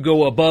have to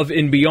go above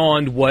and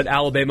beyond what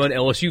Alabama and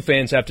LSU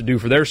fans have to do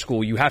for their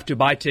school. You have to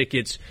buy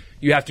tickets.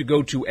 You have to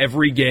go to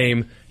every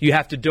game. You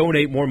have to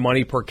donate more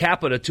money per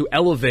capita to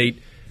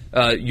elevate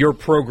your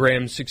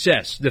program's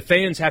success. The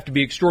fans have to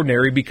be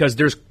extraordinary because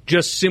there's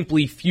just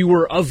simply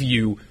fewer of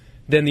you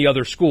than the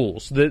other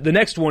schools. The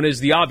next one is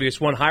the obvious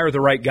one, hire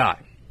the right guy.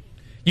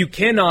 You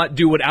cannot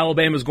do what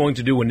Alabama's going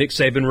to do when Nick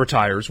Saban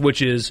retires,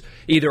 which is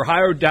either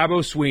hire Dabo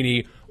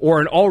Swinney or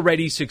an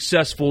already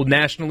successful,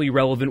 nationally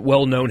relevant,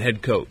 well-known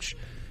head coach.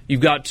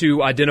 You've got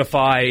to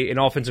identify an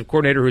offensive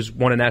coordinator who's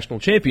won a national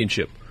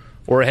championship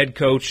or a head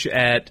coach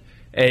at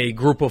a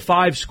group of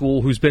 5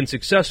 school who's been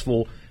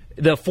successful.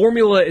 The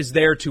formula is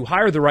there to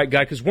hire the right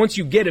guy because once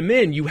you get him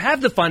in, you have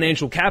the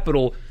financial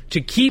capital to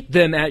keep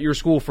them at your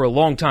school for a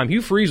long time.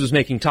 Hugh Freeze was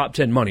making top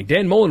 10 money.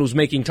 Dan Mullen was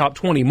making top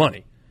 20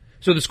 money.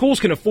 So the schools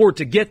can afford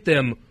to get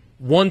them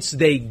once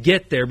they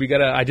get there. But you got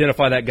to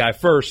identify that guy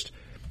first.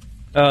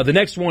 The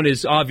next one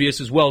is obvious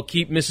as well.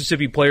 Keep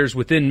Mississippi players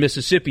within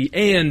Mississippi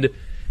and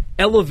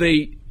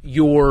elevate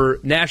your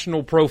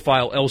national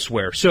profile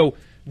elsewhere. So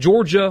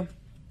Georgia,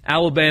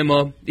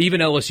 Alabama, even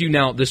LSU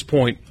now at this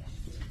point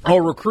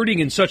are recruiting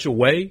in such a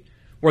way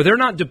where they're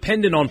not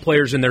dependent on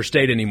players in their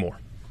state anymore.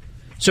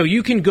 So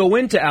you can go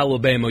into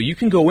Alabama, you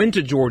can go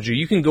into Georgia,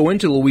 you can go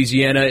into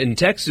Louisiana and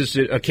Texas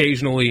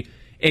occasionally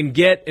and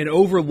get an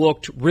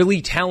overlooked,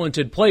 really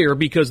talented player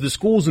because the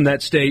schools in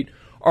that state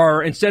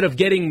are, instead of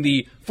getting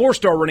the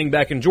 4-star running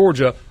back in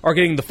Georgia, are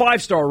getting the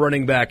 5-star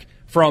running back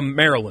from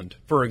Maryland,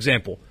 for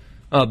example.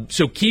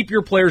 So keep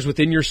your players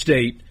within your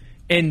state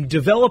and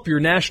develop your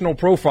national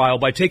profile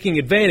by taking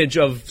advantage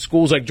of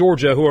schools like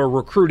Georgia who are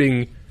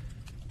recruiting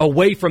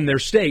away from their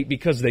state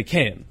because they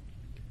can.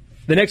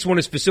 The next one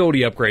is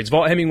facility upgrades.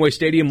 Vaught-Hemingway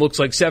Stadium looks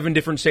like 7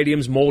 different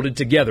stadiums molded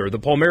together. The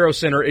Palmetto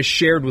Center is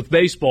shared with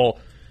baseball.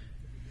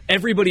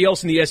 Everybody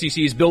else in the SEC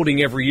is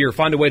building every year.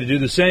 Find a way to do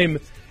the same.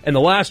 And the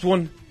last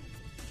one,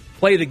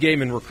 play the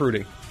game in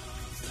recruiting.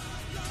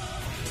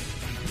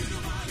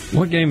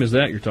 What game is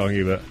that you're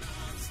talking about?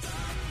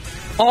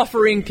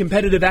 Offering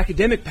competitive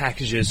academic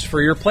packages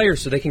for your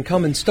players so they can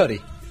come and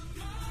study.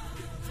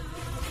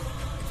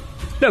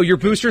 No, your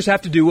boosters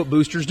have to do what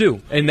boosters do,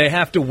 and they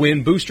have to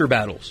win booster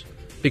battles.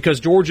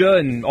 Because Georgia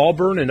and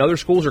Auburn and other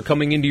schools are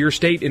coming into your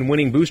state and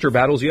winning booster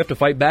battles, you have to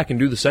fight back and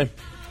do the same.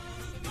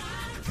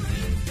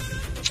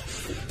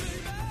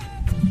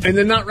 And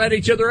then not rat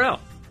each other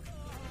out.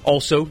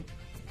 Also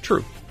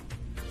true.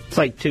 It's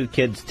like 2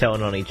 kids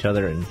telling on each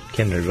other in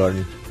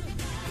kindergarten.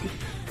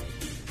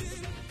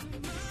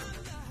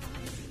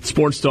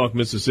 Sports Talk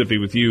Mississippi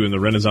with you in the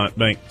Renaissance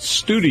Bank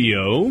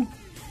studio.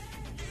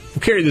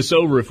 We'll carry this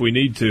over if we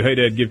need to. Hey,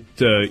 Dad, give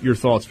your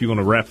thoughts if you want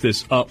to wrap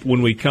this up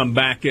when we come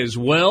back as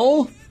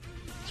well.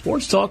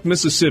 Sports Talk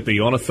Mississippi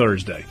on a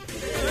Thursday.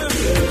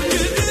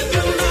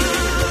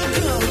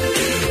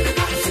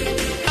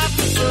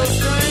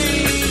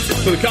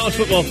 So the College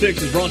Football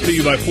Fix is brought to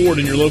you by Ford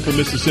and your local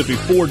Mississippi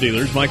Ford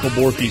dealers. Michael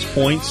Borky's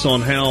points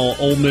on how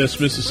Ole Miss,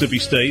 Mississippi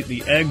State,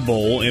 the Egg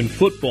Bowl, and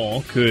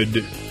football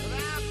could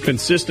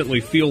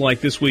consistently feel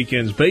like this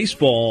weekend's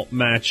baseball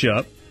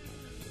matchup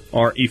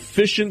are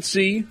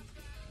efficiency,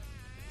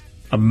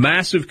 a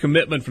massive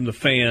commitment from the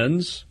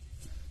fans,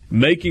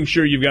 making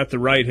sure you've got the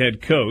right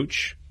head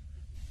coach,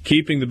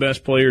 keeping the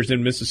best players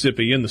in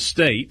Mississippi in the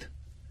state,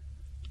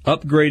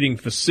 upgrading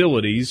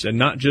facilities and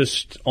not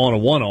just on a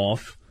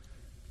one-off,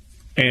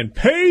 and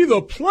pay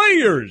the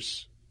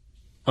players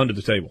under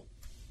the table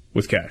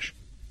with cash.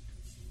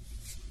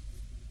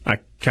 I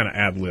kind of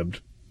ad-libbed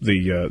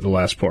the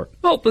last part.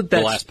 Well, but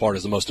the last part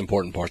is the most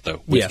important part,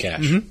 though, with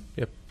cash. Mm-hmm.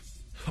 Yep.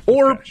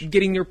 Or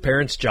getting your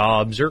parents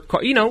jobs or,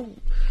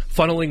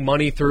 funneling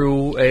money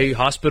through a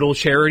hospital,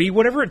 charity,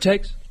 whatever it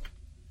takes.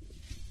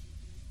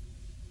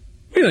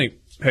 What do you think?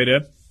 Hey,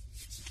 Dad?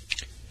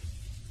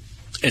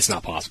 It's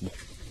not possible.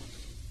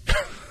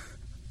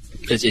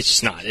 It's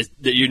just not.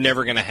 You're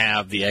never going to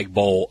have the Egg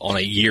Bowl on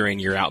a year-in,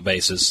 year-out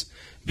basis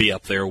be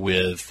up there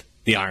with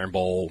the Iron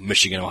Bowl,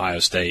 Michigan, Ohio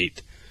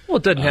State. Well,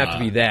 it doesn't have to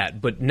be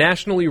that, but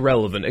nationally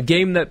relevant. A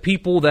game that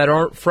people that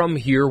aren't from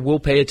here will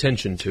pay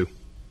attention to.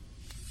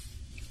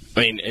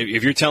 I mean,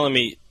 if you're telling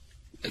me,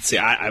 see,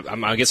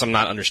 I guess I'm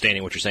not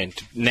understanding what you're saying.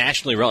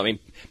 Nationally relevant,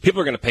 I mean, people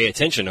are going to pay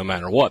attention no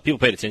matter what. People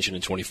paid attention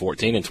in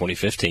 2014 and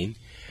 2015.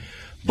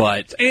 But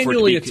it's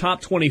annually a top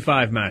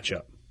 25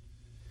 matchup.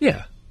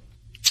 Yeah.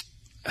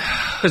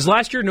 Because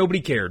last year, nobody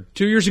cared.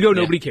 2 years ago,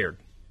 nobody cared.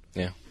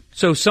 Yeah.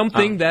 So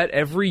something that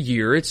every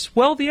year, it's,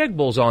 the Egg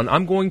Bowl's on.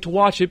 I'm going to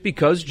watch it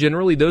because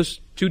generally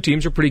those two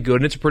teams are pretty good,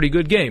 and it's a pretty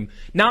good game.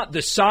 Not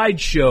the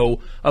sideshow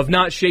of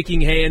not shaking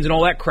hands and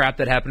all that crap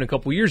that happened a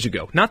couple years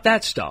ago. Not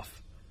that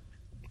stuff.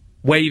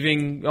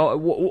 Waving,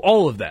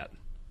 all of that.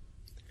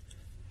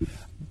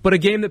 But a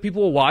game that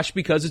people will watch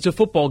because it's a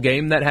football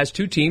game that has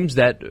two teams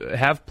that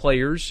have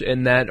players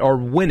and that are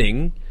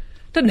winning.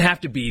 Doesn't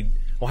have to be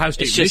Ohio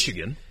State,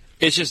 Michigan.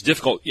 It's just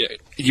difficult.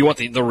 You want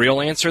the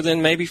real answer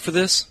then maybe for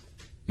this?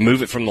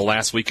 Move it from the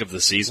last week of the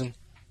season?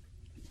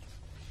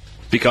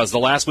 Because the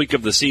last week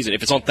of the season,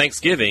 if it's on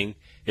Thanksgiving,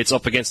 it's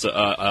up against an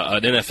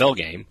NFL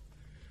game.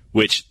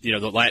 which,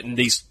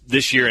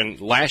 this year and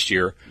last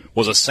year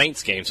was a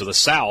Saints game. So the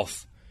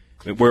South,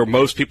 where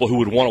most people who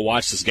would want to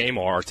watch this game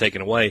are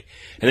taken away.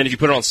 And then if you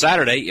put it on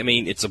Saturday,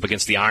 it's up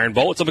against the Iron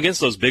Bowl. It's up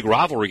against those big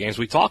rivalry games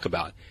we talk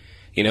about.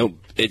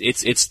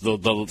 It's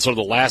the sort of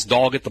the last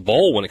dog at the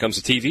bowl when it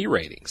comes to TV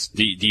ratings.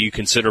 Do you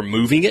consider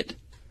moving it?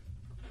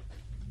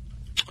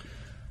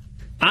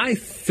 I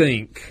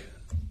think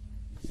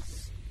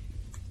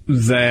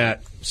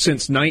that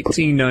since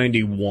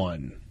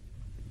 1991,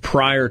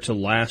 prior to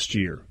last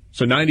year,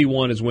 so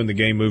 91 is when the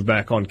game moved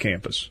back on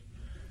campus.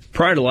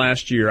 Prior to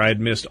last year, I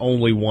had missed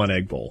only one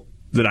Egg Bowl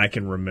that I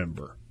can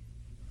remember.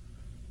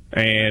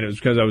 And it was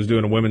because I was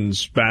doing a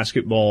women's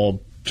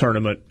basketball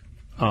tournament.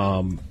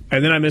 And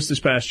then I missed this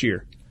past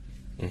year.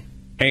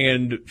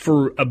 And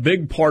for a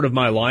big part of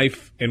my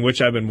life in which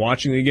I've been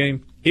watching the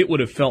game, it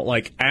would have felt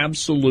like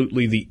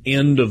absolutely the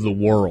end of the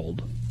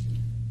world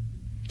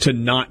to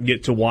not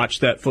get to watch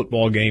that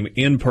football game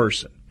in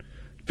person.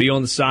 Be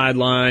on the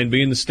sideline,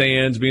 be in the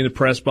stands, be in the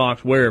press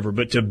box, wherever,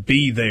 but to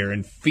be there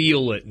and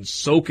feel it and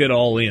soak it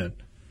all in.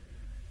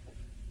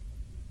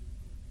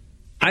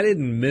 I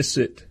didn't miss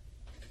it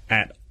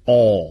at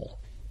all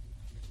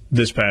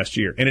this past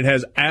year. And it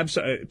has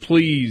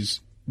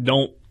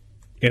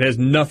it has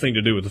nothing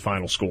to do with the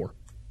final score.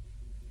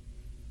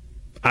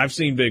 I've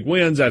seen big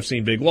wins, I've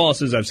seen big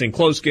losses, I've seen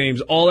close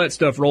games, all that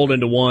stuff rolled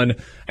into one,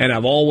 and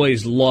I've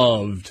always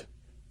loved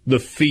the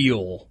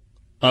feel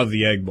of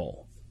the Egg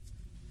Bowl.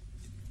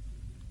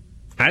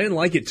 I didn't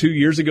like it 2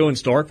 years ago in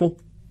Starkville.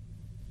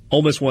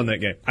 Ole Miss won that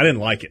game. I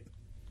didn't like it.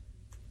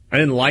 I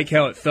didn't like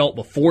how it felt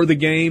before the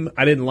game.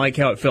 I didn't like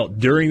how it felt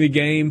during the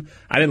game.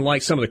 I didn't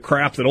like some of the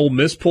crap that Ole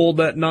Miss pulled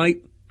that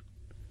night.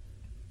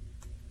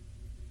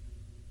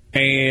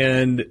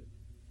 And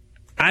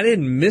I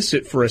didn't miss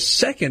it for a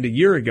second a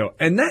year ago.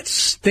 And that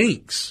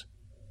stinks.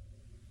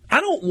 I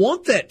don't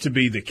want that to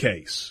be the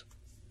case.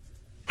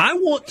 I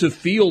want to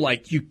feel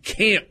like you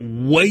can't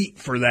wait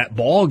for that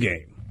ball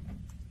game.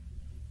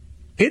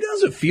 It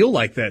doesn't feel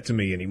like that to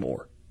me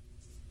anymore.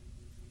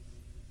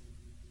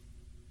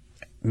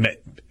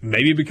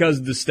 Maybe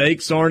because the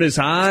stakes aren't as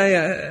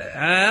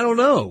high. I don't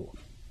know.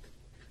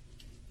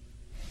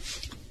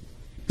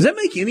 Does that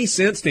make any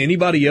sense to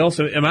anybody else?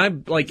 Am I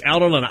like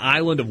out on an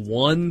island of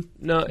one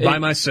by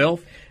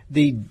myself?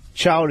 The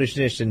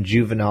childishness and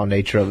juvenile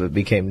nature of it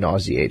became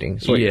nauseating.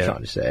 That's what you're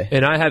trying to say.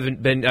 And I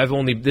haven't been,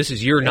 this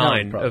is year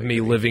 9 of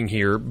me living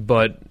here,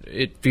 but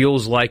it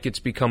feels like it's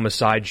become a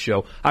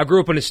sideshow. I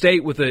grew up in a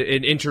state with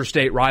an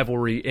interstate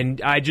rivalry,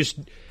 and I just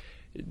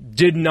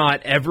did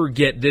not ever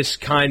get this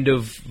kind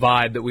of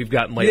vibe that we've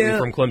gotten lately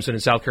from Clemson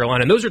and South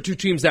Carolina. And those are two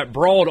teams that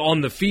brawled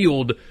on the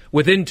field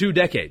within 2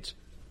 decades.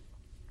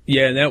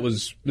 Yeah, and that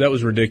was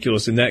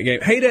ridiculous in that game.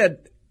 Hey, Dad,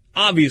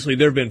 obviously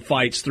there have been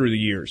fights through the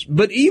years,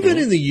 but even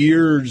in the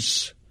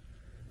years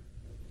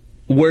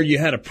where you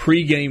had a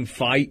pregame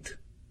fight,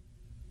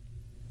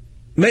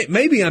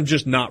 maybe I'm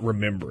just not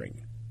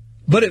remembering,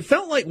 but it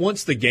felt like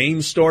once the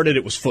game started,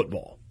 it was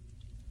football.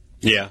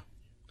 Yeah,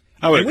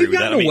 I would agree with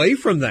that. And we've gotten away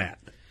from that.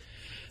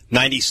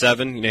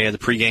 97, you had the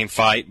pregame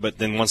fight, but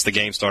then once the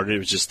game started, it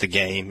was just the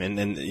game, and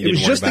then it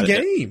was just the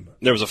game.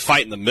 There was a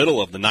fight in the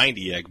middle of the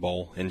 90 Egg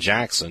Bowl in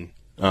Jackson.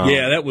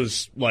 Yeah, that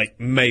was like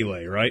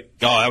melee, right?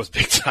 Oh, that was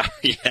big time.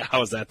 Yeah, I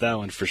was at that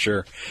one for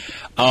sure.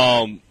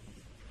 Part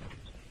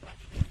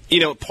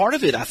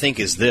of it I think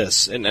is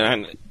this,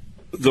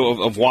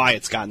 of why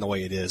it's gotten the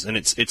way it is, and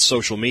it's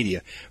social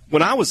media.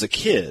 When I was a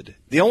kid,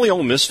 the only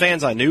Ole Miss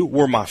fans I knew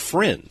were my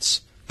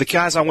friends. The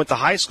guys I went to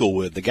high school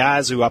with, the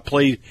guys who I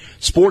played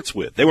sports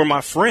with, they were my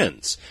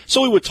friends.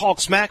 So we would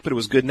talk smack, but it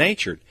was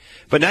good-natured.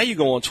 But now you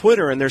go on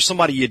Twitter, and there's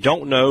somebody you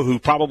don't know who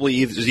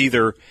probably is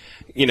either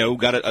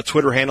got a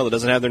Twitter handle that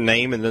doesn't have their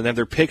name and doesn't have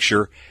their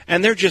picture,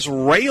 and they're just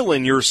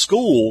railing your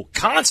school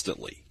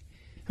constantly.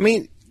 I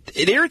mean,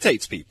 it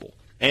irritates people.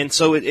 And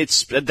so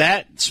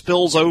that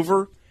spills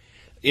over.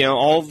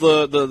 All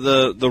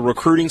the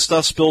recruiting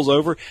stuff spills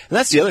over. And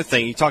that's the other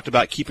thing. You talked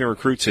about keeping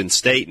recruits in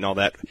state and all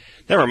that.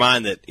 Never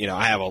mind that,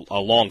 I have a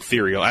long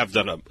theory. I've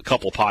done a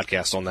couple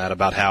podcasts on that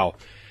about how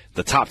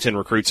the top 10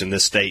 recruits in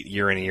this state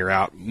year in and year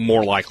out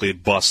more likely to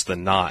bust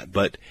than not.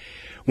 But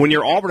when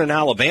you're Auburn and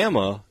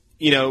Alabama,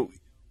 you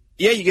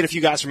get a few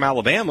guys from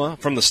Alabama,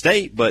 from the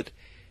state, but,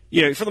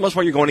 for the most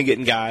part, you're going and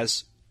getting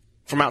guys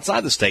from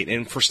outside the state.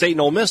 And for State and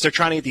Ole Miss, they're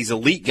trying to get these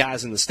elite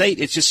guys in the state.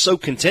 It's just so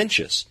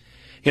contentious.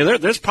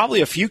 There's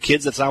probably a few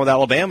kids that signed with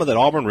Alabama that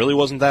Auburn really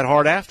wasn't that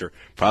hard after.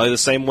 Probably the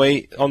same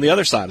way on the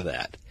other side of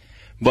that.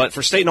 But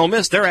for State and Ole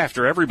Miss, they're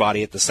after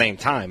everybody at the same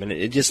time, and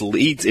it just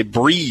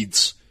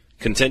breeds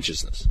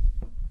contentiousness.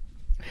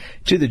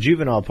 To the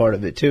juvenile part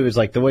of it, too, is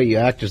like the way you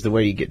act is the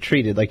way you get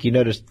treated. Like you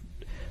notice,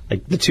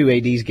 like the 2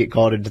 ADs get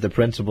called into the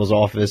principal's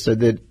office, and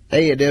then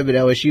A&M and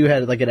LSU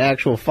had like an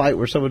actual fight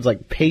where someone's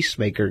like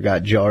pacemaker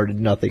got jarred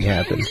and nothing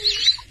happened.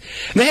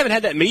 And they haven't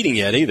had that meeting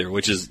yet either,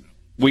 which is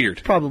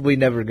weird. Probably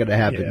never going to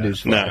happen,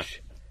 newsflash. No.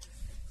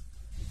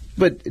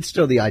 But it's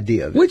still the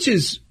idea of it. Which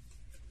is,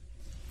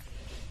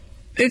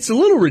 it's a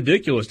little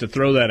ridiculous to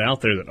throw that out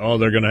there that,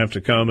 they're going to have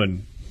to come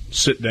and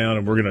sit down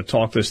and we're going to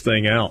talk this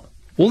thing out.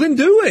 Well, then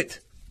do it.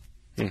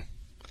 Yeah.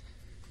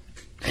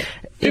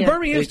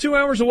 Birmingham's 2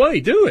 hours away.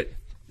 Do it.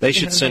 They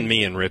should send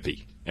me and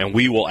Rippy, and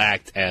we will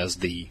act as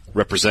the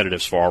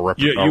representatives for our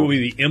You will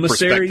be the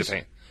emissaries?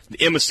 The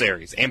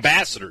emissaries,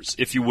 ambassadors,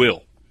 if you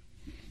will.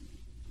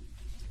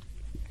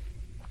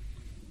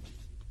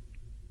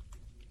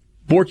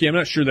 Borky, I'm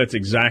not sure that's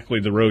exactly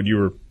the road you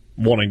were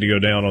wanting to go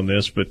down on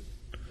this, but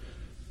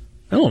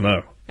I don't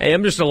know. Hey,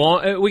 I'm just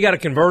along. We got a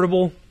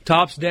convertible,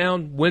 tops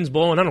down, wind's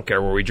blowing. I don't care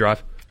where we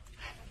drive.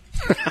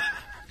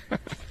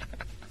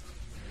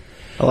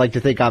 I like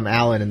to think I'm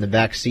Alan in the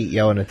back seat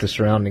yelling at the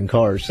surrounding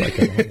cars like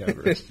a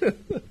hangover.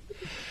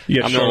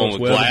 You got I'm the one Charlotte's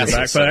with Web in your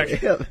glasses,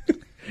 backpack.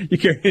 You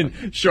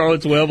carrying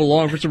Charlotte's Web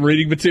along for some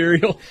reading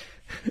material.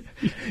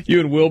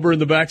 You and Wilbur in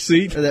the back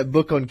seat. Or that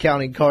book on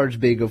counting cards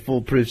being a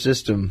foolproof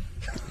system.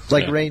 It's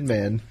like Yeah. Rain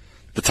Man.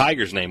 The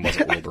Tiger's name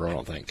wasn't Wilbur, I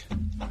don't think.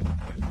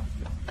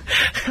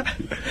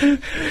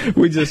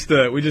 We just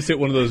hit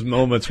one of those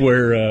moments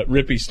where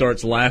Rippy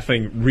starts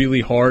laughing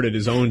really hard at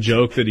his own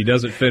joke that he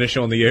doesn't finish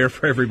on the air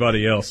for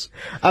everybody else.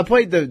 I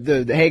played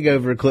the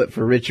Hangover clip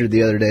for Richard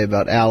the other day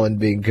about Alan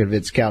being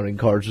convinced counting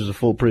cards was a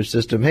foolproof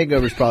system.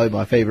 Hangover's probably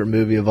my favorite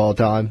movie of all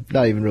time.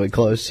 Not even really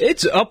close.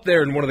 It's up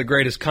there in one of the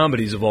greatest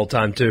comedies of all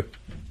time, too.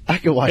 I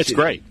could watch It's it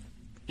great.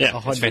 Yeah, it's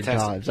 100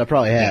 fantastic. times. I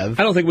probably have.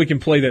 I don't think we can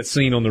play that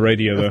scene on the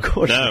radio, though. Of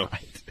course No. not.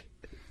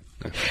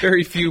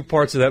 Very few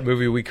parts of that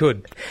movie we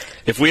could.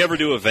 If we ever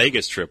do a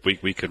Vegas trip,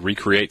 we could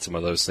recreate some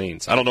of those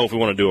scenes. I don't know if we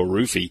want to do a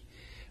roofie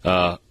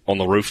on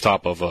the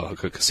rooftop of a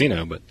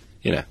casino, but,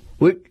 you know.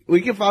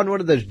 We can find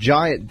one of those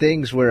giant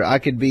things where I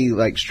could be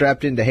like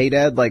strapped into Hey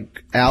Dad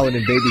like Alan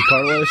and Baby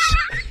Carlos.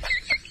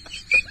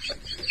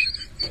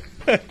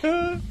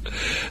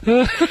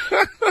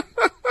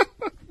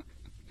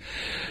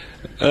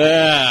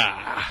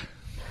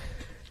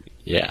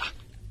 Yeah.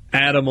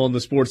 Adam on the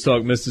Sports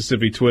Talk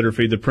Mississippi Twitter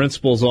feed. The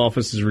principal's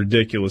office is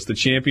ridiculous. The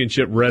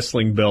championship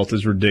wrestling belt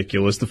is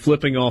ridiculous. The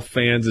flipping off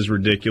fans is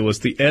ridiculous.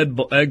 The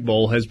Egg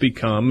Bowl has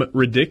become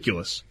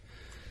ridiculous.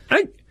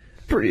 I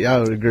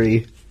would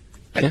agree.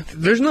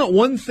 There's not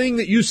one thing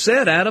that you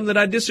said, Adam, that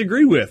I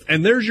disagree with.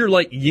 And there's your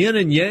like yin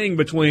and yang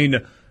between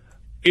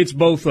it's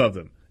both of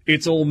them.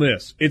 It's Ole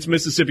Miss. It's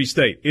Mississippi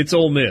State. It's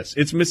Ole Miss.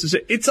 It's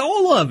Mississippi. It's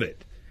all of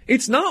it.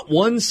 It's not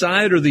one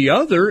side or the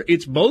other.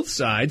 It's both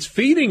sides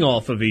feeding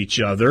off of each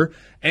other.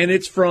 And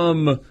it's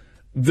from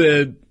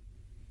the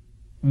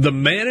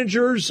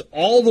managers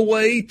all the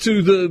way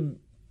to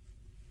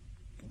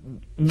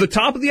the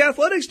top of the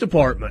athletics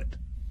department.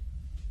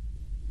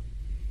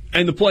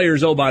 And the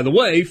players, oh, by the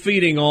way,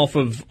 feeding off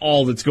of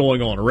all that's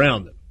going on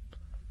around them.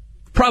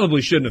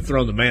 Probably shouldn't have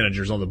thrown the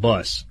managers on the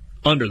bus,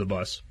 under the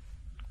bus.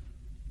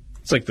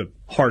 It's like the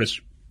hardest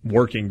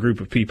working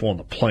group of people on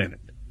the planet.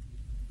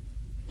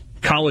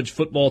 College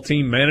football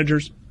team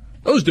managers,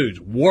 those dudes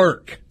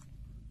work.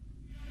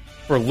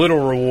 For little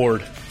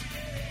reward.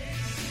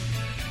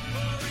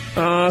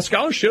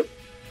 Scholarship.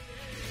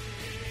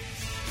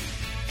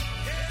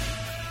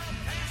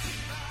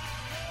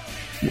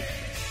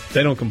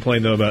 They don't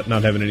complain, though, about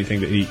not having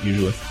anything to eat,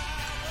 usually.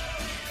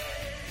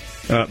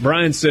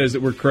 Brian says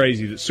that we're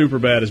crazy, that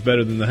Superbad is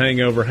better than The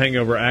Hangover.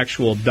 Hangover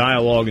actual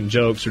dialogue and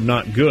jokes are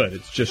not good.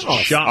 It's just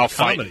shot I'll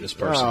comedy. fight this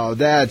person. Oh,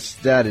 that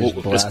is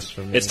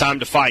blasphemy. It's time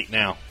to fight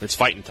now. It's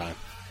fighting time.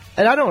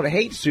 And I don't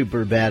hate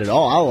Superbad at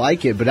all. I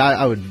like it, but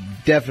I would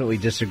definitely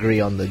disagree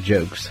on the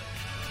jokes.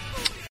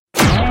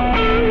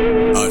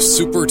 A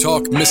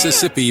SuperTalk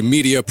Mississippi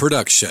media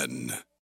production.